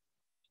donor.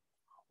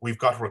 We've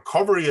got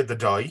recovery of the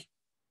dye,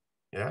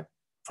 yeah,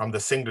 from the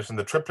singlet and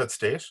the triplet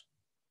state.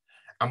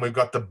 And we've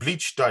got the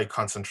bleach dye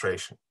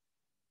concentration,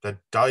 the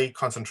dye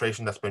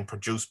concentration that's been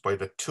produced by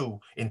the two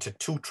into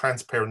two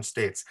transparent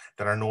states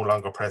that are no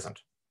longer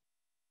present.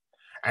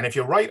 And if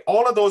you write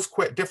all of those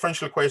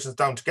differential equations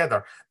down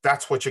together,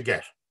 that's what you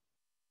get,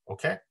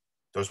 okay?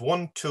 There's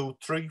 1, 2,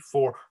 3,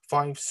 4,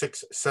 5,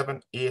 6,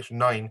 7, 8,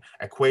 9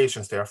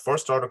 equations there,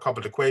 first order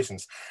coupled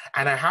equations.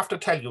 And I have to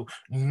tell you,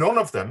 none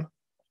of them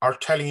are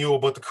telling you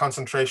about the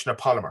concentration of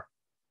polymer,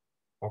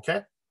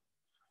 okay?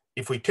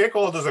 If we take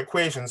all those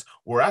equations,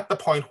 we're at the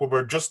point where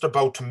we're just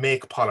about to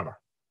make polymer.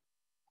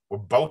 We're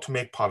about to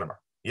make polymer,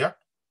 yeah?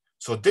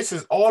 So this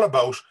is all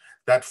about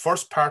that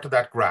first part of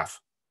that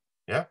graph,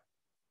 yeah?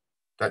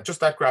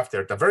 Just that graph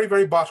there. At the very,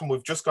 very bottom,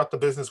 we've just got the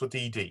business with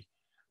the ED,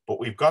 but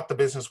we've got the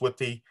business with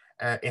the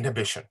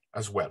inhibition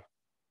as well.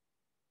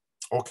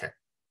 Okay,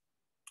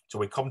 so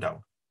we come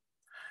down.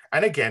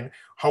 And again,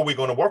 how are we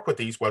going to work with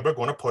these? Well, we're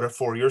going to put a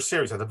Fourier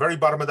series at the very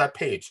bottom of that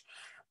page.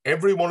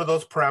 Every one of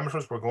those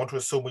parameters we're going to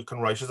assume we can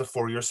write as a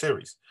Fourier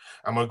series.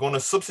 And we're going to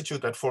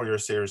substitute that Fourier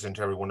series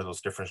into every one of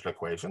those differential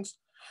equations.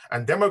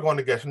 And then we're going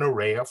to get an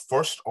array of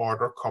first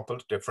order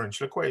coupled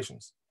differential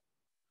equations.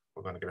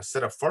 We're going to get a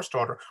set of first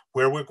order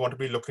where we're going to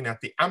be looking at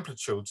the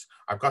amplitudes.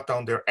 I've got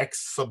down there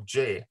x sub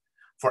j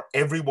for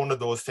every one of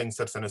those things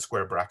that's in a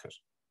square bracket.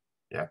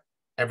 Yeah,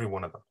 every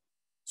one of them.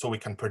 So we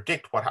can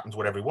predict what happens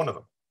with every one of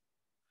them.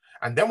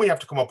 And then we have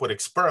to come up with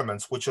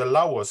experiments which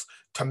allow us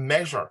to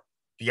measure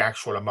the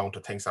actual amount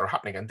of things that are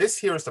happening. And this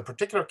here is the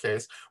particular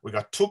case. We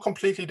got two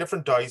completely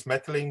different dyes,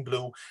 methylene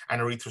blue and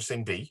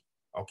erythrocin B,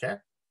 okay?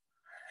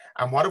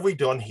 And what have we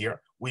done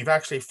here? We've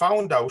actually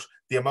found out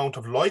the amount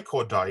of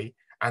LICO dye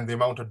and the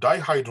amount of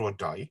dihydro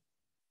dye,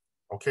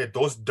 Okay,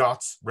 those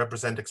dots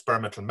represent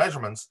experimental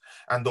measurements,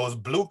 and those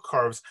blue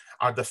curves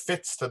are the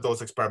fits to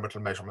those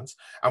experimental measurements.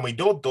 And we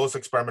do those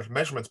experimental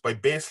measurements by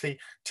basically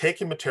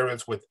taking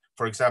materials with,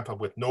 for example,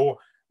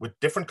 with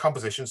different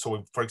compositions.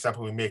 So, for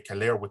example, we make a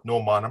layer with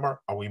no monomer,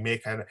 or we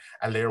make a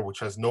layer which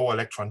has no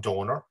electron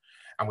donor,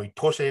 and we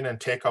put in and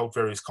take out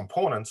various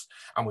components,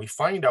 and we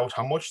find out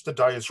how much the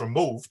dye is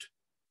removed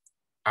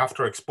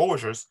after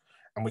exposures,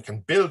 and we can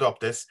build up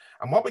this.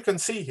 And what we can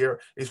see here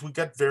is we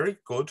get very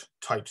good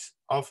types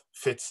of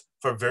fits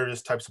for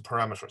various types of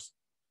parameters.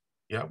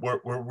 Yeah,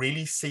 we're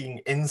really seeing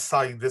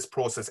inside this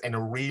process in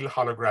a real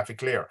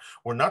holographic layer.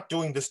 We're not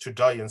doing this to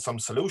dye in some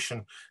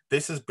solution.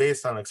 This is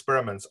based on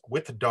experiments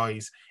with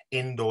dyes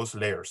in those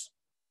layers.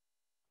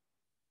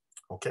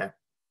 Okay.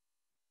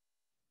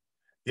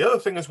 The other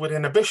thing is with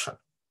inhibition.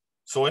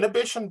 So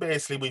inhibition,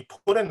 basically, we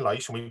put in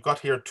light, and we've got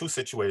here two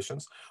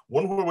situations.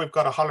 One where we've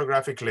got a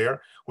holographic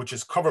layer, which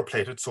is cover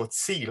plated, so it's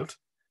sealed,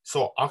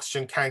 so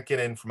oxygen can't get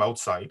in from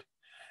outside.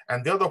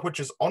 And the other, which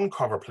is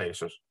uncover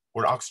plated,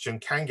 where oxygen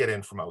can get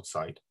in from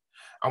outside.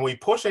 And we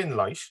put in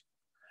light,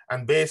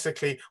 and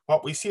basically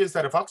what we see is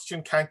that if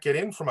oxygen can't get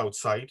in from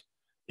outside,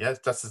 yes,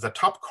 this is the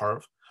top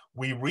curve,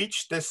 we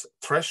reach this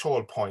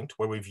threshold point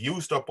where we've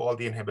used up all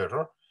the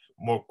inhibitor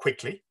more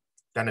quickly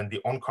than in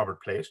the uncovered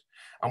plate.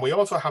 And we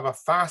also have a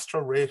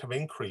faster rate of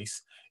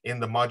increase in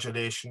the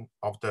modulation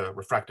of the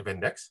refractive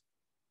index.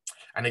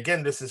 And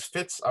again, this is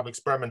fits of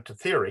experimental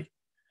theory.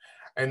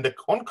 In the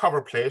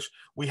uncovered plate,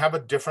 we have a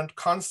different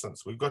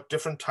constants. We've got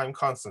different time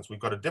constants. We've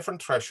got a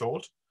different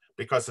threshold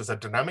because there's a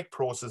dynamic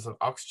process of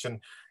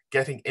oxygen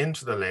getting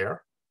into the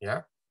layer,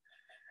 yeah,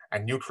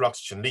 and neutral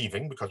oxygen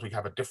leaving, because we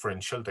have a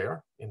differential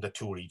there in the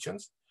two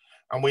regions.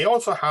 And we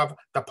also have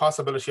the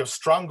possibility of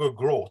stronger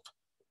growth,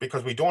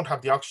 because we don't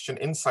have the oxygen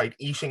inside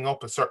eating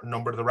up a certain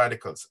number of the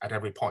radicals at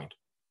every point.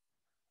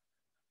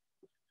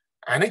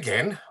 And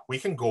again, we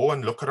can go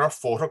and look at our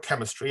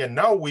photochemistry, and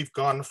now we've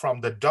gone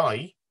from the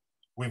dye,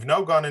 we've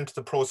now gone into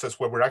the process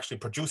where we're actually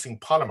producing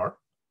polymer,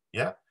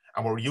 yeah,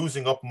 and we're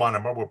using up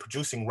monomer, we're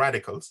producing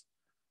radicals.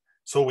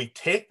 So we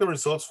take the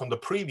results from the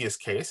previous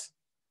case,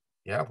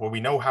 yeah, where we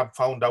now have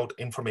found out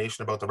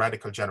information about the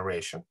radical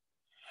generation,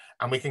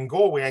 and we can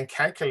go away and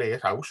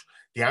calculate out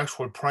the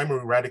actual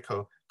primary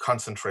radical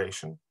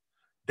concentration.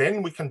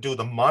 Then we can do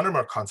the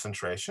monomer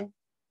concentration.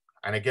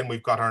 And again,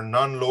 we've got our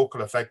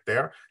non-local effect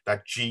there,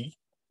 that G,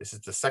 this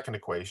is the second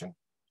equation.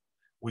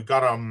 We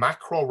got our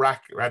macro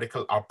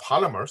radical, our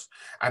polymers.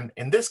 And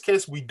in this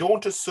case, we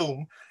don't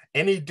assume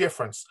any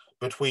difference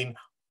between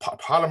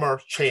polymer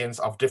chains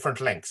of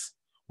different lengths.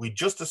 We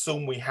just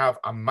assume we have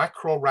a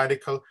macro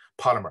radical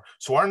polymer.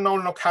 So our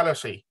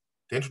non-locality,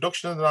 the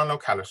introduction of the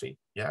non-locality,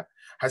 yeah,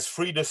 has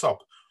freed us up.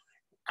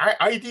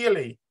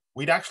 Ideally,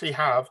 we'd actually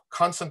have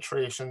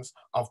concentrations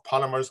of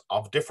polymers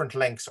of different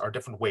lengths or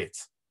different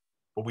weights,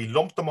 but we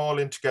lump them all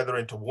in together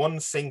into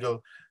one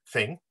single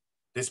thing,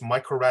 this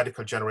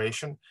microradical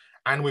generation.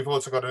 And we've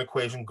also got an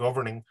equation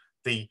governing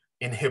the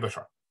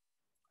inhibitor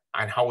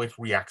and how it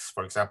reacts,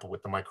 for example,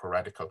 with the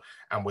microradical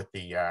and with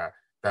the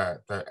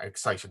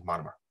excited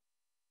monomer.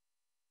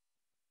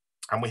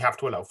 And we have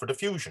to allow for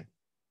diffusion,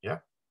 yeah?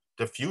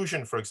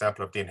 Diffusion, for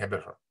example, of the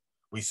inhibitor.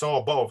 We saw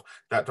above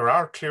that there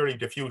are clearly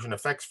diffusion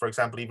effects, for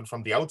example, even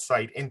from the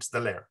outside into the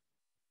layer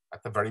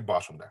at the very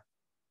bottom there.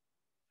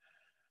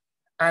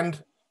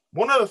 And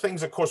one of the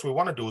things, of course, we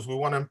want to do is we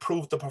want to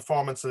improve the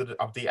performance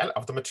of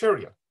the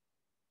material.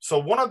 So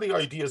one of the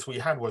ideas we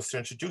had was to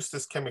introduce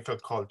this chemical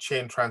called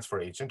chain transfer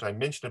agent. I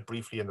mentioned it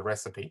briefly in the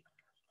recipe.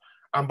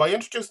 And by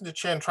introducing the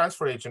chain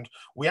transfer agent,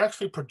 we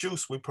actually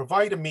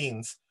provide a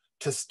means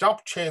to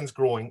stop chains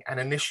growing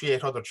and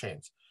initiate other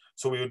chains.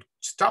 So we would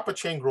stop a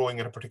chain growing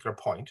at a particular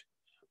point,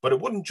 but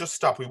it wouldn't just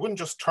stop, we wouldn't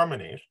just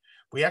terminate.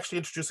 We actually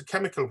introduce a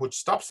chemical which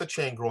stops the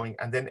chain growing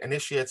and then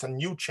initiates a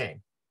new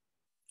chain.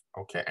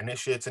 Okay,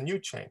 initiates a new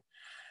chain.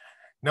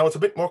 Now it's a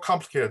bit more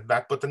complicated than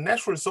that, but the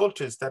net result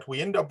is that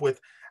we end up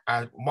with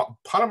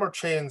polymer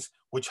chains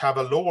which have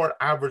a lower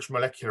average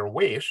molecular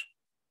weight,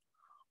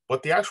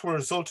 but the actual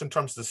result in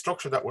terms of the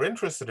structure that we're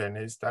interested in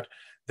is that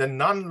the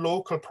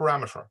non-local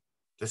parameter,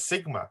 the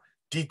sigma,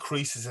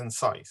 decreases in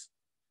size.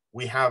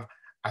 We have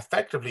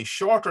effectively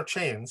shorter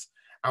chains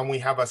and we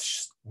have a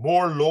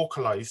more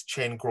localized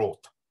chain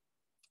growth,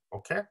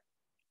 okay?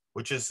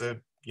 Which is,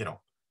 you know,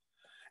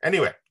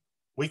 anyway,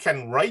 we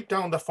can write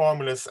down the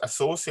formulas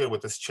associated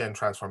with this chain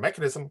transfer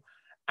mechanism,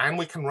 and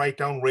we can write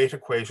down rate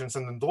equations,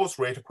 and then those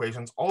rate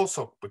equations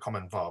also become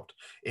involved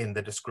in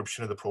the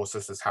description of the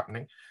process that's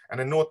happening.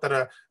 And I note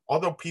that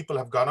other people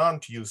have gone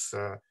on to use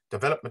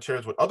develop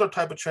materials with other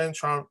type of chain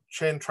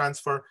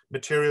transfer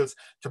materials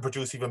to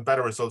produce even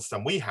better results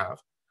than we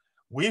have.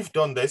 We've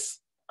done this,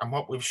 and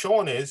what we've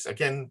shown is,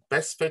 again,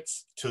 best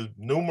fits to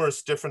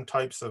numerous different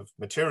types of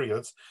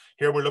materials.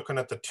 Here we're looking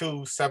at the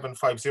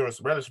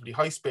 2750, relatively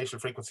high spatial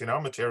frequency in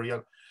our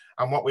material.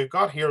 And what we've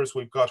got here is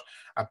we've got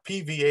a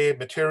PVA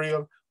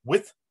material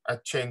with a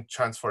chain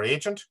transfer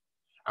agent,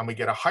 and we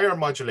get a higher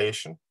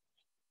modulation.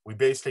 We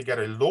basically get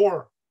a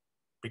lower,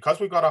 because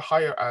we've got a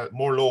higher,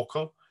 more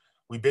local,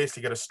 we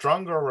basically get a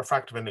stronger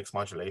refractive index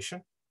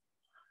modulation.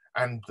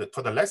 And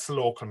for the less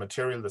local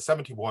material, the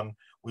 71,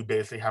 we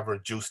basically have a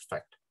reduced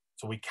effect.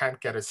 So we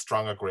can't get as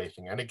strong a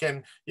grating. And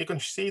again, you can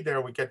see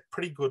there we get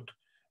pretty good,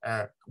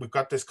 we've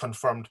got this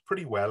confirmed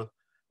pretty well.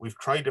 We've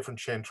tried different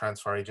chain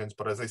transfer agents,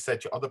 but as I said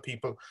to other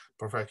people,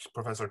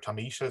 Professor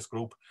Tamisha's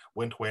group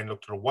went away and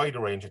looked at a wider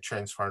range of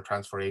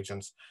transfer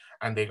agents,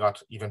 and they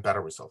got even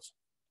better results.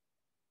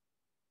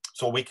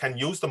 So we can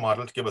use the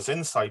model to give us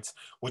insights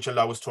which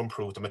allow us to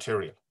improve the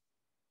material.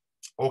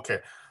 Okay,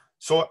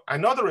 so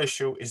another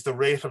issue is the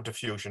rate of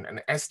diffusion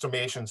and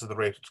estimations of the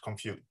rate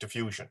of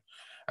diffusion.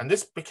 And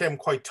this became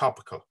quite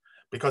topical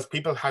because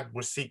people had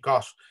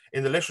got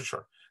in the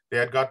literature, they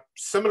had got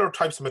similar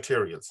types of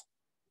materials.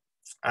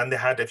 And they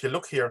had, if you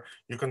look here,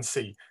 you can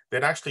see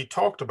they'd actually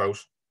talked about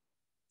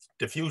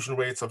diffusion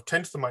rates of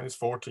 10 to the minus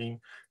 14,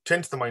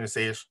 10 to the minus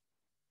 8,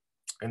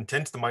 and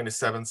 10 to the minus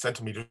 7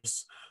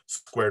 centimeters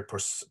squared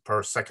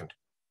per second.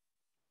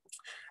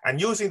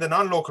 And using the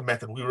non-local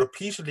method, we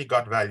repeatedly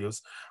got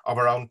values of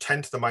around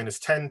 10 to the minus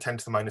 10, 10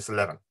 to the minus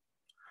 11.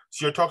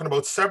 So you're talking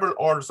about several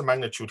orders of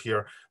magnitude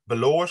here,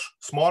 below it,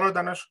 smaller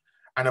than it,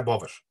 and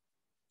above it.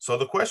 So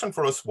the question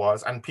for us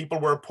was, and people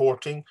were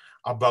reporting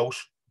about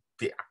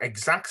the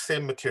exact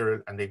same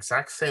material and the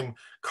exact same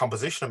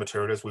composition of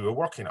material as we were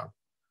working on.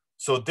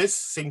 So this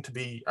seemed to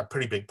be a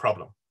pretty big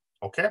problem,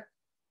 okay?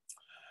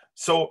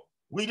 So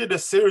we did a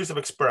series of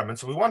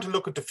experiments. We want to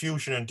look at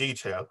diffusion in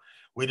detail.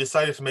 We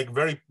decided to make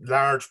very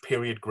large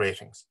period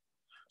gratings.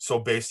 So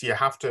basically you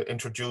have to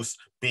introduce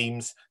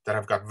beams that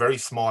have got very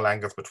small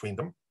angles between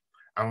them.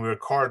 And we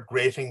record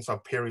gratings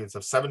of periods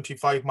of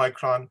 75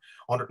 micron,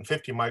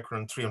 150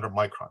 micron, 300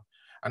 micron.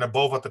 And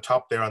above at the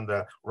top there on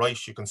the right,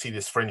 you can see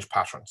these fringe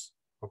patterns.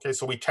 Okay,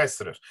 so we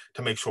tested it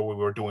to make sure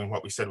we were doing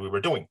what we said we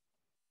were doing.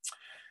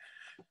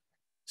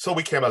 So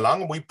we came along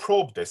and we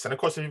probed this. And of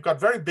course, if you've got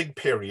very big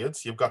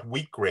periods, you've got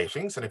weak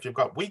gratings. And if you've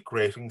got weak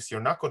gratings,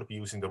 you're not going to be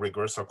using the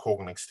rigorous or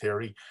Koganix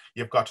theory.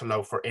 You've got to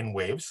allow for in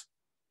waves.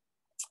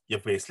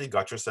 You've basically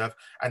got yourself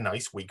a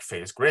nice weak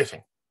phase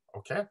grating,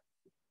 okay?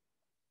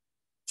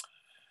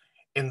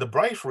 In the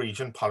bright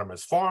region, polymer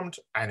is formed,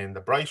 and in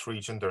the bright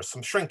region, there's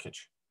some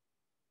shrinkage,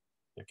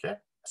 okay?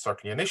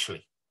 Certainly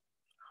initially.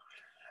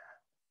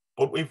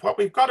 But what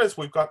we've got is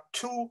we've got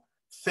two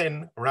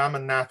thin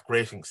Raman Nath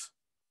gratings.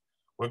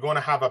 We're going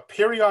to have a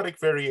periodic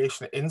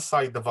variation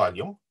inside the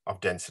volume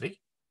of density,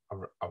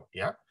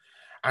 yeah?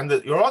 And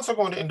you're also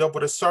going to end up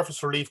with a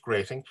surface relief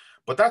grating,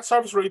 but that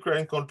surface relief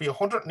grating is going to be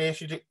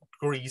 180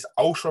 degrees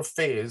out of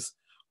phase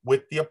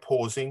with the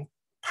opposing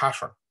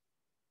pattern.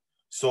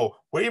 So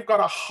where you've got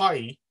a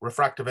high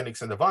refractive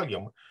index in the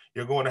volume,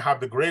 you're going to have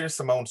the greatest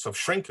amounts of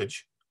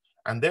shrinkage,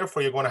 and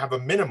therefore you're going to have a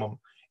minimum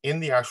in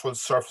the actual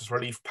surface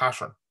relief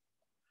pattern.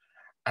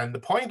 And the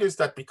point is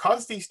that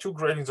because these two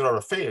gratings are out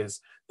of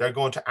phase, they're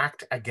going to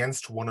act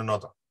against one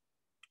another.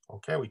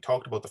 Okay, we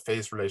talked about the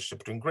phase relationship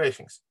between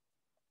gratings.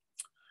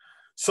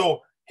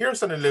 So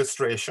here's an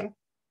illustration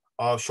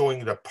of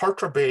showing the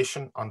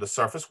perturbation on the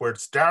surface. Where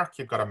it's dark,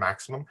 you've got a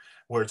maximum.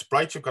 Where it's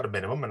bright, you've got a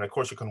minimum. And of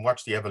course, you can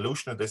watch the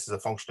evolution of this as a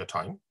function of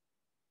time.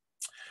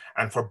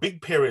 And for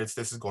big periods,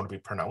 this is going to be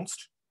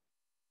pronounced.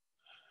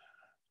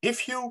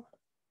 If you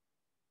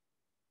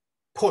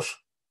put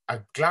a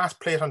glass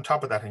plate on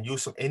top of that and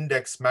use some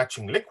index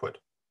matching liquid,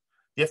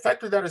 the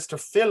effect of that is to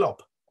fill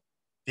up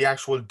the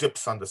actual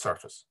dips on the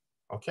surface,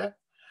 okay?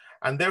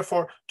 And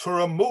therefore, to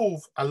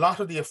remove a lot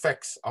of the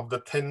effects of the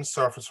thin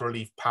surface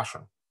relief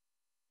pattern.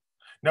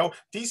 Now,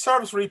 these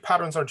surface relief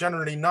patterns are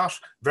generally not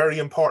very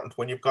important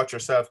when you've got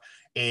yourself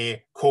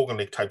a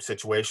Koganlik type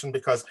situation,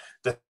 because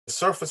the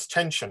surface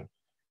tension,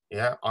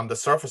 yeah, on the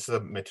surface of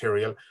the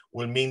material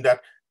will mean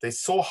that they're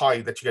so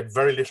high that you get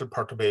very little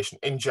perturbation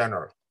in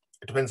general.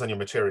 It depends on your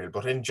material,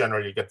 but in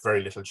general, you get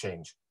very little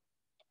change.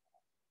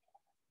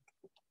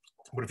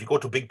 But if you go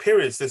to big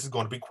periods, this is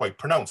going to be quite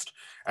pronounced.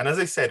 And as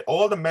I said,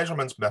 all the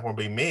measurements that were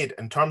being made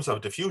in terms of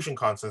diffusion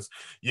constants,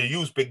 you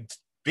use big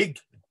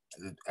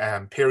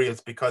periods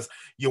because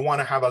you want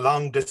to have a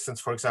long distance,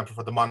 for example,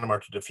 for the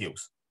monomer to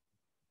diffuse.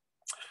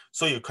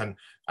 So you can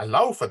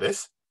allow for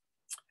this.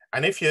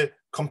 And if you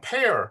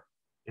compare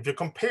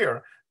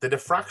the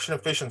diffraction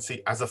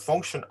efficiency as a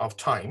function of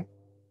time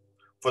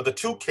for the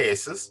two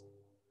cases,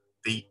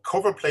 the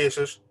cover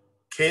plated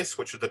case,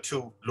 which are the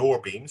two lower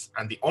beams,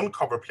 and the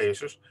uncover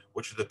plated,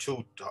 which are the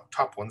two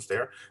top ones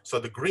there. So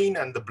the green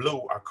and the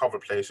blue are cover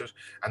plated,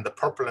 and the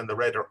purple and the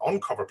red are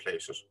uncover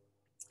plated.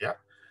 Yeah.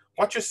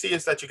 What you see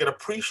is that you get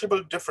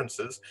appreciable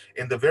differences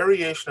in the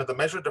variation of the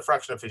measured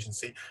diffraction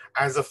efficiency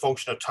as a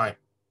function of time.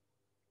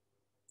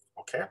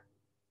 Okay.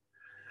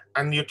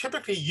 And you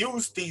typically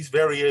use these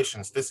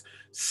variations, this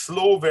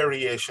slow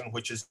variation,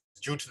 which is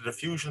due to the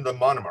diffusion of the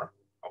monomer,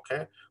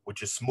 okay,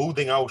 which is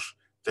smoothing out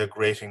the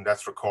grating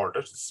that's recorded.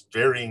 It's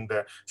varying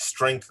the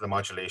strength of the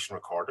modulation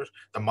recorded.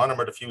 The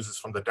monomer diffuses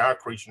from the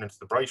dark region into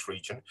the bright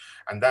region,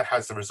 and that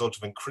has the result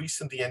of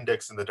increasing the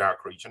index in the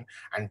dark region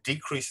and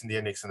decreasing the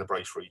index in the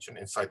bright region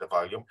inside the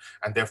volume,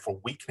 and therefore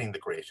weakening the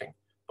grating.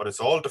 But it's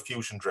all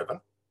diffusion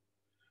driven.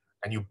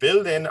 And you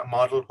build in a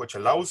model which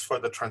allows for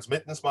the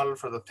transmittance model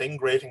for the thin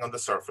grating on the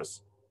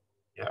surface.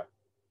 Yeah.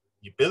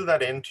 You build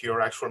that into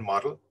your actual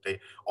model. They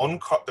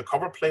the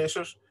cover plate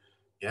it,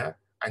 yeah,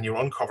 and your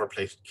uncover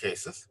plated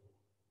cases.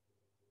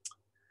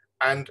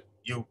 And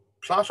you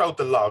plot out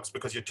the logs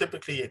because you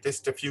typically, this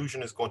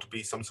diffusion is going to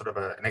be some sort of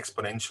an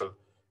exponential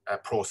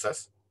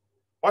process.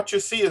 What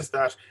you see is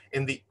that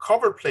in the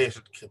cover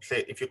plated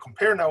plate, if you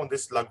compare now in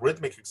this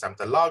logarithmic exam,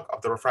 the log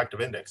of the refractive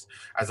index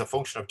as a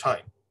function of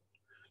time,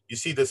 you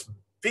see this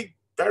big,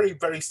 very,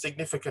 very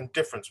significant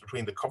difference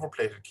between the cover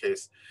plated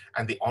case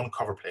and the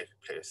uncover plated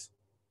case.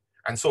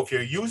 And so if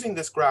you're using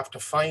this graph to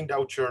find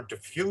out your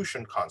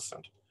diffusion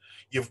constant,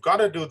 you've got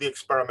to do the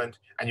experiment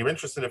and you're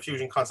interested in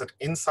diffusion constant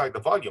inside the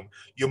volume,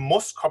 you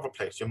must cover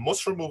plate, you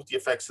must remove the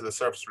effects of the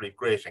surface relief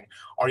grating,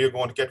 or you're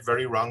going to get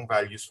very wrong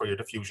values for your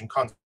diffusion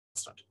constant.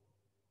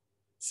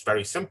 It's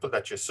very simple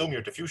that you assume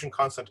your diffusion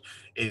constant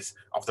is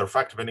of the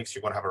refractive index.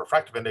 You're going to have a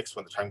refractive index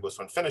when the time goes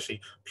to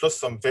infinity, plus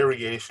some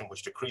variation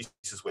which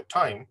decreases with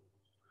time,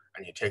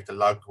 and you take the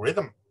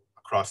logarithm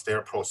across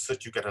their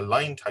process, you get a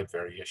line type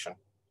variation.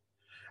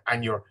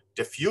 And your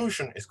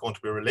diffusion is going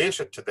to be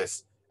related to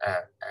this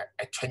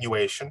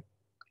attenuation,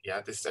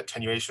 yeah, this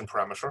attenuation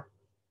parameter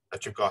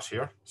that you've got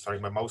here. Sorry,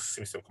 my mouse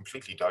seems to have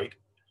completely died.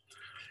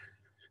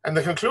 And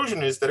the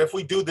conclusion is that if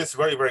we do this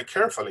very, very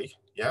carefully,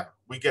 yeah,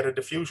 we get a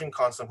diffusion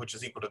constant which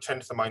is equal to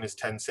 10 to the minus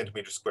 10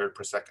 centimeters squared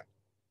per second.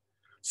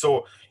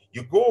 So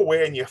you go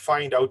away and you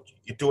find out,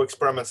 you do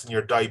experiments in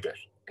your dye bit,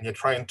 and you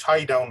try and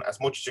tie down as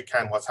much as you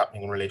can what's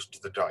happening in relation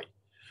to the dye.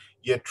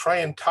 You try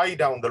and tie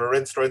down the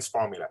Lorentz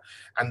formula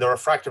and the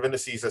refractive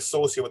indices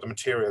associated with the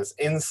materials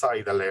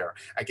inside the layer.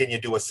 Again, you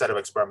do a set of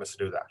experiments to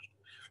do that.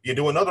 You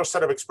do another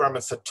set of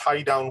experiments to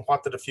tie down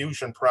what the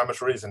diffusion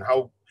parameter is and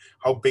how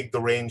big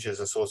the range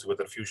is associated with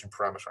the diffusion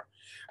parameter.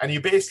 And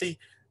you basically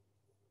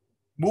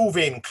move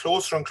in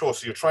closer and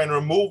closer. You try and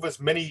remove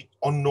as many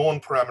unknown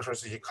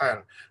parameters as you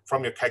can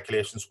from your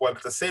calculations, while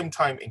at the same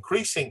time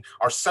increasing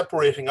or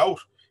separating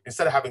out,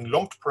 instead of having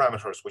lumped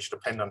parameters which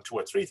depend on 2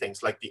 or 3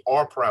 things, like the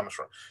R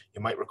parameter.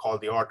 You might recall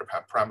the R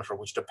parameter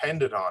which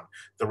depended on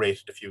the rate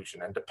of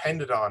diffusion and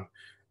depended on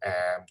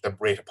the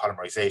rate of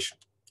polymerization,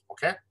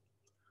 okay?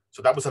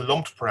 So that was a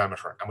lumped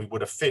parameter, and we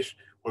would have fit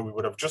where we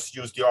would have just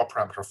used the R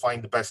parameter,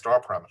 find the best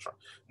R parameter.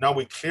 Now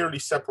we clearly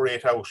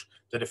separate out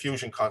the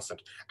diffusion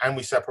constant and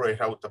we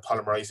separate out the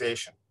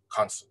polymerization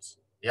constants,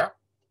 yeah?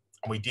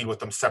 And we deal with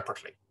them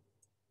separately.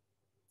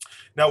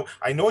 Now,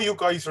 I know you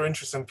guys are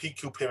interested in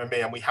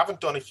PQ-PMMA, and we haven't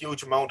done a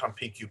huge amount on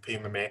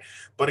PQ-PMMA,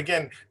 but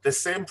again, the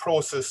same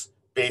process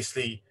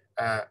basically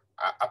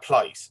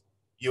applies.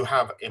 You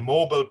have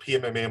immobile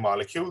PMMA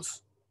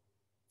molecules.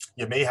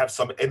 You may have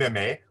some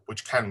MMA,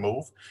 which can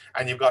move,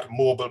 and you've got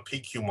mobile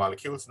PQ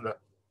molecules, and the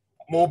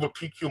mobile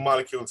PQ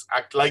molecules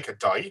act like a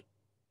dye,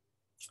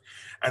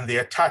 and they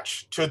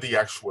attach to the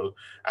actual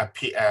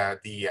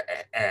the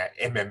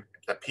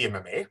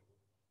PMMA,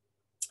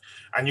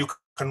 and you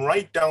can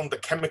write down the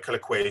chemical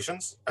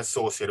equations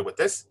associated with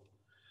this,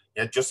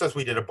 yeah, just as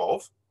we did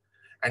above,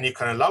 and you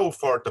can allow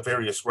for the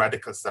various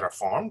radicals that are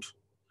formed,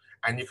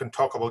 and you can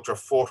talk about your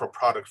photo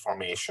product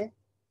formation,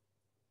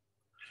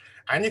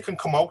 and you can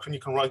come out and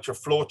you can write your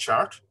flow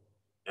chart,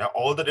 yeah,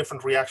 all the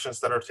different reactions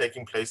that are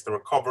taking place, the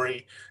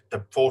recovery,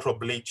 the photo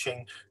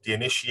bleaching, the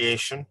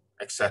initiation,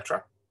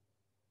 etc.,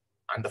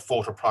 and the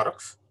photo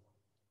products,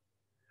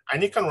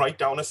 and you can write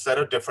down a set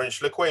of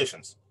differential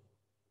equations.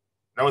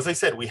 Now, as I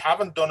said, we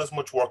haven't done as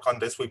much work on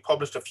this. We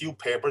published a few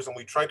papers and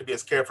we tried to be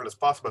as careful as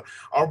possible.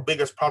 Our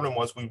biggest problem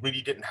was we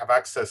really didn't have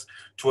access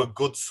to a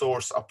good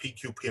source of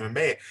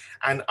PQ-PMMA.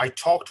 And I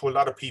talked to a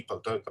lot of people.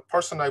 The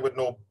person I would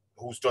know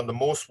who's done the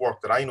most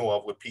work that I know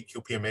of with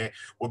PQ-PMMA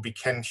would be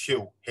Ken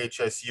Hsu,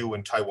 HSU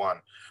in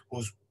Taiwan,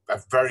 who's a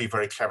very,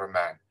 very clever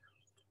man.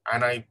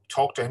 And I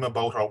talked to him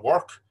about our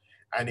work,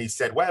 and he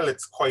said, well,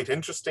 it's quite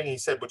interesting. He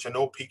said, but you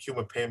know,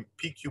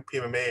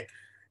 PQ-PMMA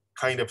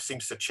kind of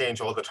seems to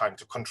change all the time.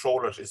 To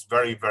control it is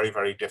very, very,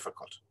 very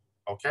difficult,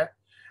 okay?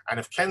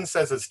 And if Ken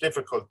says it's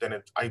difficult,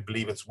 then I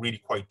believe it's really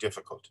quite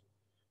difficult,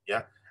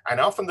 yeah? And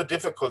often the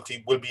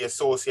difficulty will be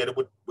associated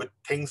with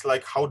things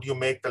like, how do you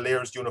make the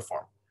layers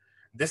uniform?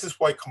 This is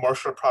why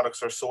commercial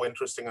products are so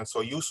interesting and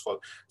so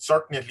useful,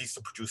 certainly at least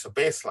to produce a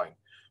baseline,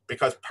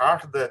 because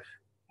part of the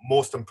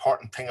most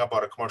important thing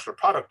about a commercial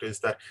product is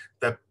that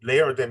the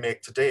layer they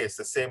make today is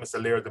the same as the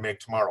layer they make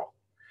tomorrow.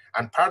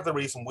 And part of the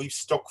reason we've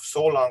stuck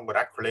so long with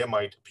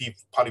acrylamide,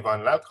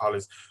 polyvinyl alcohol,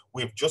 is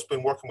we've just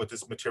been working with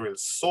this material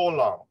so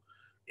long,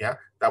 yeah,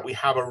 that we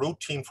have a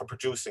routine for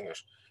producing it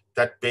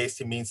that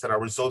basically means that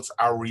our results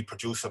are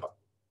reproducible.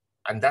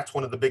 And that's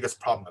one of the biggest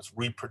problems,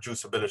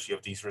 reproducibility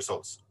of these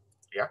results,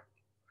 yeah.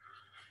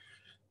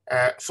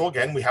 So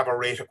again, we have our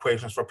rate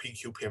equations for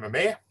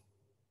PQ-PMMA.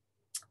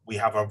 We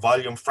have our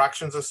volume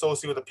fractions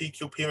associated with the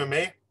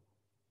PQ-PMMA.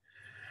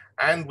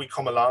 And we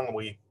come along and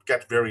we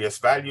get various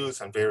values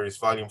and various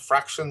volume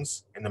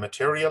fractions in the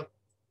material.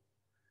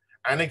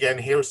 And again,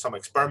 here's some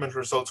experimental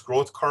results,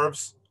 growth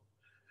curves.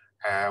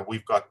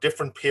 We've got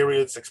different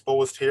periods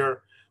exposed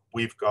here.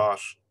 We've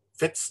got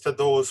fits to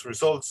those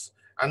results,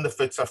 and the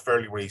fits are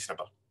fairly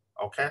reasonable.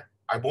 Okay,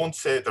 I won't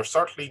say they're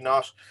certainly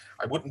not.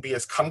 I wouldn't be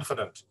as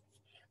confident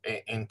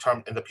in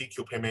the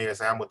PQPMA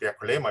as I am with the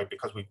acrylamide,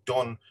 because we've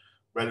done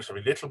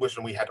relatively little with it,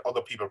 and we had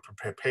other people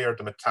prepare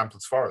the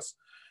samples for us,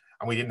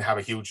 and we didn't have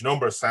a huge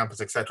number of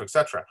samples, etc.,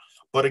 etc.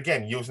 But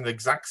again, using the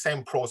exact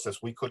same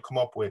process, we could come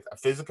up with a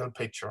physical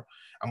picture,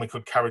 and we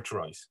could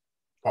characterize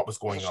what was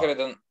going on.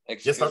 Sheridan,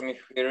 excuse me,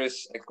 here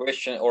is a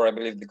question, or I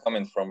believe the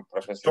comment from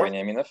Professor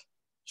Veniaminov.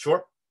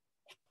 Sure.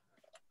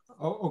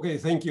 Oh, okay,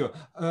 thank you.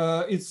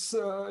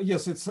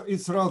 Yes,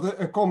 it's rather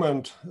a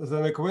comment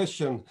than a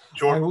question.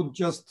 Sure. I would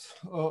just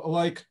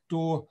like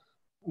to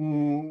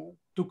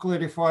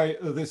clarify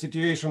the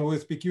situation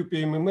with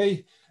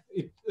PQPMMA.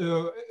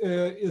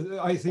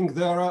 I think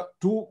there are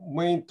two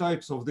main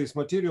types of this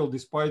material,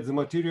 despite the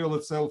material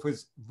itself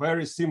is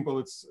very simple.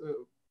 It's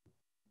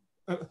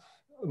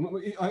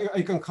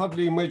I can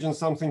hardly imagine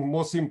something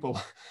more simple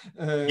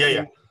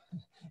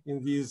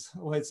in these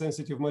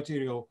light-sensitive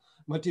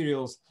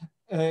materials.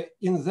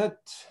 In that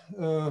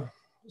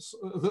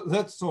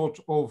that sort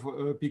of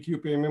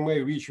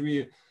PQPMMA, which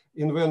we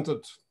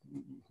invented,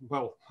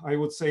 well, I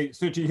would say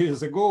 30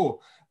 years ago,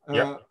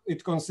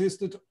 it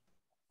consisted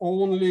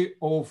only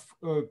of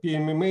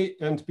PMMA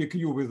and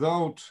PQ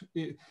without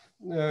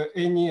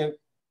any,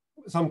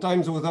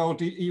 sometimes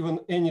without even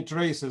any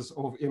traces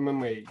of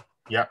MMA.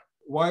 Yeah.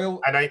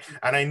 While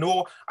I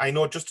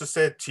know, just to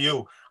say it to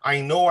you,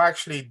 I know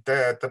actually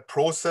the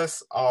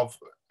process of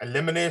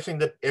eliminating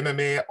the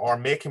MMA or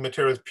making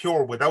materials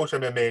pure without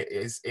MMA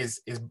is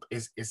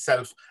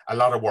itself a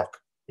lot of work.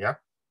 Yeah.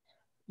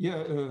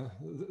 Yeah,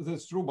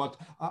 that's true. But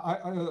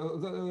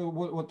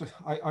what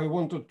I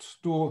wanted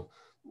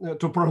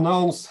to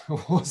pronounce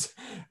was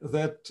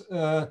that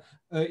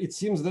it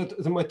seems that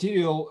the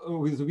material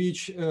with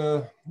which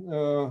the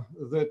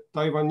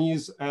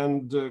Taiwanese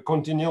and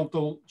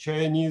continental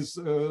Chinese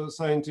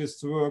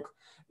scientists work,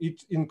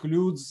 it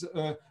includes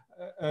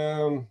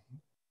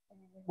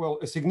well,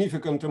 a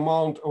significant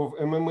amount of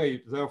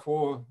MMA.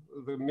 Therefore,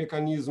 the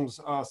mechanisms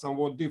are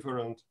somewhat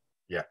different.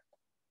 Yeah.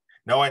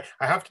 Now, I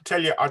have to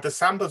tell you, the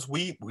samples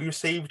we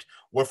received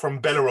were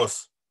from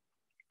Belarus.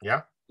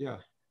 Yeah. Yeah.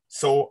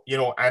 So, you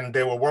know, and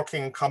they were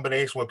working in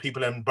combination with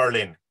people in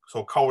Berlin.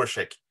 So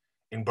Kowarczyk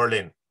in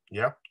Berlin.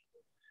 Yeah.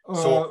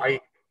 So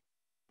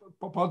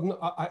pardon,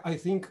 I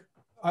think,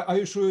 are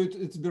you sure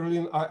it's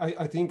Berlin?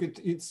 I think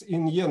it's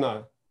in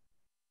Jena,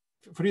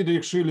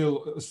 Friedrich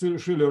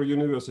Schiller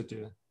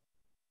University.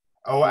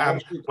 Oh,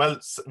 well,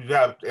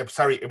 yeah.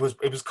 Sorry, it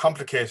was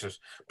complicated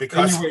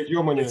because anyway,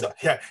 Germany.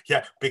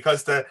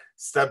 Because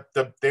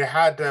they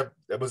had there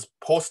was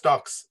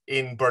postdocs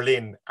in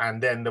Berlin,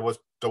 and then they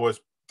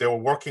were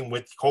working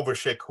with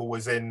Kowarczyk, who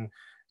was in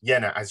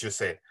Jena, as you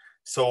say.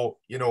 So,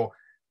 you know,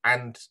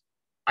 and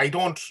I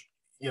don't,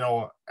 you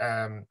know,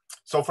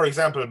 so for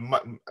example,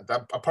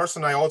 a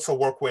person I also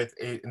work with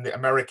in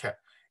America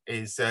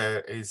is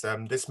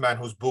this man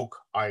whose book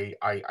I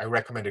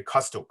recommended,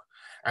 Kostuk.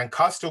 And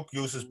Kostuk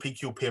uses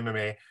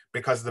PQPMMA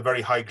because of the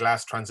very high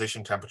glass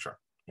transition temperature,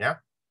 yeah?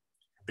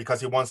 Because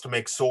he wants to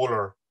make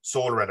solar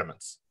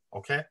elements,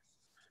 okay?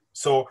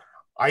 So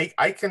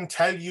I can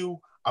tell you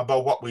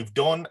about what we've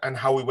done and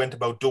how we went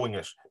about doing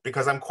it,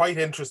 because I'm quite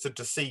interested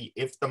to see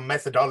if the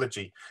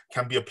methodology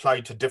can be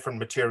applied to different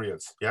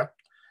materials, yeah?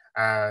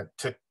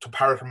 To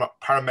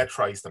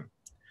parameterize them.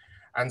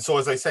 And so,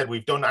 as I said,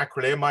 we've done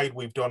acrylamide,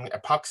 we've done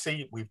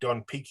epoxy, we've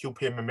done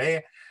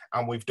PQPMMA,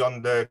 and we've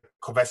done the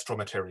Covestro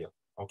material,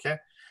 okay?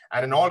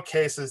 And in all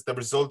cases, the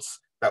results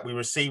that we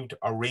received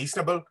are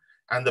reasonable,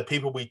 and the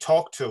people we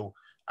talked to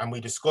and we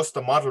discussed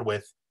the model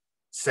with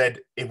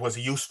said it was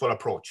a useful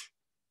approach,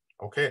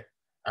 okay?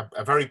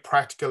 A very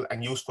practical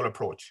and useful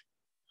approach.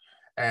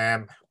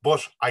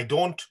 But I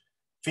don't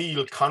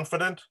feel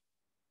confident.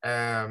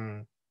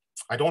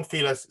 I don't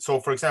feel as, so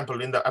for example,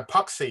 in the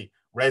epoxy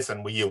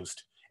resin we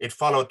used, it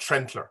followed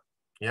Trentler,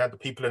 yeah, the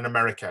people in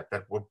America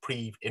that were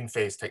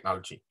pre-in-phase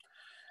technology.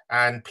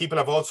 And people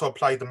have also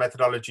applied the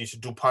methodology to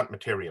DuPont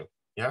material,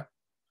 yeah?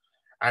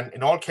 And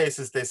in all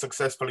cases, they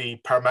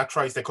successfully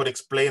parameterized, they could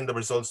explain the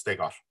results they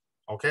got,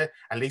 okay?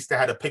 At least they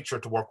had a picture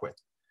to work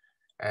with.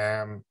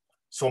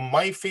 So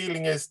my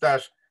feeling is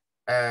that,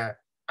 the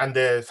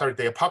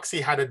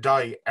epoxy had a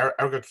dye,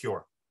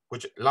 Ergocure,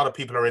 which a lot of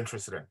people are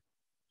interested in.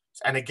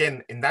 And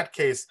again, in that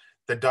case,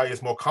 the dye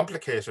is more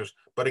complicated,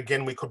 but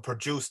again, we could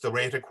produce the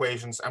rate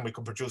equations and we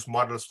could produce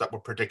models that were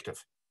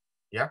predictive,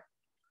 yeah?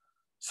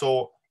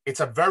 So it's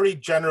a very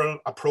general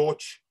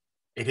approach.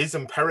 It is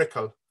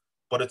empirical,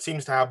 but it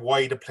seems to have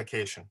wide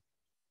application.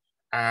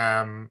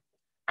 And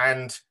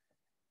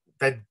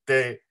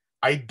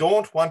I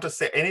don't want to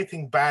say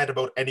anything bad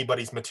about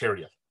anybody's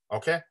material,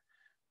 okay?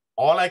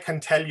 All I can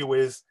tell you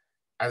is,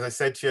 as I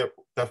said to you,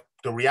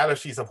 the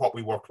realities of what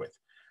we worked with.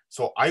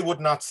 So I would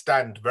not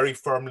stand very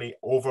firmly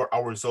over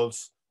our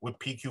results with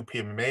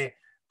PQPMMA.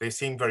 They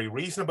seem very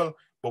reasonable,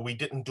 but we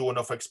didn't do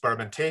enough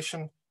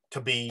experimentation to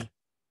be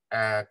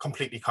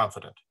completely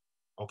confident,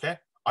 okay?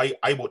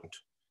 I wouldn't,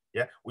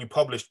 yeah? We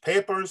published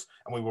papers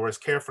and we were as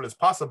careful as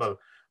possible.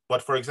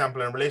 But for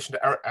example, in relation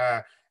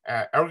to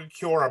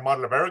ErgoCure, our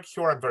model of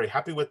ErgoCure, I'm very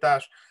happy with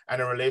that.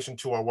 And in relation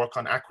to our work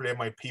on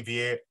acrylamide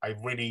PVA,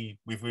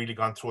 we've really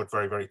gone through it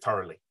very, very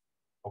thoroughly.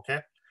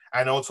 Okay.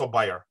 And also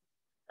Bayer,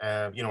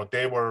 you know,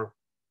 they were,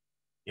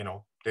 you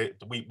know,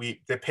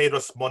 they paid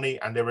us money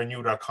and they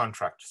renewed our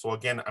contract. So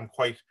again, I'm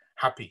quite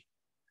happy.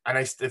 And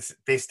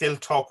they still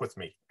talk with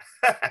me.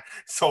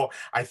 So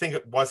I think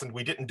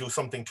we didn't do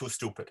something too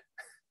stupid.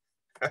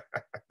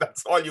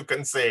 That's all you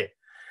can say.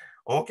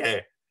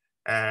 Okay.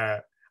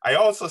 I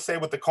also say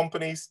with the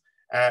companies,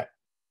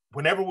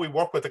 whenever we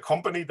work with a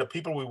company, the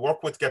people we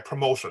work with get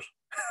promoted.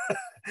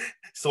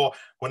 So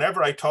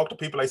whenever I talk to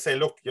people, I say,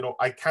 look, you know,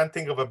 I can't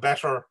think of a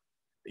better,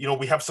 you know,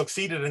 we have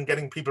succeeded in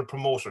getting people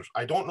promoted.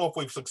 I don't know if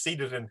we've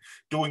succeeded in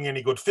doing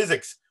any good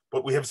physics,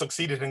 but we have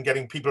succeeded in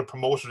getting people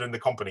promoted in the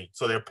company.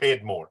 So they're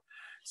paid more.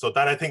 So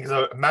that I think is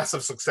a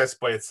massive success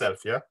by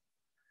itself. Yeah.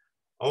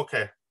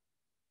 Okay.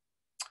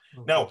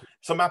 Now,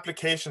 some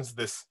applications of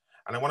this,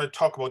 and I want to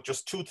talk about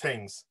just two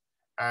things.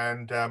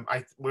 And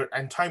we're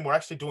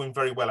actually doing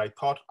very well. I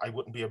thought I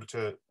wouldn't be able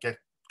to get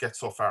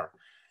so far.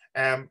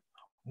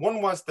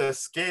 One was the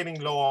scaling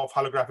law of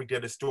holographic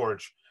data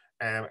storage.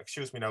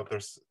 Excuse me now,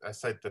 I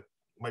said that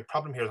my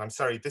problem here is, I'm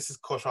sorry, this is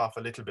cut off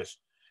a little bit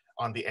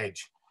on the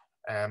edge.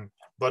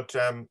 But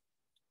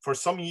for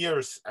some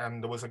years,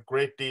 there was a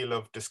great deal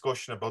of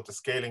discussion about the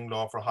scaling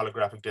law for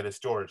holographic data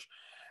storage.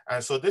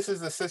 And so this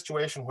is a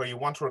situation where you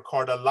want to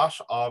record a lot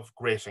of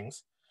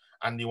gratings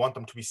and you want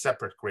them to be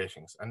separate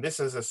gratings. And this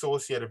is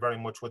associated very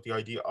much with the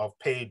idea of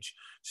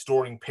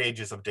storing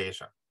pages of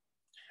data.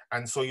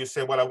 And so you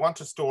say, well, I want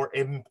to store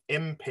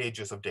M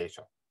pages of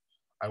data.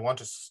 I want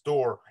to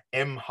store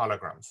M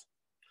holograms.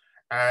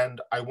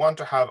 And I want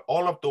to have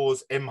all of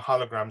those M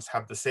holograms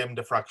have the same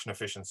diffraction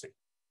efficiency,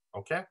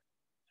 okay?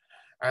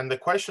 And the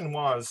question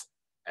was,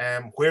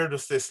 where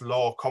does this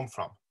law come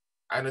from?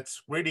 And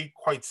it's really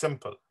quite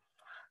simple.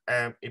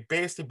 It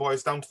basically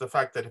boils down to the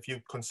fact that if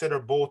you consider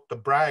both the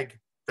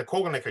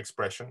Kogelnik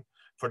expression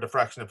for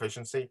diffraction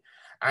efficiency,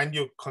 and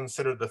you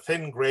consider the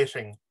thin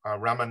grating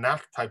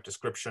Raman-Nath type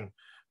description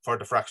for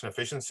diffraction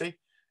efficiency,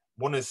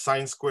 one is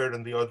sine squared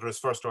and the other is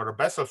first order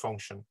Bessel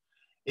function.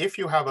 If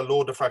you have a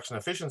low diffraction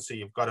efficiency,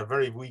 you've got a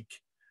very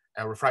weak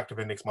refractive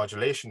index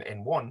modulation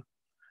N1.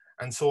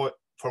 And so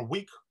for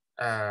weak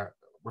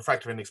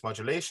refractive index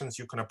modulations,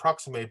 you can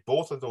approximate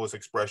both of those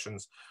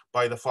expressions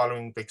by the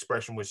following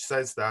expression, which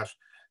says that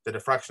the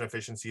diffraction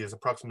efficiency is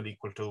approximately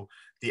equal to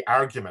the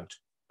argument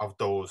of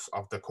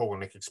the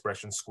Kogelnik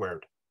expression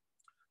squared.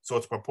 So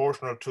it's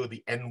proportional to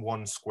the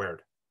N1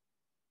 squared.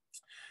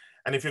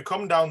 And if you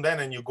come down then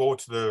and you go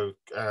to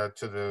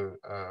the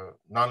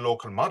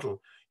non-local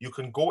model, you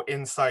can go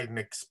inside and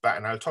expand,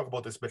 and I'll talk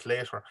about this a bit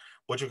later,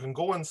 but you can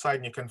go inside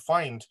and you can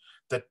find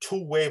the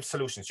two-wave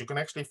solutions. You can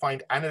actually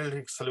find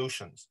analytic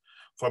solutions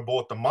for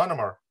both the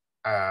monomer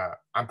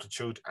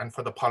amplitude and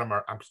for the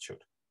polymer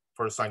amplitude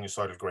for a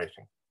sinusoidal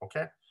grating,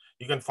 okay?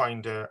 You can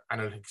find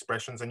analytic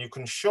expressions and you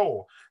can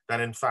show that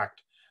in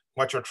fact,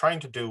 what you're trying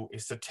to do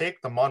is to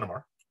take the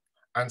monomer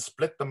and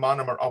split the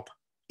monomer up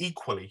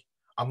equally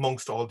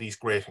amongst all these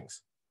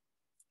gratings.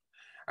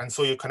 And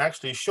so you can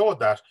actually show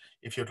that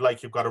if you'd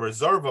like, you've got a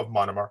reserve of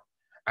monomer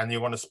and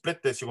you want to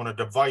split this, you want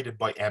to divide it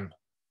by M.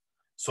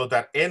 So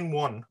that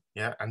N1,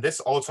 yeah, and this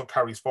also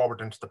carries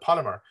forward into the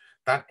polymer,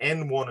 that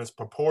N1 is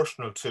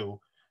proportional to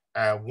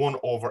 1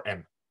 over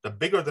M. The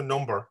bigger the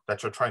number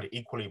that you're trying to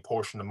equally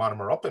portion the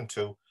monomer up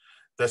into,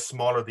 the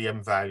smaller the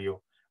M value,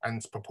 and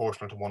it's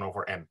proportional to 1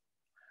 over M.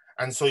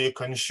 And so you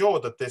can show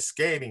that this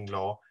scaling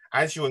law,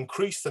 as you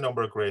increase the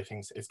number of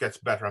gratings, it gets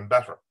better and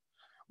better.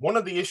 One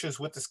of the issues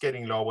with the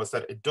scaling law was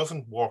that it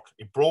doesn't work.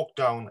 It broke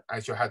down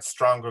as you had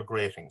stronger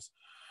gratings.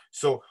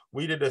 So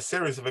we did a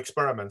series of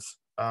experiments.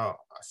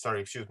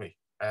 Sorry, excuse me.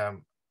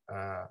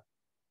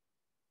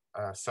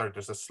 Sorry,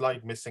 there's a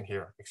slide missing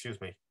here. Excuse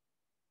me.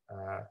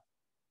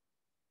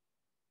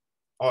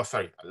 Oh,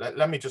 sorry.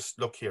 Let me just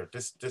look here.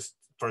 This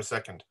for a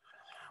second.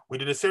 We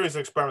did a series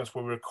of experiments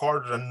where we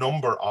recorded a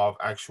number of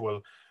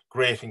actual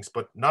gratings,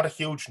 but not a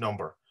huge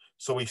number.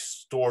 So we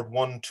stored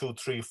 1, 2,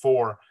 3,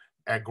 4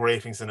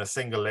 gratings in a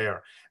single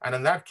layer. And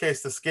in that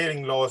case, the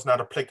scaling law is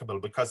not applicable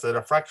because the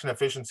diffraction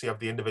efficiency of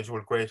the individual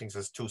gratings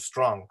is too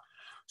strong.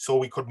 So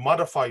we could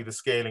modify the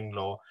scaling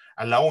law,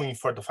 allowing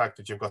for the fact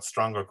that you've got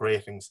stronger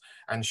gratings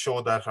and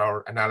show that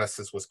our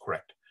analysis was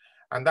correct.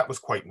 And that was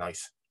quite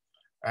nice.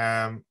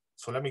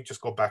 So let me just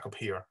go back up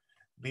here.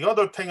 The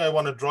other thing I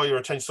want to draw your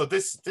attention, so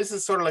this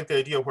is sort of like the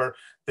idea where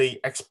the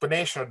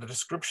explanation or the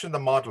description of the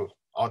model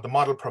or the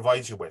model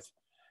provides you with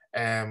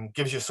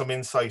gives you some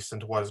insights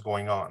into what is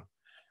going on.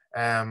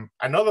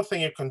 Another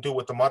thing you can do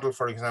with the model,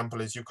 for example,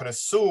 is you can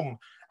assume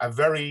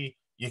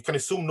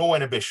no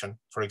inhibition,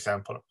 for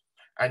example,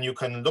 and you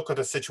can look at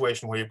a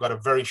situation where you've got a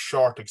very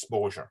short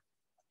exposure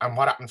and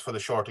what happens for the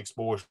short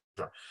exposure.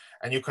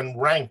 And you can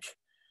rank,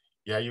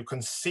 yeah, you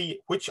can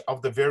see which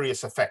of the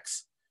various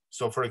effects.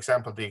 So for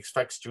example, the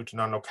effects due to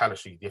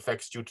non-locality, the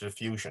effects due to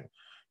diffusion.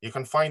 You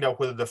can find out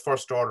whether the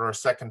first order or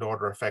second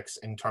order effects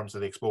in terms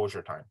of the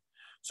exposure time.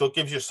 So it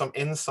gives you some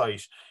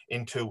insight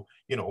into,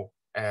 you know,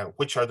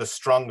 which are the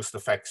strongest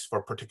effects for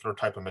a particular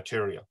type of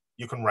material.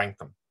 You can rank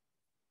them.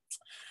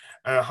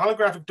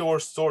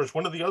 Holographic storage,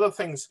 one of the other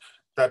things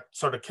that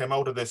sort of came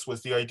out of this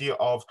was the idea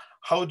of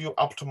how do you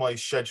optimize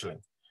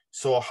scheduling?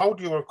 So how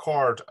do you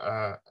record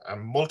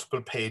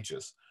multiple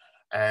pages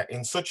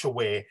in such a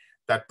way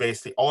that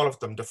basically all of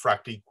them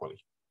diffract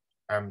equally?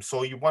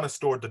 So you want to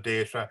store the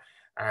data,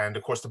 and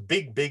of course the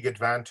big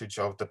advantage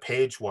of the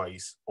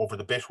page-wise over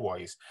the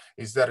bit-wise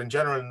is that in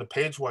general in the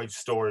page-wise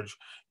storage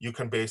you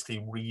can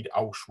basically read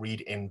out,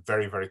 read in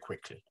very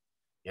quickly.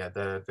 Yeah,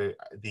 the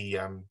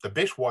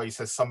bitwise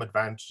has some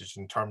advantage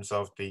in terms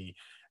of the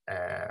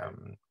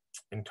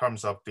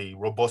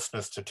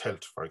robustness to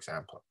tilt, for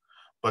example,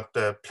 but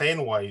the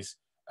plain-wise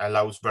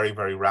allows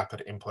very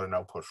rapid input and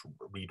output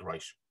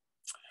read-write.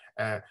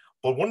 But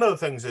one of the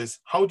things is,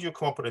 how do you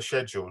come up with a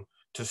schedule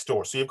to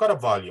store? So you've got a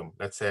volume,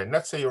 let's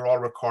say you're all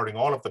recording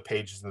all of the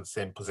pages in the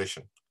same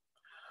position.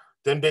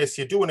 Then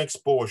basically you do an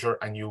exposure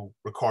and you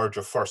record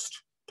your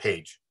first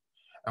page.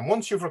 And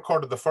once you've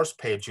recorded the first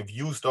page, you've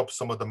used up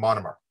some of the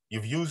monomer.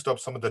 You've used up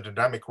some of the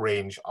dynamic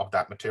range of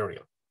that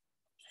material.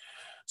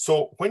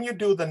 So when you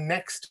do the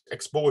next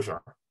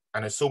exposure,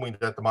 and assuming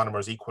that the monomer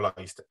is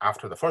equalized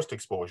after the first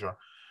exposure,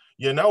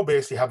 you now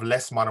basically have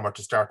less monomer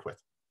to start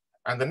with.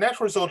 And the net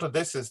result of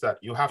this is that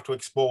you have to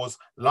expose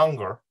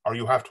longer, or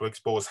you have to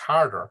expose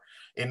harder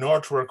in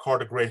order to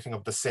record a grating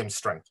of the same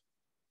strength.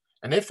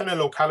 And if in a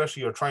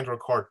locality you're trying to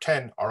record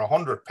 10 or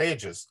 100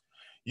 pages,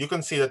 you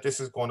can see that this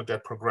is going to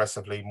get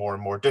progressively more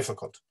and more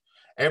difficult.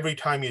 Every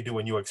time you do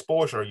a new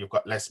exposure, you've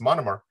got less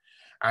monomer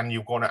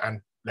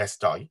and less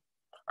dye.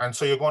 And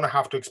so you're going to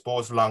have to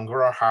expose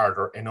longer or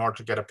harder in order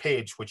to get a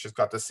page which has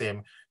got the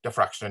same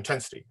diffraction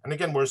intensity. And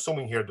again, we're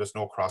assuming here there's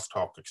no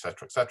crosstalk,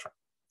 etc., etc.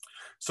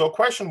 So a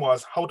question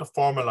was how to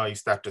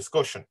formalize that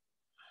discussion.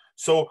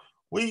 So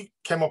we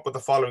came up with the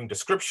following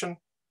description.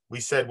 We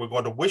said we're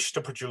going to wish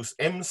to produce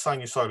M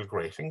sinusoidal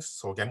gratings.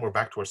 So again, we're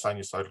back to our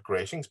sinusoidal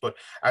gratings, but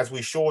as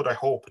we showed, I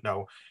hope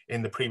now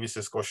in the previous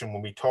discussion,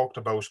 when we talked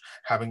about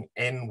having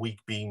N weak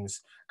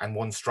beams and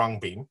one strong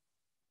beam,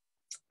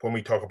 when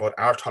we talk about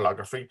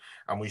ortholography,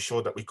 and we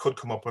showed that we could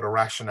come up with a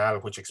rationale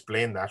which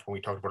explained that when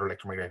we talked about our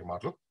electromagnetic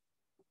model.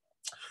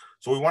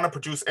 So we want to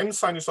produce M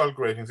sinusoidal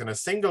gratings in a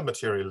single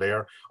material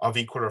layer of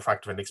equal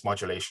refractive index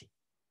modulation.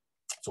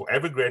 So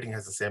every grating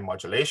has the same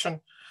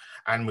modulation,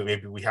 and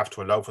maybe we have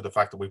to allow for the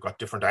fact that we've got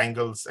different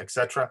angles,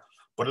 etc.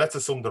 But let's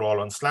assume they're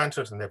all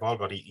unslanted and they've all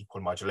got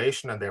equal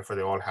modulation, and therefore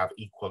they all have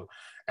equal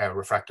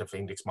refractive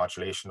index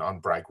modulation on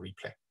Bragg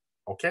replay.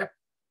 Okay?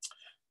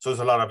 So there's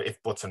a lot of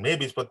if, buts, and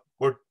maybes, but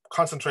we're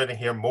concentrating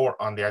here more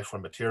on the actual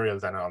material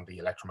than on the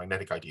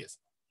electromagnetic ideas.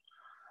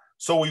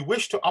 So we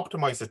wish to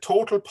optimize the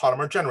total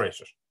polymer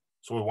generated.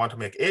 So we want to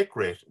make 8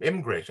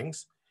 M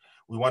gratings.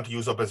 We want to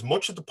use up as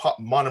much of the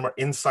monomer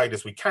inside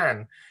as we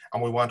can,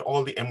 and we want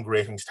all the M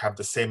gratings to have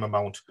the same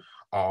amount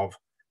of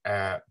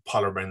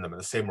polymer in them, and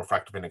the same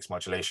refractive index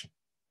modulation.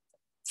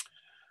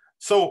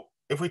 So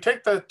if we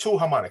take the 2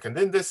 harmonic, and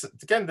then this,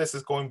 again, this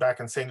is going back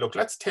and saying, look,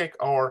 let's take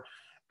our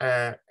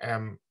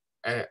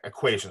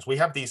equations. We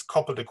have these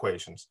coupled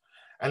equations,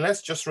 and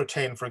let's just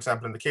retain, for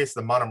example, in the case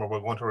of the monomer,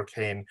 we're going to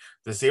retain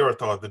the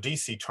zeroth of the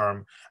DC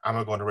term, and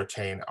we're going to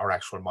retain our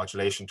actual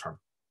modulation term.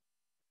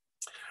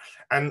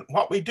 And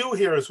what we do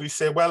here is we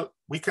say, well,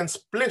 we can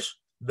split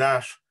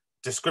that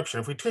description.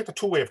 If we take the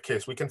two-wave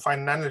case, we can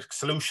find an analytic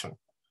solution.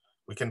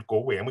 We can go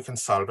away and we can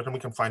solve it, and we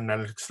can find an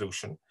analytic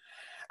solution.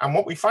 And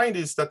what we find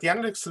is that the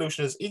analytic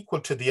solution is equal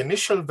to the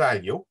initial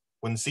value,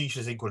 when Z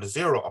is equal to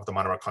 0 of the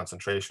monomer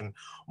concentration,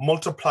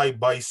 multiplied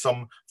by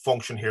some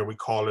function here, we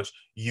call it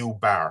U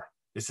bar.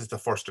 This is the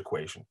first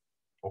equation,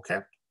 okay?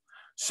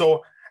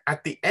 So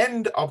at the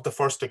end of the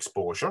first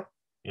exposure,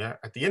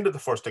 at the end of the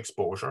first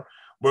exposure,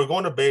 we're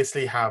going to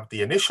basically have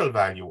the initial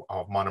value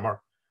of monomer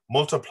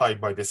multiplied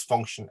by this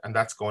function, and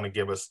that's going to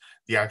give us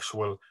the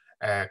actual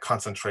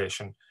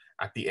concentration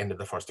at the end of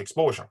the first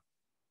exposure.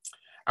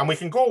 And we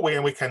can go away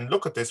and we can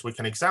look at this, we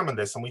can examine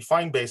this, and we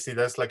find basically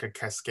that's like a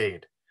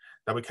cascade,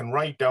 that we can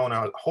write down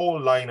a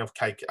whole line of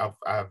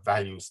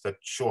values that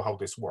show how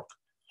this works.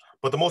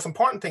 But the most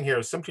important thing here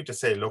is simply to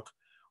say, look,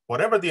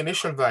 whatever the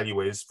initial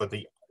value is for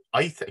the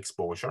ith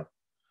exposure,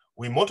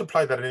 we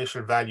multiply that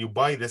initial value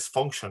by this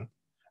function,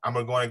 and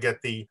we're going to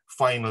get the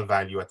final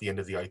value at the end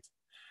of the ith.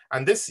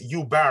 And this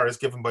U bar is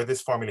given by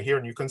this formula here,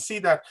 and you can see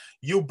that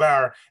U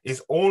bar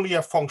is only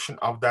a function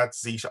of that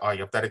zeta I,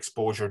 of that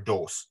exposure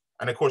dose.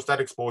 And of course, that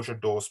exposure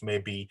dose may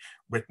be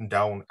written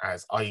down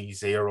as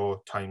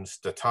I0 times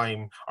the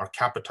time, or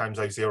kappa times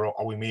I0,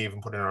 or we may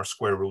even put in our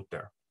square root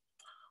there,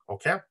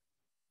 okay?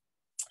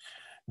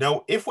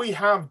 Now, if we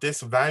have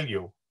this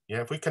value,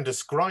 if we can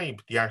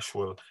describe the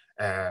actual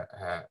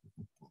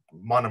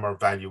monomer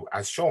value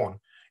as shown,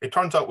 it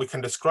turns out we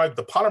can describe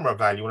the polymer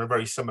value in a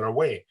very similar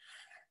way.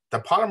 The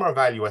polymer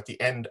value at the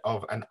end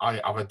of an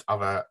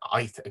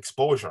ith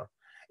exposure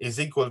is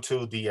equal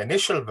to the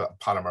initial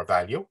polymer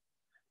value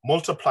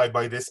multiplied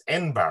by this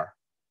N bar.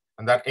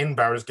 And that n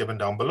bar is given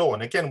down below.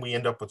 And again, we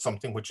end up with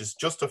something which is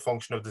just a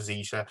function of the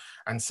zeta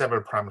and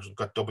several parameters. We've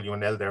got W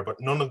and L there, but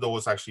none of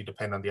those actually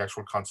depend on the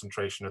actual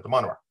concentration of the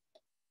monomer.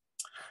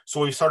 So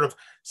we've sort of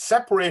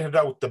separated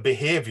out the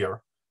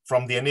behavior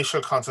from the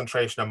initial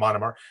concentration of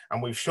monomer,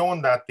 and we've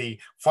shown that the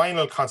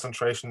final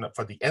concentration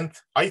for the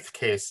ith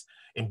case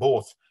in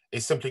both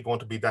is simply going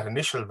to be that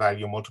initial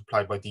value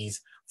multiplied by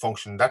these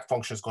function. That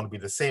function is going to be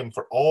the same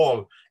for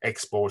all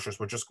exposures.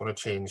 We're just going to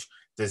change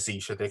the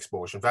zeta, the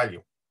exposure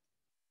value.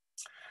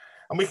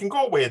 And we can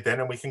go away then,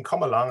 and we can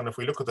come along, and if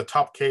we look at the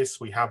top case,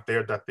 we have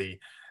there that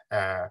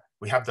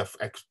we have the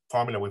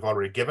formula we've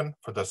already given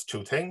for those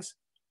two things.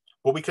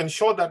 But we can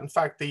show that, in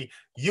fact, the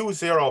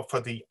U0 for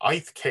the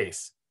ith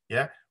case,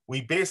 yeah, we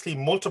basically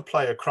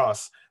multiply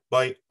across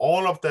by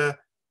all of the,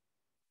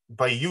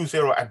 by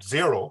U0 at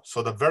 0,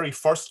 so the very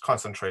first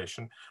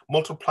concentration,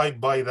 multiplied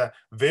by the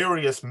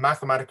various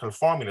mathematical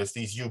formulas,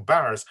 these U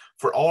bars,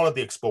 for all of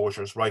the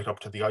exposures right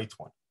up to the ith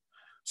one.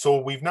 So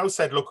we've now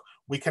said, look,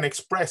 we can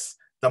express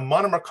the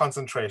monomer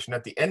concentration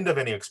at the end of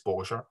any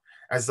exposure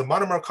as the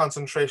monomer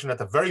concentration at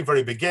the very,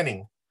 very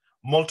beginning,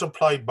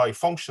 multiplied by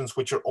functions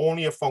which are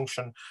only a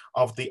function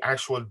of the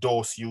actual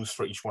dose used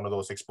for each one of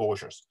those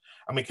exposures.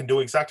 And we can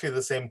do exactly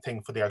the same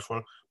thing for the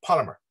actual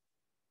polymer.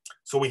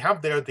 So we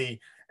have there the,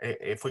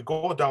 if we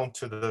go down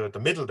to the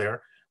middle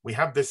there, we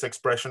have this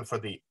expression for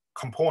the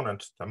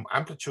component, the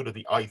amplitude of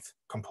the ith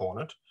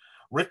component,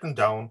 written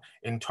down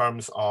in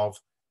terms of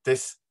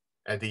this,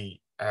 the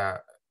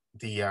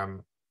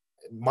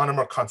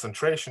monomer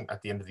concentration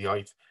at the end of the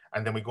ith,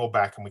 and then we go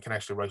back and we can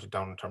actually write it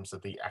down in terms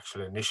of the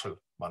actual initial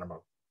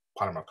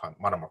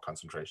monomer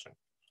concentration.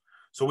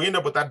 So we end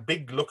up with that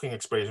big looking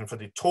expression for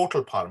the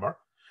total polymer,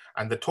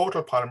 and the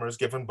total polymer is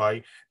given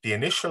by the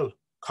initial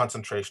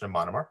concentration of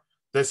monomer,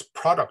 this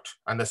product,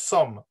 and the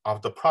sum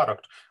of the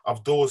product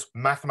of those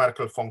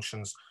mathematical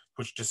functions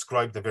which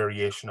describe the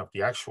variation of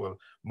the actual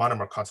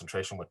monomer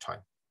concentration with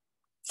time,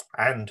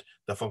 and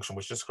the function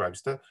which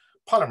describes the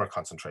polymer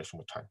concentration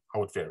with time,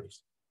 how it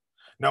varies.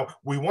 Now,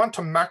 we want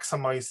to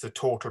maximize the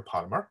total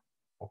polymer,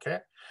 okay?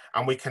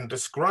 And we can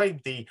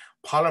describe the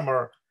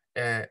polymer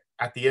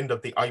at the end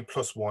of the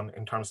I+1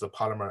 in terms of the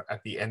polymer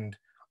at the end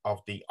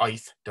of the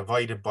ith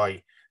divided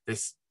by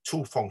this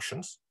two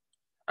functions.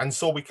 And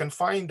so we can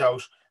find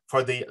out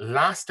for the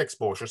last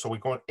exposure, so we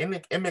go in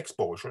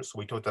exposures, so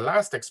we do the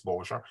last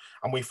exposure,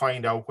 and we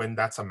find out when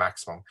that's a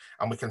maximum,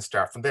 and we can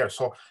start from there.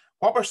 So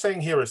what we're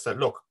saying here is that,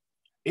 look,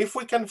 if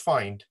we can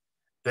find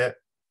the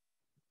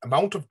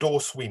amount of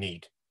dose we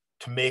need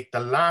to make the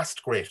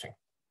last grating,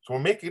 so we're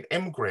making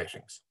M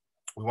gratings,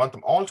 we want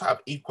them all to have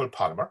equal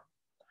polymer.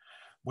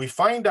 We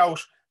find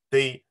out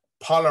the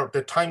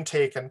time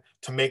taken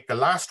to make the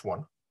last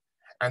one,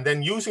 and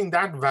then using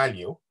that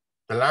value,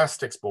 the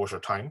last exposure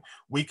time,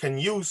 we can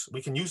use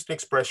an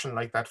expression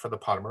like that for the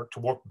polymer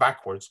to work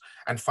backwards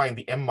and find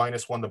the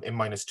M-1, the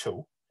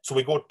M-2. So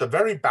we go to the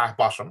very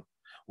bottom,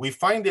 we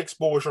find the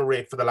exposure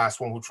rate for the last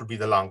one, which will be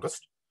the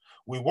longest.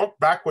 We work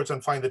backwards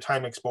and find the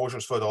time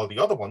exposures for all the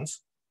other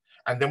ones,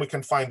 and then we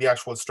can find the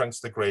actual strengths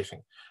of the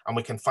grating, and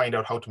we can find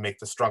out how to make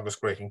the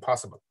strongest grating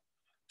possible.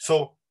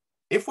 So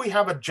if we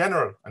have a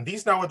general, and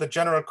these now are the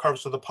general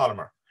curves of the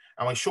polymer,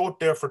 and we show it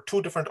there for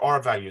two different R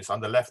values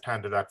on the left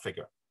hand of that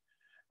figure,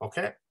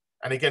 okay?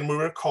 And again, we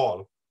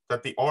recall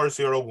that the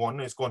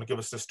R01 is going to give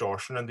us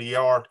distortion, and the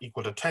R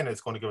equal to 10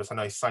 is going to give us a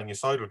nice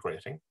sinusoidal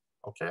grating,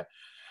 okay?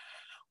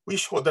 We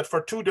showed that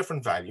for two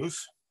different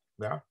values,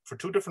 there are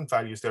two different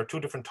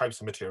types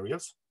of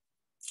materials.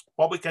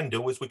 What we can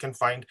do is we can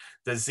find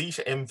the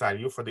zeta M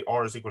value for the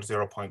R is equal to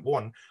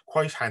 0.1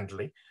 quite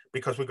handily,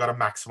 because we got a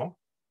maximum.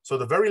 So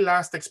the very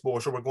last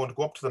exposure, we're going to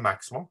go up to the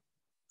maximum.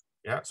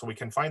 Yeah, so we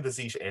can find the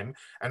zeta M.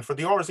 And for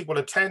the R is equal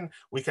to 10,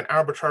 we can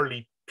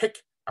arbitrarily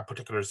pick a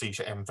particular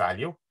zeta M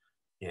value.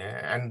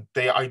 Yeah, and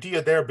the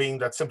idea there being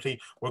that simply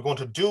we're going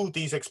to do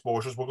these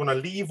exposures, we're going to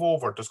leave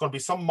over, there's going to be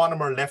some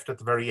monomer left at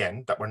the very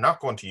end that we're not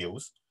going to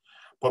use,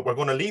 but we're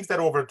going to leave that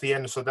over at the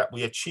end so that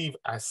we achieve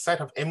a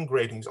set of M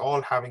gratings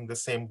all having the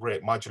same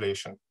rate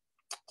modulation,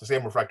 the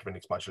same refractive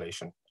index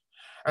modulation.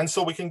 And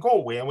so we can go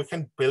away and we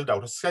can build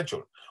out a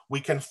schedule. We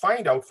can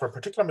find out for a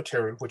particular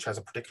material, which has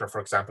a particular, for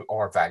example,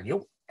 R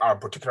value, or a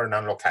particular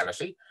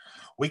non-locality,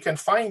 we can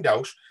find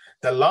out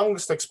the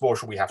longest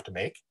exposure we have to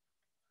make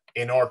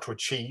in order to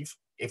achieve,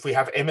 if we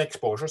have M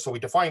exposures, so we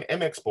define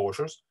M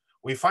exposures,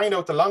 we find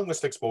out the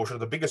longest exposure,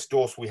 the biggest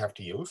dose we have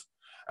to use,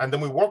 and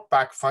then we work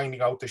back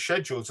finding out the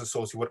schedules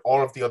associated with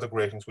all of the other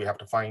gratings we have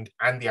to find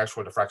and the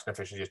actual diffraction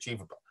efficiency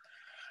achievable.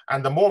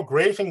 And the more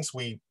gratings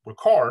we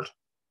record,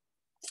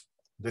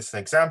 this is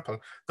an example,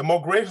 the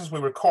more gratings we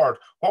record,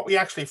 what we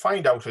actually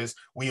find out is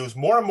we use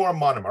more and more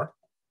monomer,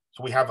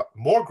 so we have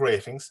more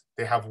gratings,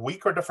 they have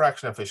weaker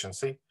diffraction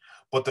efficiency,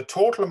 but the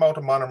total amount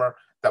of monomer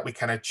that we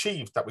can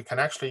achieve, that we can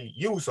actually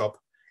use up,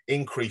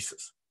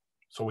 increases.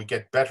 So we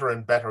get better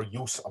and better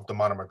use of the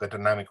monomer, the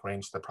dynamic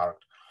range of the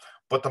product.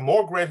 But the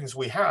more gratings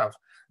we have,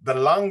 the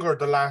longer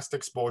the last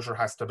exposure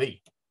has to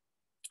be.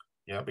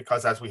 Yeah,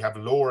 because as we have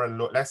lower and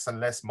less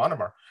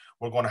monomer,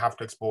 we're going to have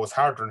to expose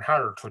harder and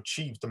harder to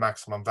achieve the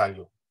maximum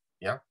value.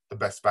 yeah, the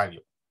best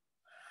value.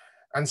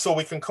 And so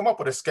we can come up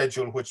with a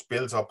schedule which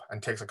builds up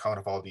and takes account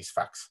of all these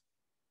facts.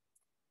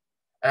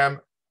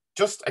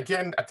 Just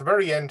again, at the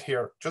very end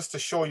here, just to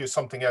show you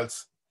something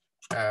else,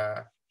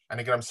 and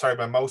again, I'm sorry,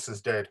 my mouse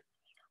is dead,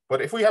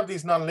 but if we have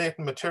these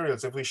non-latent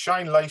materials, if we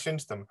shine light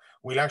into them,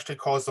 we'll actually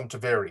cause them to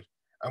vary.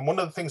 And one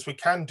of the things we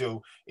can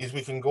do is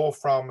we can go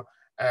from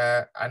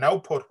an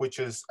output which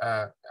is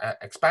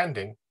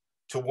expanding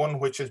to one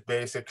which is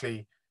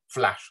basically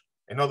flat.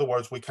 In other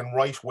words, we can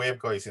write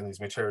waveguides in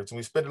these materials. And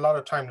we spent a lot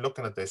of time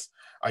looking at this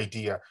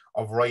idea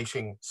of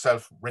writing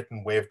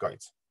self-written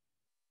waveguides.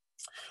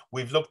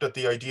 We've looked at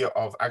the idea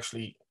of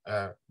actually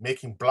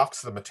making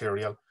blocks of the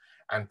material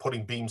and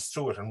putting beams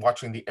through it and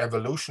watching the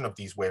evolution of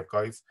these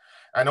waveguides.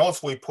 And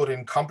also we put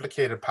in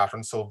complicated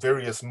patterns, so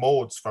various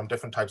modes from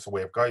different types of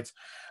waveguides.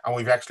 And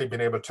we've actually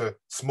been able to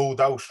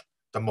smooth out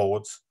the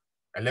modes,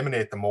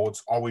 eliminate the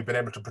modes, or we've been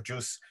able to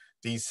produce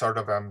these sort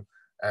of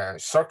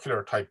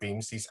circular type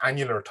beams, these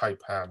annular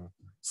type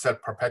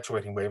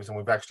self-perpetuating waves. And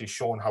we've actually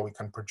shown how we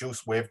can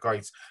produce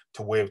waveguides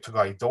to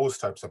guide those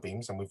types of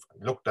beams. And we've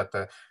looked at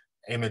the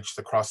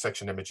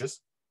cross-section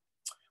images.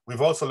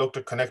 We've also looked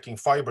at connecting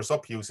fibers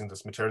up using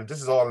this material.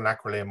 This is all an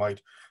acrylamide,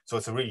 so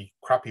it's a really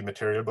crappy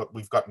material, but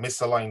we've got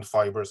misaligned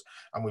fibers,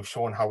 and we've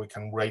shown how we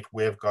can write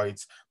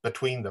waveguides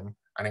between them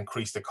and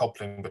increase the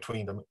coupling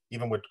between them,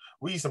 even with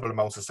reasonable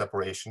amounts of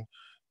separation,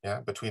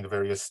 yeah, between the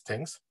various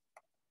things.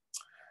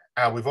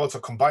 We've also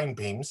combined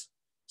beams.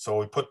 So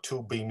we put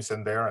two beams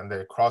in there and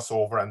they cross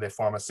over and they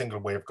form a single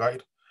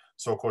waveguide.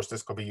 So of course,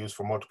 this could be used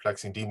for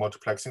multiplexing,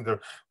 demultiplexing. There,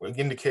 we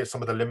indicate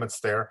some of the limits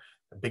there,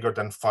 bigger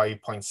than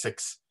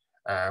 5.6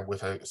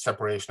 with a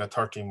separation of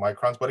 13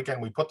 microns. But again,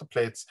 we put the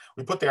plates,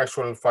 we put the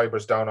actual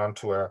fibers down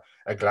onto a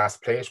glass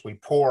plate. We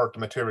pour the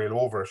material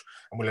over it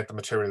and we let the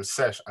material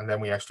set, and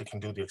then we actually can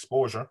do the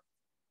exposure.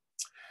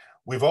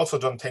 We've also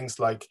done things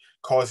like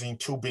causing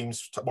two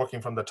beams,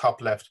 working from the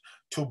top left,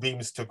 two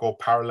beams to go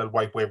parallel,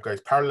 white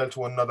waveguides parallel to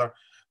one another,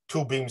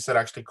 two beams that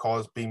actually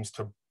cause beams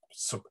to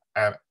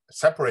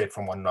separate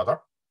from one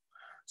another.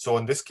 So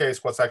in this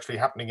case, what's actually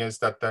happening is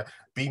that the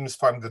beams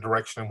find the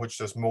direction in which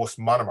there's most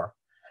monomer.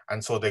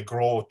 And so they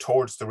grow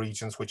towards the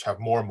regions which have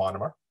more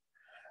monomer.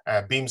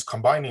 Beams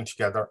combining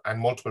together and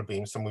multiple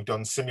beams. And we've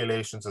done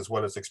simulations as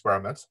well as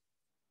experiments.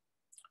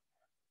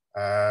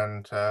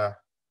 And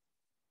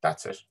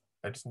that's it,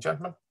 ladies and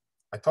gentlemen.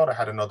 I thought I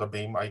had another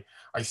beam.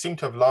 I seem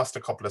to have lost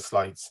a couple of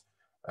slides,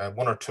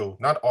 one or two,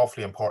 not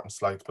awfully important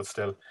slides, but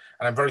still.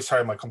 And I'm very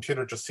sorry, my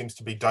computer just seems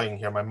to be dying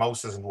here. My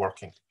mouse isn't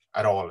working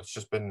at all. It's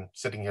just been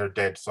sitting here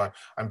dead. So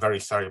I'm very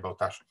sorry about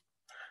that.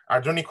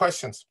 Are there any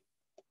questions?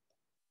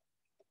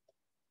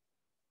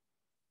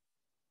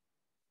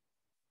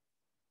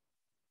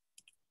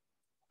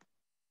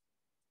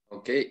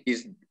 Okay,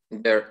 is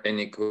there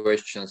any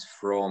questions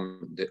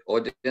from the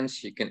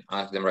audience? You can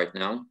ask them right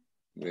now.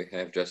 We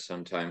have just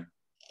some time.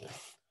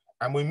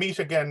 And we meet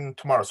again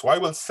tomorrow. So I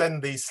will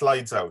send these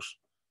slides out.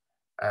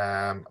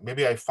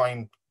 Maybe I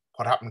find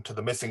what happened to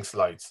the missing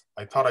slides.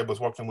 I thought I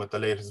was working with the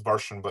latest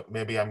version, but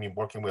maybe I'm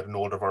working with an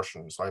older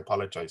version, so I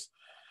apologize.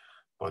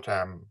 But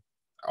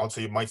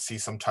also you might see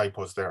some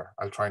typos there.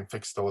 I'll try and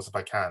fix those if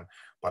I can,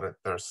 but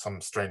there's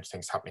some strange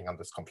things happening on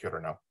this computer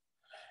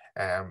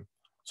now.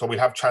 So we'll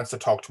have a chance to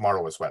talk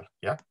tomorrow as well,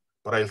 yeah?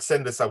 But I'll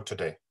send this out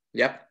today.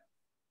 Yep.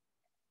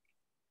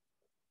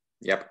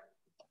 Yep.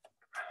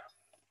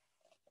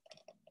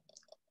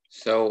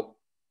 So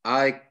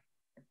I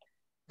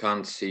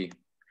can't see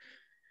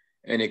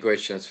any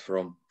questions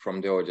from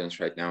the audience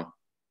right now.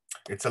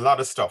 It's a lot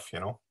of stuff, you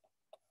know?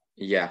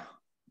 Yeah,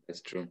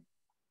 that's true.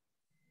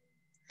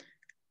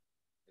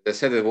 They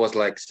said it was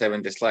like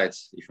 70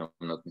 slides, if I'm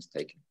not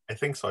mistaken. I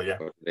think so, yeah.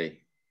 For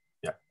today.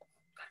 Yeah,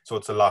 so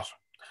it's a lot.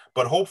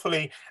 But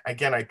hopefully,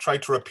 again, I try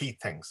to repeat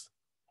things,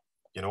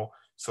 you know?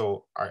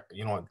 So,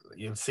 you know,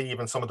 you'll see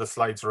even some of the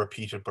slides are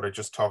repeated, but I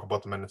just talk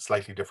about them in a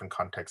slightly different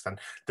context. And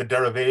the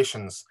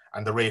derivations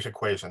and the rate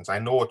equations, I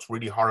know it's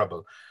really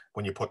horrible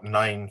when you put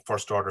 9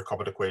 first-order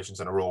coupled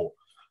equations in a row,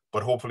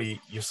 but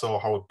hopefully you saw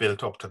how it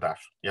built up to that,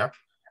 yeah?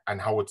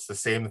 And how it's the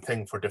same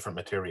thing for different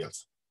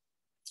materials.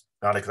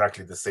 Not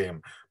exactly the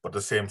same, but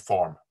the same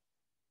form.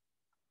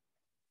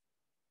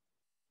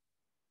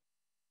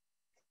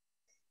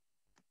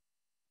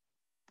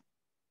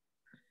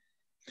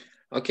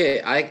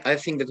 Okay, I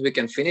think that we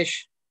can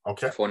finish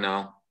for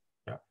now.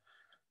 Yeah.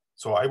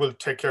 So I will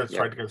take care of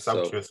trying to get this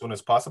out to you as soon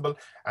as possible.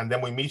 And then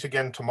we meet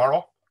again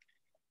tomorrow.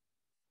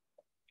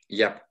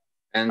 Yep.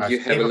 And you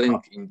have a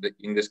link in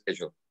the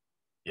schedule.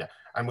 Yeah.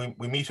 And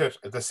we meet at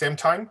the same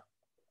time?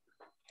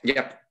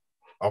 Yep.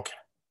 Okay.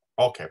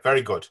 Okay,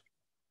 very good.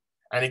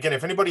 And again,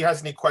 if anybody has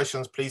any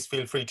questions, please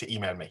feel free to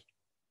email me.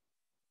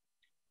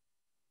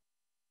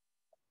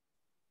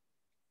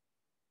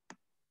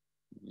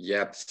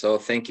 Yep. So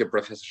thank you,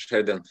 Professor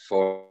Sheridan,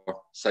 for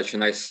such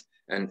nice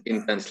and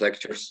intense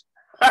lectures.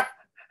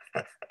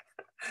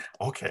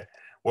 Okay.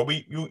 Well,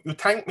 you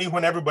thank me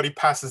when everybody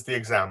passes the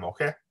exam,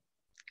 okay?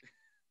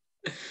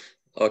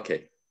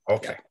 Okay.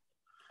 Okay. Yeah.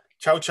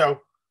 Ciao,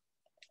 ciao.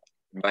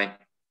 Bye.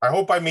 I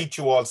hope I meet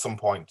you all some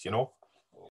point, you know?